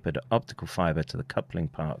a tapered optical fiber to the coupling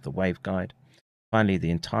part of the waveguide. Finally,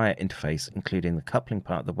 the entire interface, including the coupling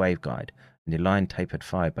part of the waveguide and the aligned tapered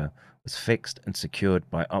fiber, was fixed and secured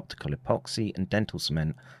by optical epoxy and dental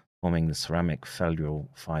cement, forming the ceramic ferrule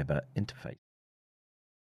fiber interface.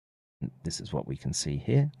 This is what we can see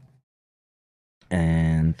here.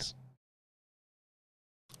 And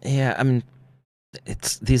yeah, I mean,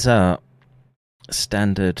 these are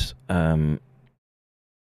standard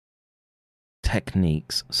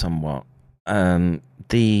techniques somewhat.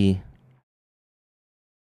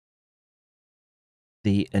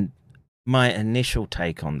 My initial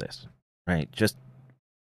take on this, right, just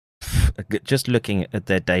looking at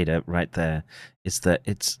their data right there, is that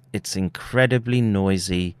it's incredibly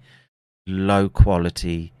noisy, low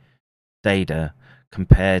quality data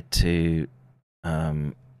compared to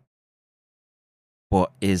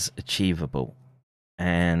what is achievable.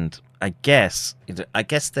 And I guess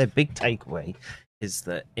their big takeaway is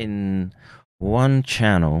that in one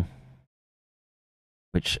channel,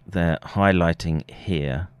 which they're highlighting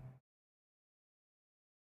here,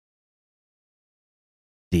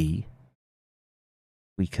 D,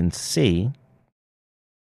 we can see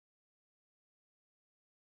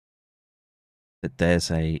that there's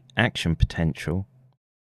a action potential,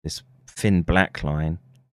 this thin black line,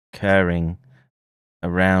 occurring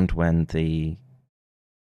around when the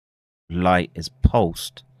light is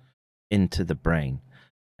pulsed into the brain.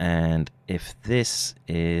 And if this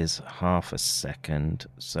is half a second,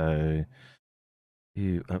 so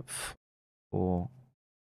 4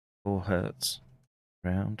 hertz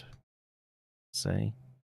round, say.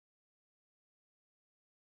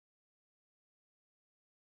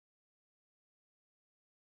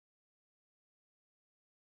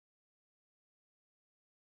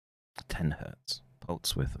 Hertz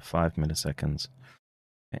pulse width of 5 milliseconds.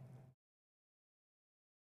 Okay.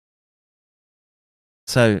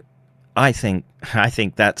 So I think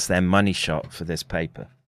that's their money shot for this paper,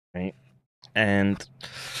 right? And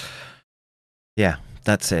yeah,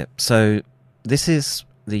 that's it. So this is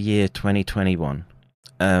the year 2021.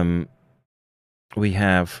 We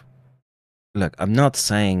have, look, I'm not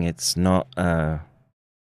saying it's not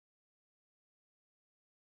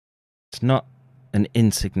an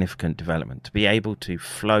insignificant development to be able to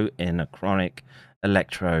float in a chronic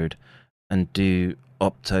electrode and do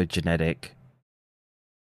optogenetic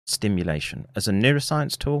stimulation as a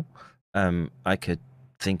neuroscience tool. I could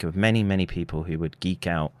think of many people who would geek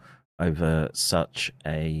out over such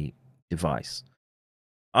a device.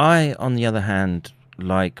 I, on the other hand,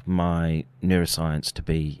 like my neuroscience to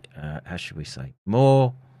be, how should we say,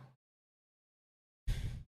 more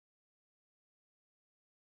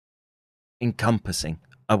encompassing.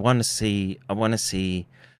 I want to see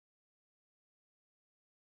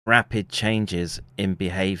rapid changes in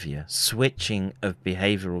behavior, switching of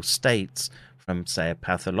behavioral states from, say, a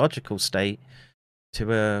pathological state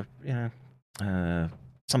to a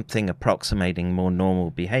something approximating more normal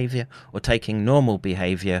behavior, or taking normal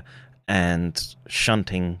behavior and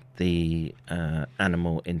shunting the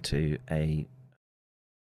animal into a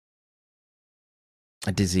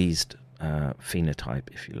diseased phenotype,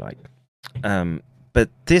 if you like. But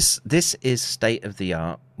this is state of the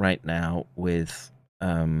art right now with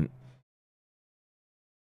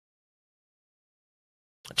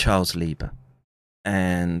Charles Lieber,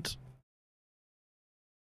 and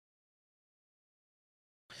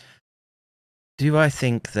do I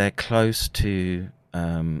think they're close to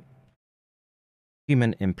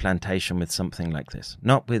human implantation with something like this?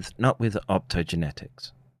 Not with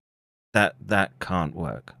optogenetics. That can't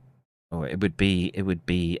work. Or it would be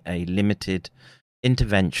a limited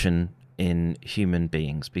intervention in human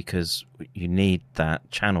beings, because you need that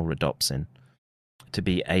channel rhodopsin to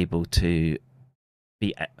be able to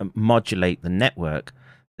modulate the network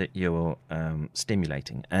that you're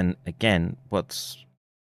stimulating. And again, what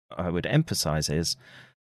I would emphasize is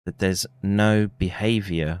that there's no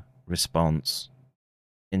behavior response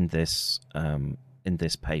in this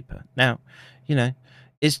paper. Now,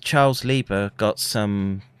 is Charles Lieber got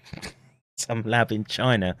some lab in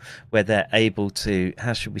China where they're able to,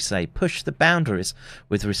 how should we say, push the boundaries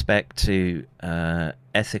with respect to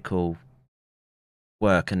ethical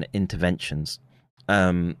work and interventions?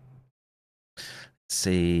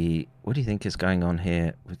 See, what do you think is going on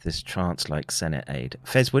here with this trance-like Senate aid?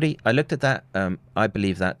 Fez Woody, I looked at that. I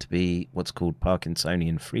believe that to be what's called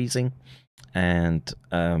Parkinsonian freezing, and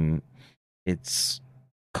it's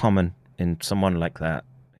common in someone like that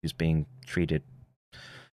who's being treated.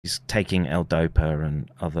 He's taking L-Dopa and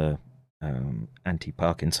other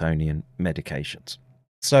anti-Parkinsonian medications.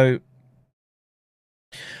 So,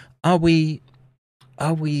 are we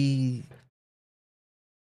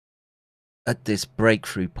at this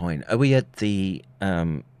breakthrough point? Are we at the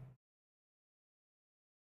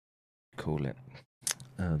call it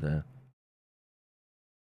the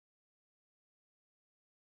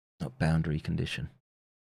not boundary condition,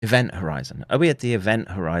 event horizon? Are we at the event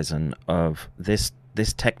horizon of this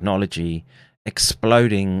technology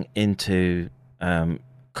exploding into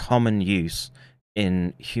common use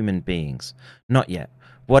in human beings? Not yet.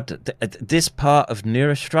 This part of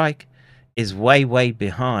Neuro-Strike is way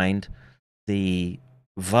behind the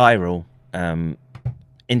viral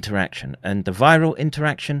interaction, and the viral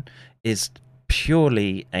interaction is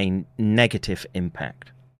purely a negative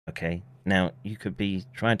impact. Okay, now you could be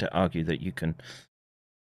trying to argue that you can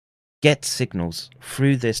get signals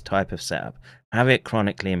through this type of setup, have it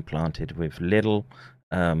chronically implanted with little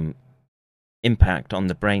impact on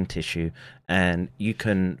the brain tissue, and you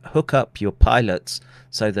can hook up your pilots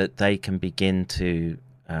so that they can begin to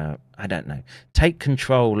take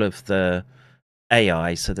control of the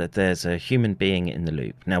AI so that there's a human being in the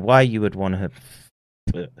loop. Now, why you would want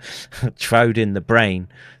to trode in the brain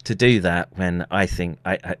to do that, when I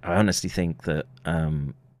honestly think that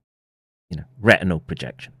retinal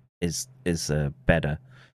projection is a better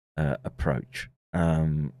approach.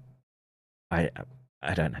 I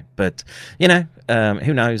don't know, but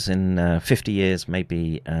who knows? In 50 years,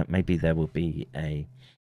 maybe there will be a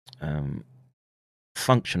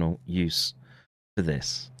functional use for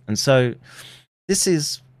this. And so this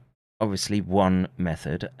is obviously one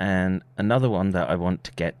method, and another one that I want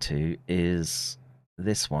to get to is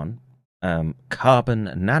this one, carbon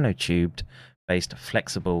nanotubed based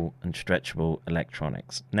flexible and stretchable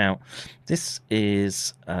electronics. Now, this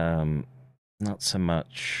is not so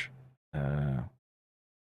much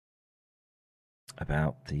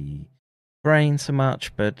about the brain so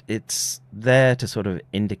much, but it's there to sort of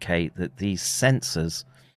indicate that these sensors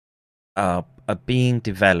are being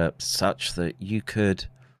developed such that you could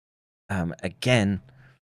again.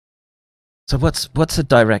 So what's the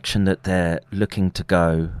direction that they're looking to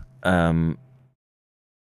go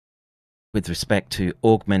with respect to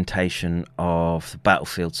augmentation of the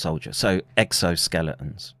battlefield soldier? So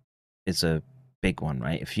exoskeletons is a big one,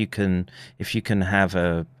 right? If you can have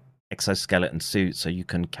a exoskeleton suit, so you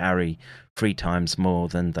can carry 3 times more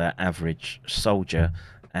than the average soldier,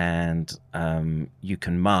 and you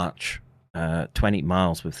can march 20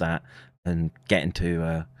 miles with that and get into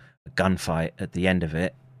a gunfight at the end of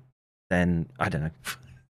it, then I don't know.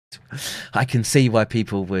 I can see why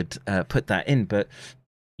people would put that in, but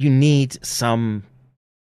you need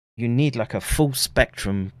like a full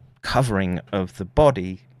spectrum covering of the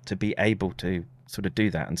body to be able to sort of do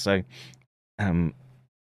that. And so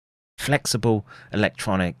flexible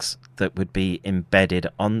electronics that would be embedded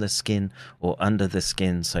on the skin or under the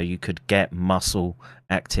skin so you could get muscle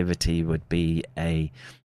activity would be a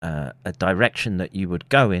direction that you would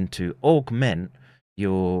go in to augment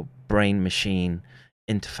your brain machine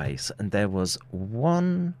interface. And there was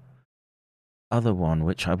one other one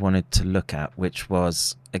which I wanted to look at, which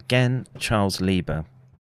was again Charles Lieber,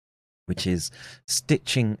 which is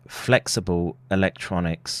stitching flexible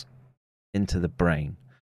electronics into the brain.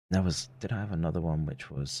 Did I have another one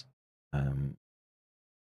which was there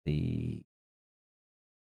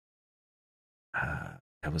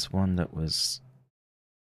was one that was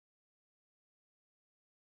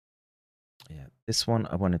this one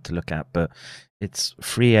I wanted to look at, but it's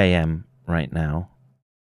 3 a.m. right now,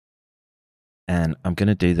 and I'm going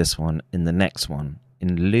to do this one in the next one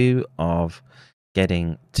in lieu of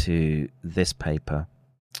getting to this paper,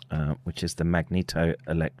 which is the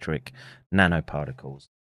magnetoelectric nanoparticles.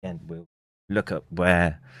 And we'll look at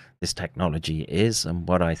where this technology is and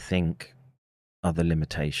what I think are the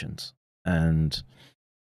limitations. And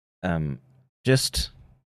just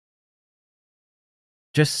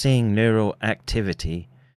seeing neural activity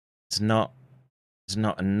is not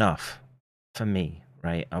enough for me,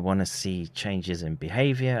 right? I want to see changes in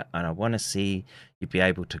behavior, and I want to see you be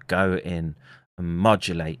able to go in and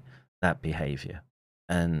modulate that behavior.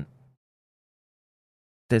 And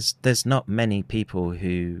there's not many people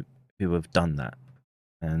who have done that.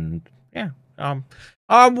 And yeah, I'm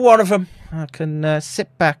one of them. I can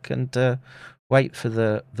sit back and wait for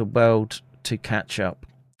the world to catch up.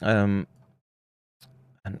 And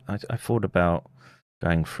I thought about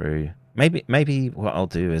going through. Maybe what I'll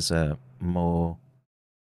do is a more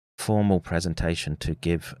formal presentation to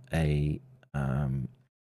give an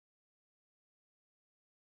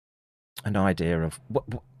idea of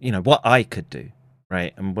what I could do,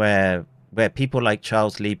 right, and where people like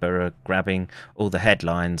Charles Lieber are grabbing all the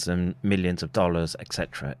headlines and millions of dollars,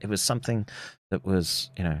 etc. It was something that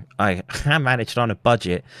was, I managed on a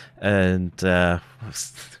budget, and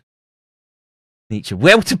Nietzsche,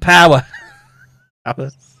 will to power.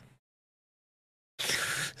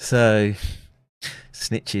 So,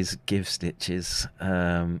 snitches give stitches.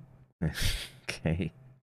 Okay.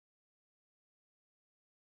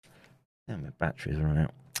 Yeah, my batteries are running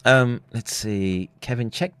out. Let's see.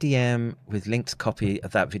 Kevin, check DM with linked copy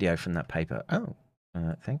of that video from that paper. Oh,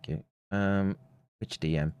 thank you. Which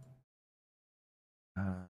DM?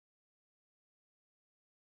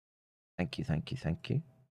 Thank you.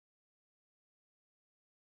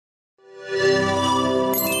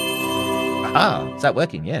 Aha, is that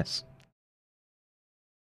working? Yes.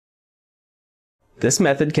 This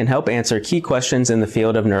method can help answer key questions in the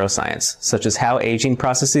field of neuroscience, such as how aging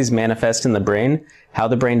processes manifest in the brain, how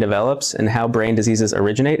the brain develops, and how brain diseases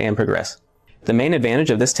originate and progress. The main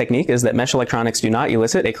advantage of this technique is that mesh electronics do not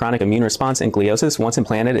elicit a chronic immune response in gliosis once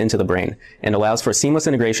implanted into the brain, and allows for seamless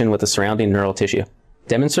integration with the surrounding neural tissue.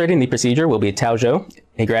 Demonstrating the procedure will be Tao Zhou,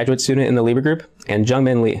 a graduate student in the Lieber group, and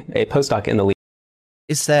Jungmin Lee, a postdoc in the Lieber.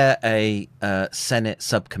 Is there a Senate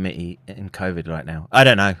subcommittee in COVID right now? I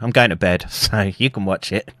don't know. I'm going to bed, so you can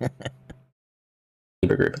watch it.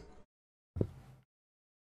 Lieber group.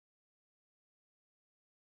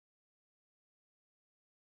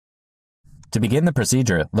 To begin the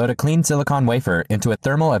procedure, load a clean silicon wafer into a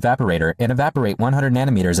thermal evaporator and evaporate 100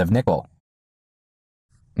 nanometers of nickel.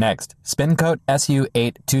 Next, spin coat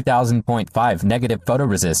SU8 2000.5 negative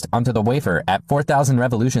photoresist onto the wafer at 4,000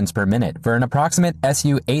 revolutions per minute for an approximate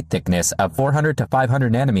SU8 thickness of 400 to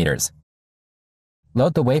 500 nanometers.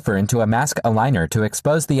 Load the wafer into a mask aligner to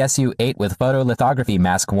expose the SU8 with photolithography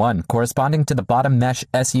mask 1 corresponding to the bottom mesh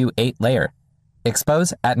SU8 layer.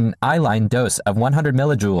 Expose at an eye-line dose of 100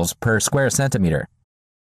 millijoules per square centimeter.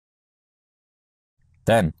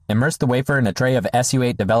 Then, immerse the wafer in a tray of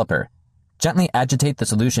SU8 developer. Gently agitate the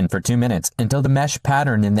solution for 2 minutes until the mesh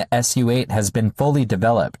pattern in the SU8 has been fully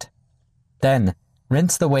developed. Then,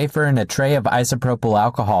 rinse the wafer in a tray of isopropyl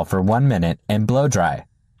alcohol for 1 minute and blow dry.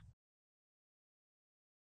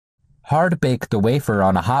 Hard bake the wafer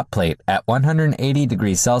on a hot plate at 180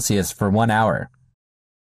 degrees Celsius for 1 hour.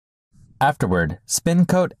 Afterward, spin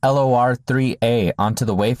coat LOR3A onto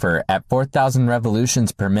the wafer at 4,000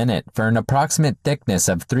 revolutions per minute for an approximate thickness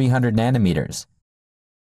of 300 nanometers.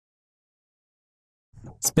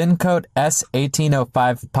 Spin coat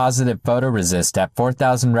S1805 positive photoresist at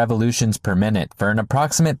 4,000 revolutions per minute for an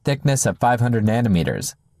approximate thickness of 500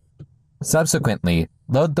 nanometers. Subsequently,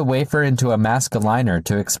 load the wafer into a mask aligner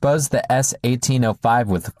to expose the S1805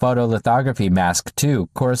 with photolithography mask 2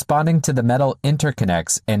 corresponding to the metal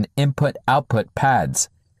interconnects and input-output pads.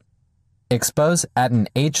 Expose at an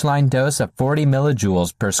H-line dose of 40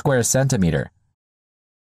 millijoules per square centimeter.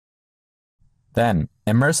 Then,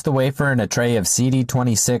 immerse the wafer in a tray of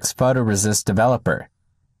CD26 photoresist developer.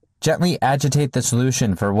 Gently agitate the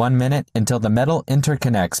solution for 1 minute until the metal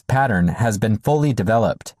interconnects pattern has been fully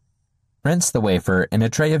developed. Rinse the wafer in a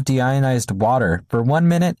tray of deionized water for 1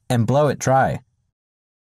 minute and blow it dry.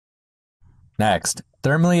 Next,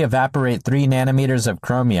 thermally evaporate 3 nanometers of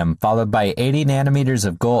chromium followed by 80 nanometers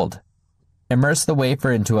of gold. Immerse the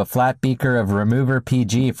wafer into a flat beaker of remover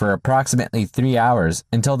PG for approximately 3 hours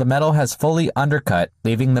until the metal has fully undercut,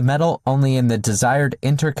 leaving the metal only in the desired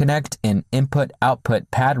interconnect and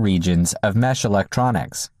input-output pad regions of mesh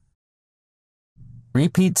electronics.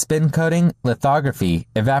 Repeat spin coating, lithography,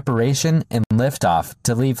 evaporation, and liftoff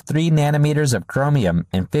to leave 3 nanometers of chromium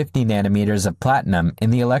and 50 nanometers of platinum in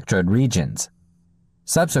the electrode regions.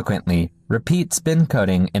 Subsequently, repeat spin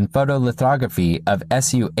coating and photolithography of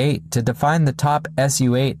SU8 to define the top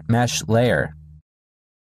SU8 mesh layer.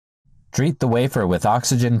 Treat the wafer with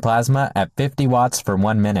oxygen plasma at 50 watts for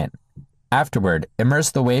 1 minute. Afterward, immerse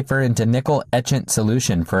the wafer into nickel etchant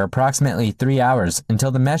solution for approximately 3 hours until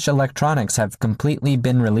the mesh electronics have completely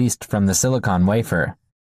been released from the silicon wafer.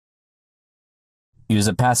 Use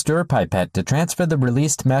a Pasteur pipette to transfer the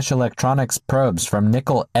released mesh electronics probes from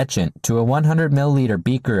nickel etchant to a 100 milliliter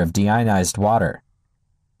beaker of deionized water.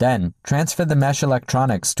 Then, transfer the mesh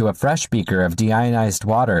electronics to a fresh beaker of deionized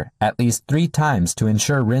water at least 3 times to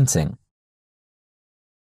ensure rinsing.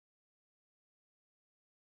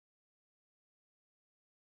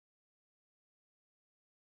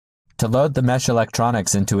 To load the mesh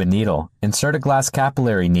electronics into a needle, insert a glass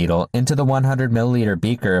capillary needle into the 100 milliliter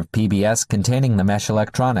beaker of PBS containing the mesh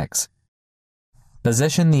electronics.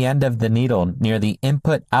 Position the end of the needle near the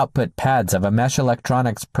input-output pads of a mesh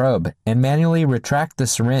electronics probe and manually retract the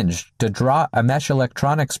syringe to draw a mesh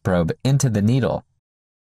electronics probe into the needle.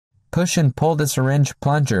 Push and pull the syringe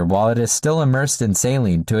plunger while it is still immersed in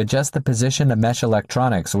saline to adjust the position of mesh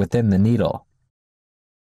electronics within the needle.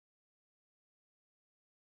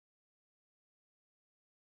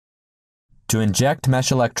 To inject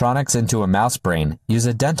mesh electronics into a mouse brain, use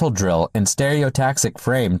a dental drill and stereotaxic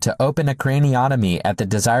frame to open a craniotomy at the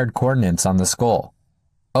desired coordinates on the skull.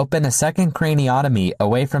 Open a second craniotomy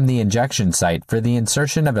away from the injection site for the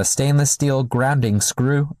insertion of a stainless steel grounding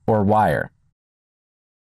screw or wire.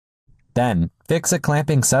 Then, fix a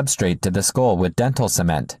clamping substrate to the skull with dental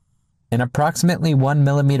cement. An approximately 1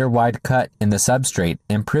 millimeter wide cut in the substrate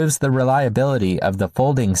improves the reliability of the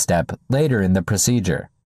folding step later in the procedure.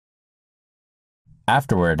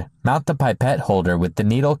 Afterward, mount the pipette holder with the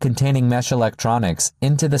needle containing mesh electronics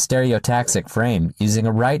into the stereotaxic frame using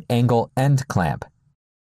a right angle end clamp.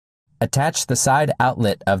 Attach the side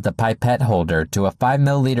outlet of the pipette holder to a 5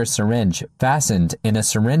 milliliter syringe fastened in a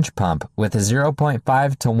syringe pump with a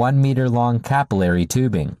 0.5 to 1 meter long capillary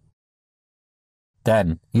tubing.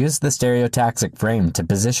 Then, use the stereotaxic frame to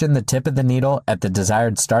position the tip of the needle at the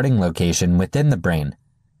desired starting location within the brain.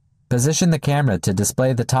 Position the camera to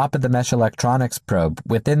display the top of the mesh electronics probe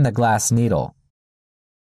within the glass needle.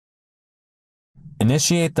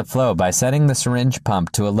 Initiate the flow by setting the syringe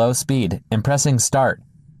pump to a low speed and pressing start.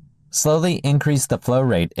 Slowly increase the flow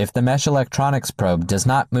rate if the mesh electronics probe does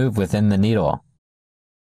not move within the needle.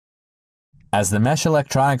 As the mesh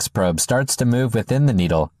electronics probe starts to move within the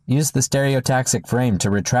needle, use the stereotaxic frame to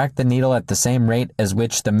retract the needle at the same rate as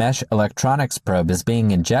which the mesh electronics probe is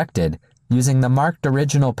being injected, using the marked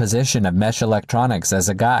original position of mesh electronics as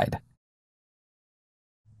a guide.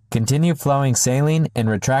 Continue flowing saline and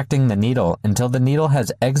retracting the needle until the needle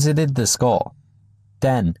has exited the skull.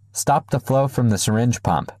 Then, stop the flow from the syringe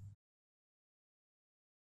pump.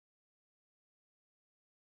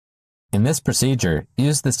 In this procedure,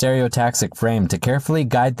 use the stereotaxic frame to carefully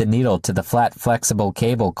guide the needle to the flat flexible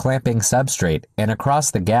cable clamping substrate and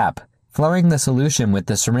across the gap, flowing the solution with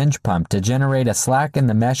the syringe pump to generate a slack in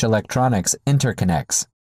the mesh electronics interconnects.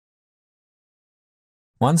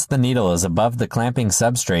 Once the needle is above the clamping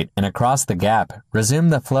substrate and across the gap, resume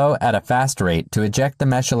the flow at a fast rate to eject the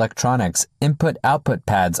mesh electronics input-output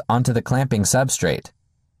pads onto the clamping substrate.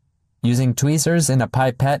 Using tweezers and a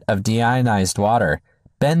pipette of deionized water,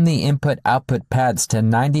 bend the input-output pads to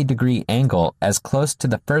 90-degree angle as close to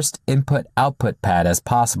the first input-output pad as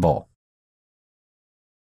possible.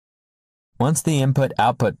 Once the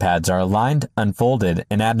input-output pads are aligned, unfolded,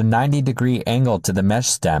 and at a 90-degree angle to the mesh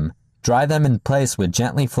stem, dry them in place with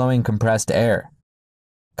gently flowing compressed air.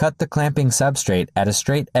 Cut the clamping substrate at a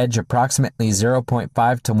straight edge approximately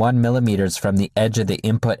 0.5 to 1 millimeters from the edge of the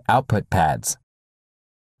input-output pads.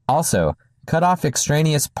 Also, cut off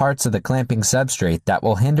extraneous parts of the clamping substrate that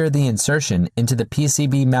will hinder the insertion into the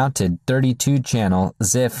PCB-mounted 32-channel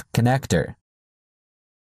ZIF connector.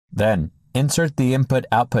 Then, insert the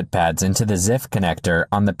input-output pads into the ZIF connector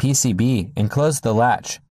on the PCB and close the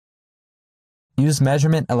latch. Use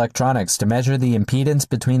measurement electronics to measure the impedance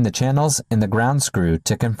between the channels and the ground screw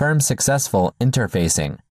to confirm successful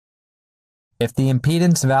interfacing. If the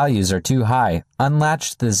impedance values are too high,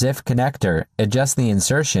 unlatch the ZIF connector, adjust the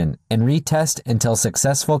insertion, and retest until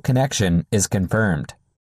successful connection is confirmed.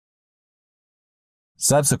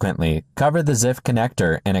 Subsequently, cover the ZIF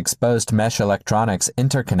connector and exposed mesh electronics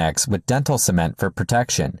interconnects with dental cement for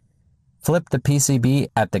protection. Flip the PCB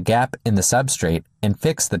at the gap in the substrate and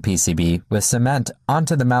fix the PCB with cement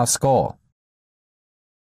onto the mouse skull.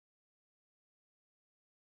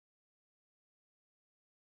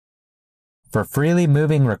 For freely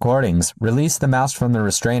moving recordings, release the mouse from the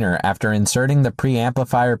restrainer after inserting the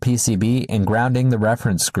preamplifier PCB and grounding the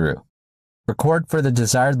reference screw. Record for the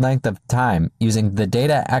desired length of time using the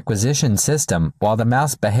data acquisition system while the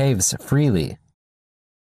mouse behaves freely.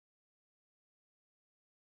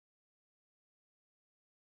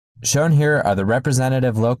 Shown here are the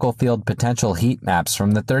representative local field potential heat maps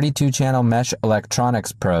from the 32-channel mesh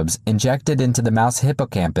electronics probes injected into the mouse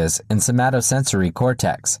hippocampus and somatosensory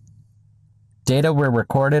cortex. Data were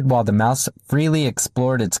recorded while the mouse freely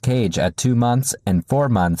explored its cage at 2 months and 4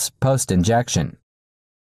 months post-injection.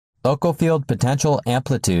 Local field potential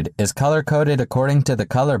amplitude is color-coded according to the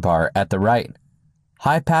color bar at the right.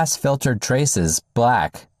 High-pass filtered traces,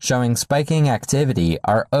 black, showing spiking activity,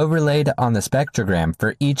 are overlaid on the spectrogram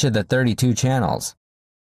for each of the 32 channels.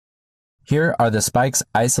 Here are the spikes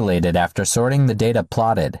isolated after sorting the data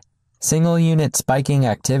plotted. Single-unit spiking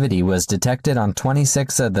activity was detected on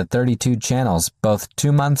 26 of the 32 channels, both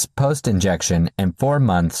 2 months post-injection and 4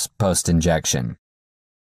 months post-injection.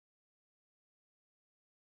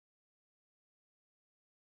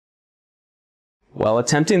 While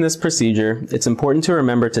attempting this procedure, it's important to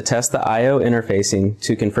remember to test the I/O interfacing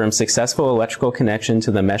to confirm successful electrical connection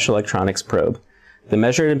to the mesh electronics probe. The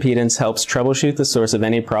measured impedance helps troubleshoot the source of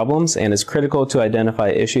any problems and is critical to identify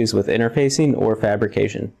issues with interfacing or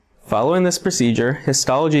fabrication. Following this procedure,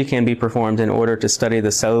 histology can be performed in order to study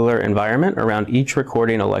the cellular environment around each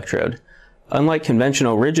recording electrode. Unlike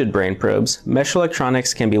conventional rigid brain probes, mesh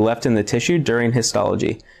electronics can be left in the tissue during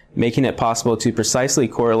histology, making it possible to precisely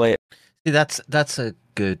correlate. See, that's a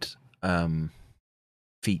good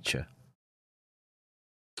feature.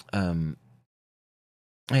 Yeah,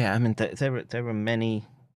 I mean, there are many,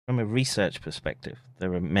 from a research perspective,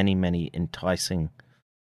 there are many enticing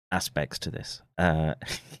aspects to this.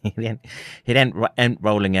 It ain't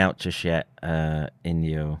rolling out just yet in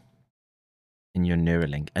your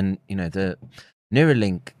Neuralink, and you know the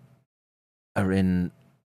Neuralink are in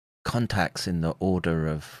contacts in the order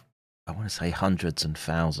of, I want to say, hundreds and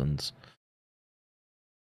thousands.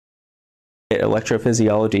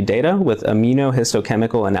 Electrophysiology data with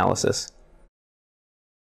immunohistochemical analysis.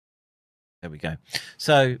 There we go.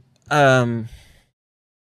 So,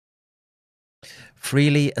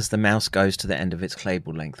 freely as the mouse goes to the end of its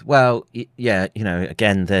cable length. Well, yeah, you know,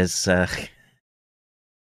 again, there's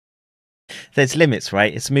limits,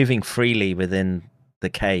 right? It's moving freely within the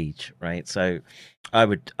cage, right? So, I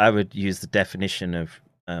would use the definition of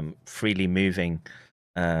freely moving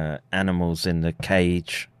animals in the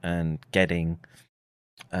cage and getting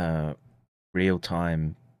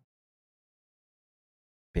real-time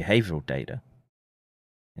behavioral data.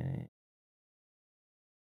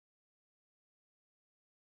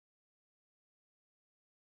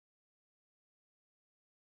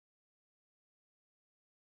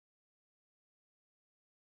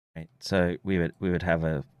 Right. So we would have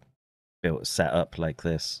a built set up like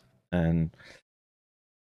this, and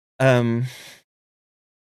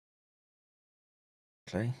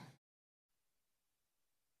okay.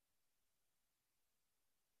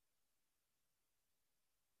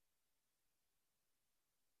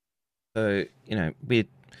 So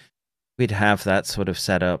we'd have that sort of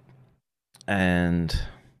setup, and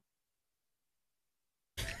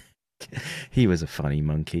he was a funny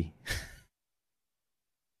monkey.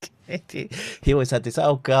 He always had this,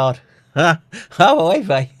 oh God, how are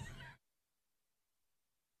they?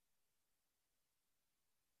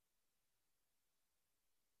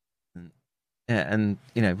 Yeah, and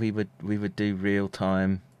we would do real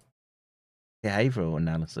time behavioral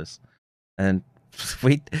analysis, and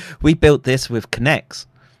we built this with Connects,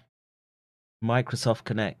 Microsoft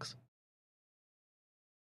Connects.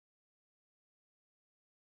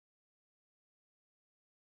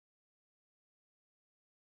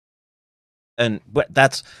 And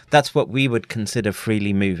that's what we would consider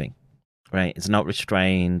freely moving, right? It's not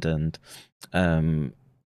restrained, and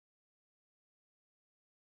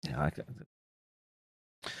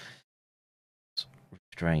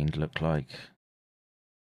restrained look like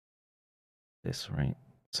this, right?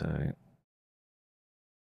 So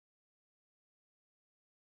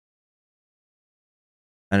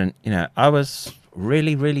and I was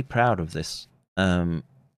really, really proud of this,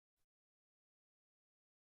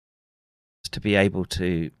 to be able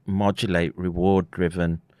to modulate reward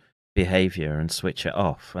driven behavior and switch it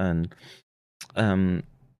off, and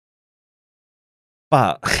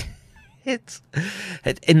but it's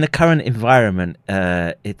in the current environment,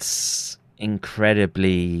 it's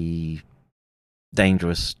incredibly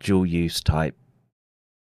dangerous dual use type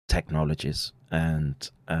technologies,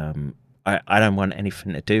 and I don't want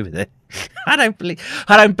anything to do with it. I don't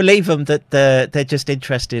believe them that they're just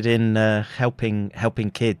interested in helping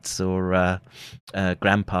kids or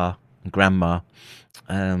grandpa and grandma.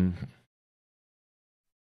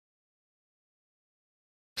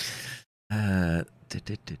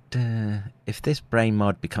 If this brain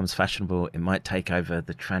mod becomes fashionable, it might take over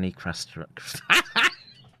the tranny crust.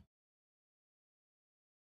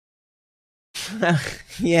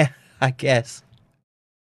 Yeah, I guess.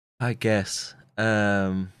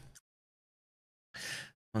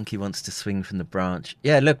 Monkey wants to swing from the branch.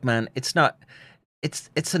 Yeah, look, man, it's not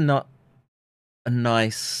a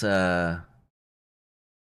nice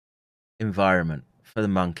environment for the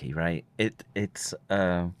monkey, right? It's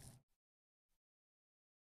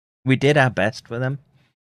we did our best for them,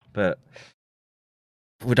 but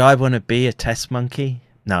would I want to be a test monkey?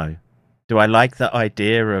 No. Do I like the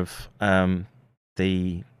idea of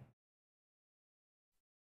the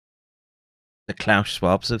Klaus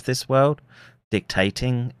Schwabs of this world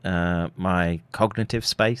dictating my cognitive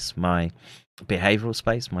space, my behavioral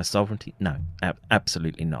space, my sovereignty? No,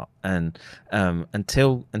 absolutely not. And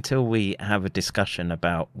until we have a discussion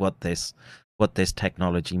about what this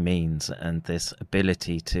technology means, and this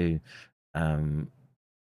ability to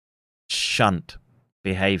shunt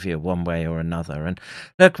behavior one way or another. And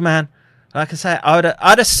look, man, like I say, I'd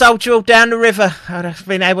have sold you all down the river. I'd have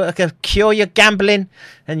been able to cure your gambling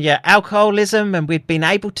and your alcoholism, and we'd been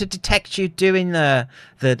able to detect you doing the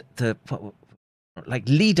like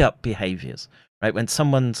lead up behaviors, right? When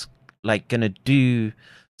someone's like going to do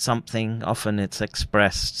something, often it's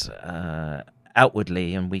expressed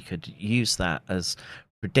outwardly, and we could use that as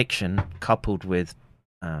prediction coupled with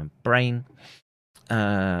brain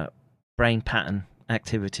pattern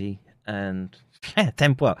activity, and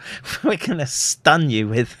then what? We're gonna stun you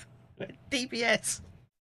with DBS.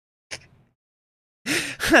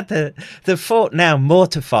 The thought now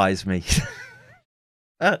mortifies me.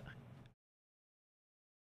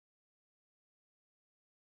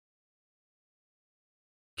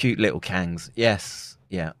 Cute little kangs. Yes.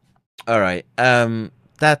 Yeah. All right.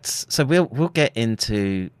 That's so we'll get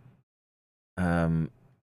into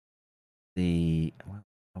the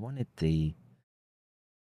I wanted the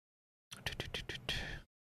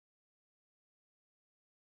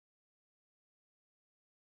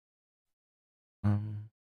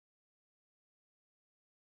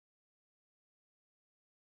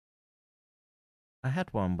I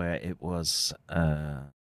had one where it was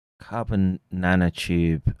carbon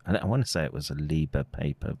nanotube. I want to say it was a Lieber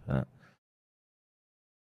paper, but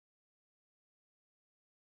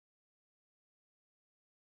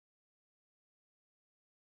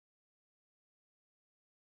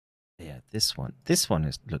yeah, this one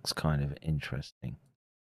looks kind of interesting.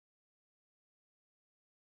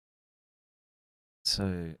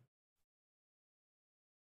 So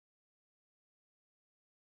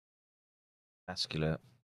vascular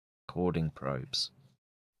cording probes.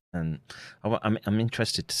 And I'm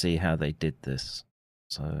interested to see how they did this.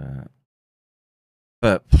 So,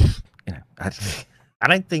 but you know, I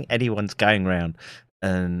don't think anyone's going around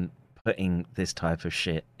and putting this type of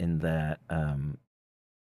shit in their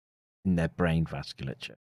brain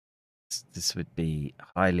vasculature. This would be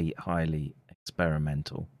highly, highly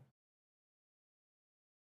experimental.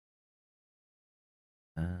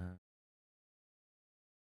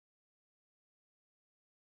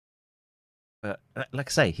 But like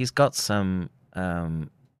I say, he's got some.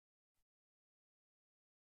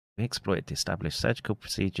 We exploited the established surgical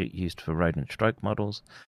procedure used for rodent stroke models,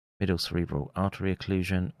 middle cerebral artery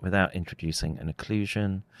occlusion, without introducing an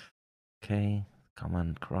occlusion. Okay,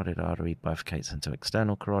 common carotid artery bifurcates into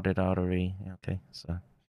external carotid artery. Okay, so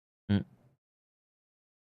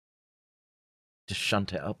just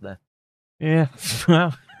shunt it up there. Yeah,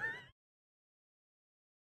 well.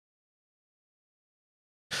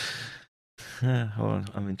 Well,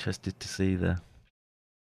 I'm interested to see the.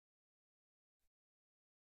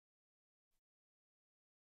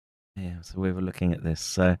 Yeah, so we were looking at this.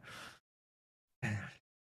 So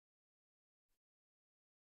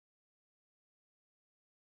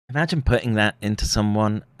imagine putting that into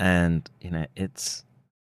someone, and you know, it's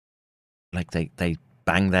like they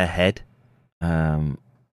bang their head.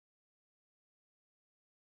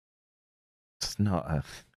 It's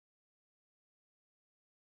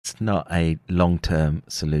not a long-term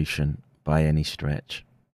solution by any stretch.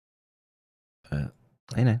 But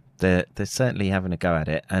you know, they're certainly having a go at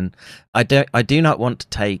it, and I do not want to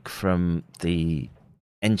take from the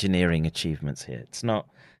engineering achievements here. It's not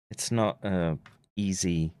a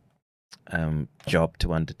easy job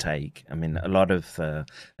to undertake. I mean, a lot of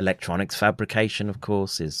electronics fabrication, of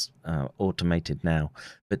course, is automated now,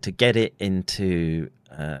 but to get it into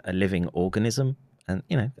a living organism, and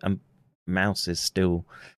you know, a mouse is still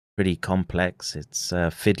pretty complex. It's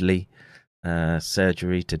fiddly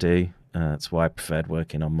surgery to do. That's why I preferred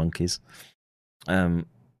working on monkeys. But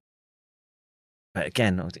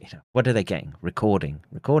again, you know, what are they getting? Recording.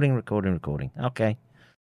 Okay.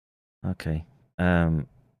 I'm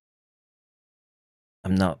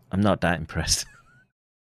not that impressed.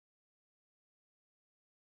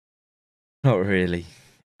 Not really.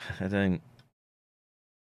 I don't.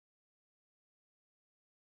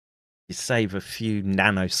 You save a few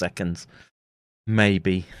nanoseconds,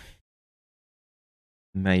 maybe.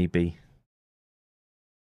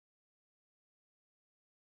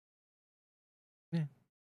 Yeah.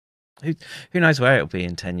 Who knows where it'll be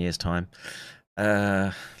in 10 years' time?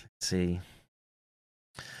 Let's see.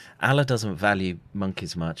 Allah doesn't value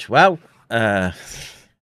monkeys much. Well,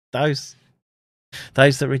 those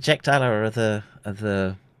that reject Allah are the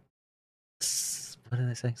what do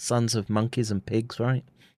they say? Sons of monkeys and pigs, right?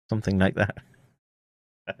 Something like that.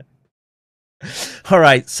 All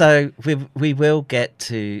right, so we will get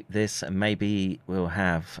to this, and maybe we'll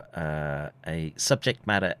have a subject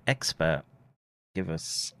matter expert give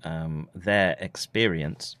us their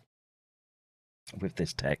experience with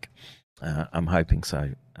this tech. I'm hoping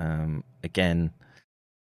so. Again,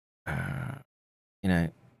 you know,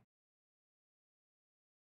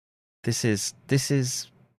 this is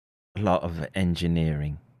a lot of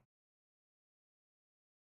engineering.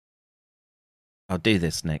 I'll do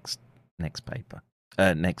this next paper,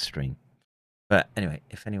 next stream. But anyway,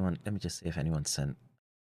 if anyone, let me just see if anyone sent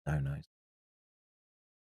donos.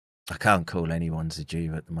 I can't call anyone's a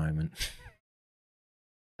Jew at the moment.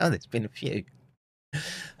 Oh, there's been a few.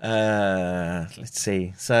 Let's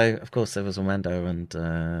see. So, of course, there was Armando and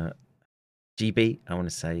GB. I want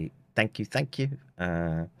to say thank you.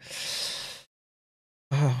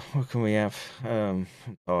 What can we have? I'm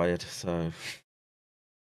tired, so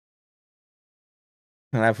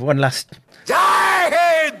I'll have one last.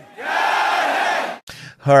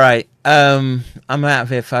 All right, I'm out of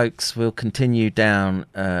here, folks. We'll continue down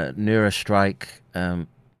Neuro-Strike. Like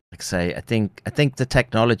I say, I think the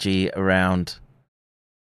technology around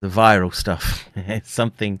the viral stuff is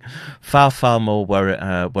something far more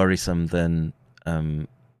worrisome than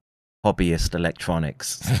hobbyist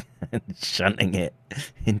electronics shunting it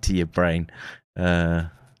into your brain.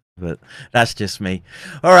 But that's just me.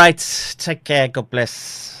 All right, take care. God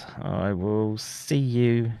bless. I will see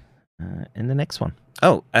you in the next one.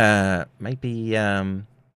 Oh, maybe I'll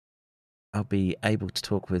be able to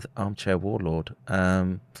talk with Armchair Warlord.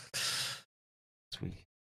 So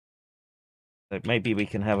maybe we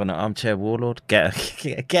can have an Armchair Warlord,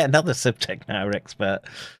 get another subject matter expert,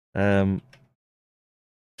 rather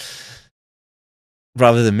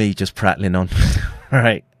than me just prattling on. All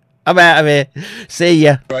right, I'm out of here. See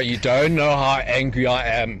ya. Bro, you don't know how angry I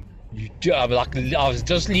am I was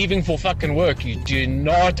just leaving for fucking work. You do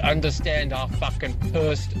not understand how fucking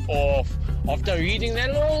pissed off. After reading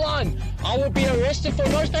that little line, I will be arrested for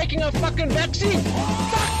not taking a fucking vaccine.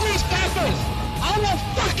 Fuck these cappers! I will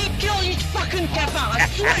fucking kill each fucking capper, I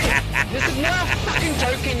swear! This is not a fucking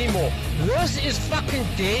joke anymore. This is fucking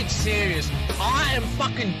dead serious. I am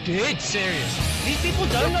fucking dead serious. These people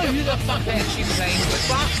don't know who the fuck they're actually playing with.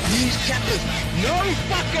 Fuck these cappers. No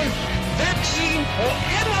fucking vaccine or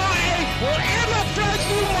mRNA will ever flow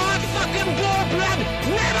through my fucking blood.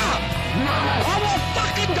 Never! I will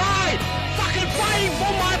fucking die! Fucking fighting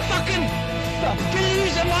for my fucking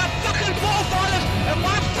beliefs and my fucking forefathers and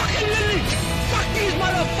my fucking lineage! Fuck these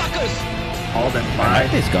motherfuckers! All that I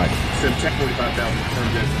like this guy. Send 45,000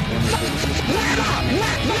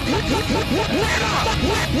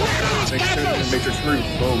 Never! Matrix Group,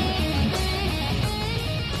 boom.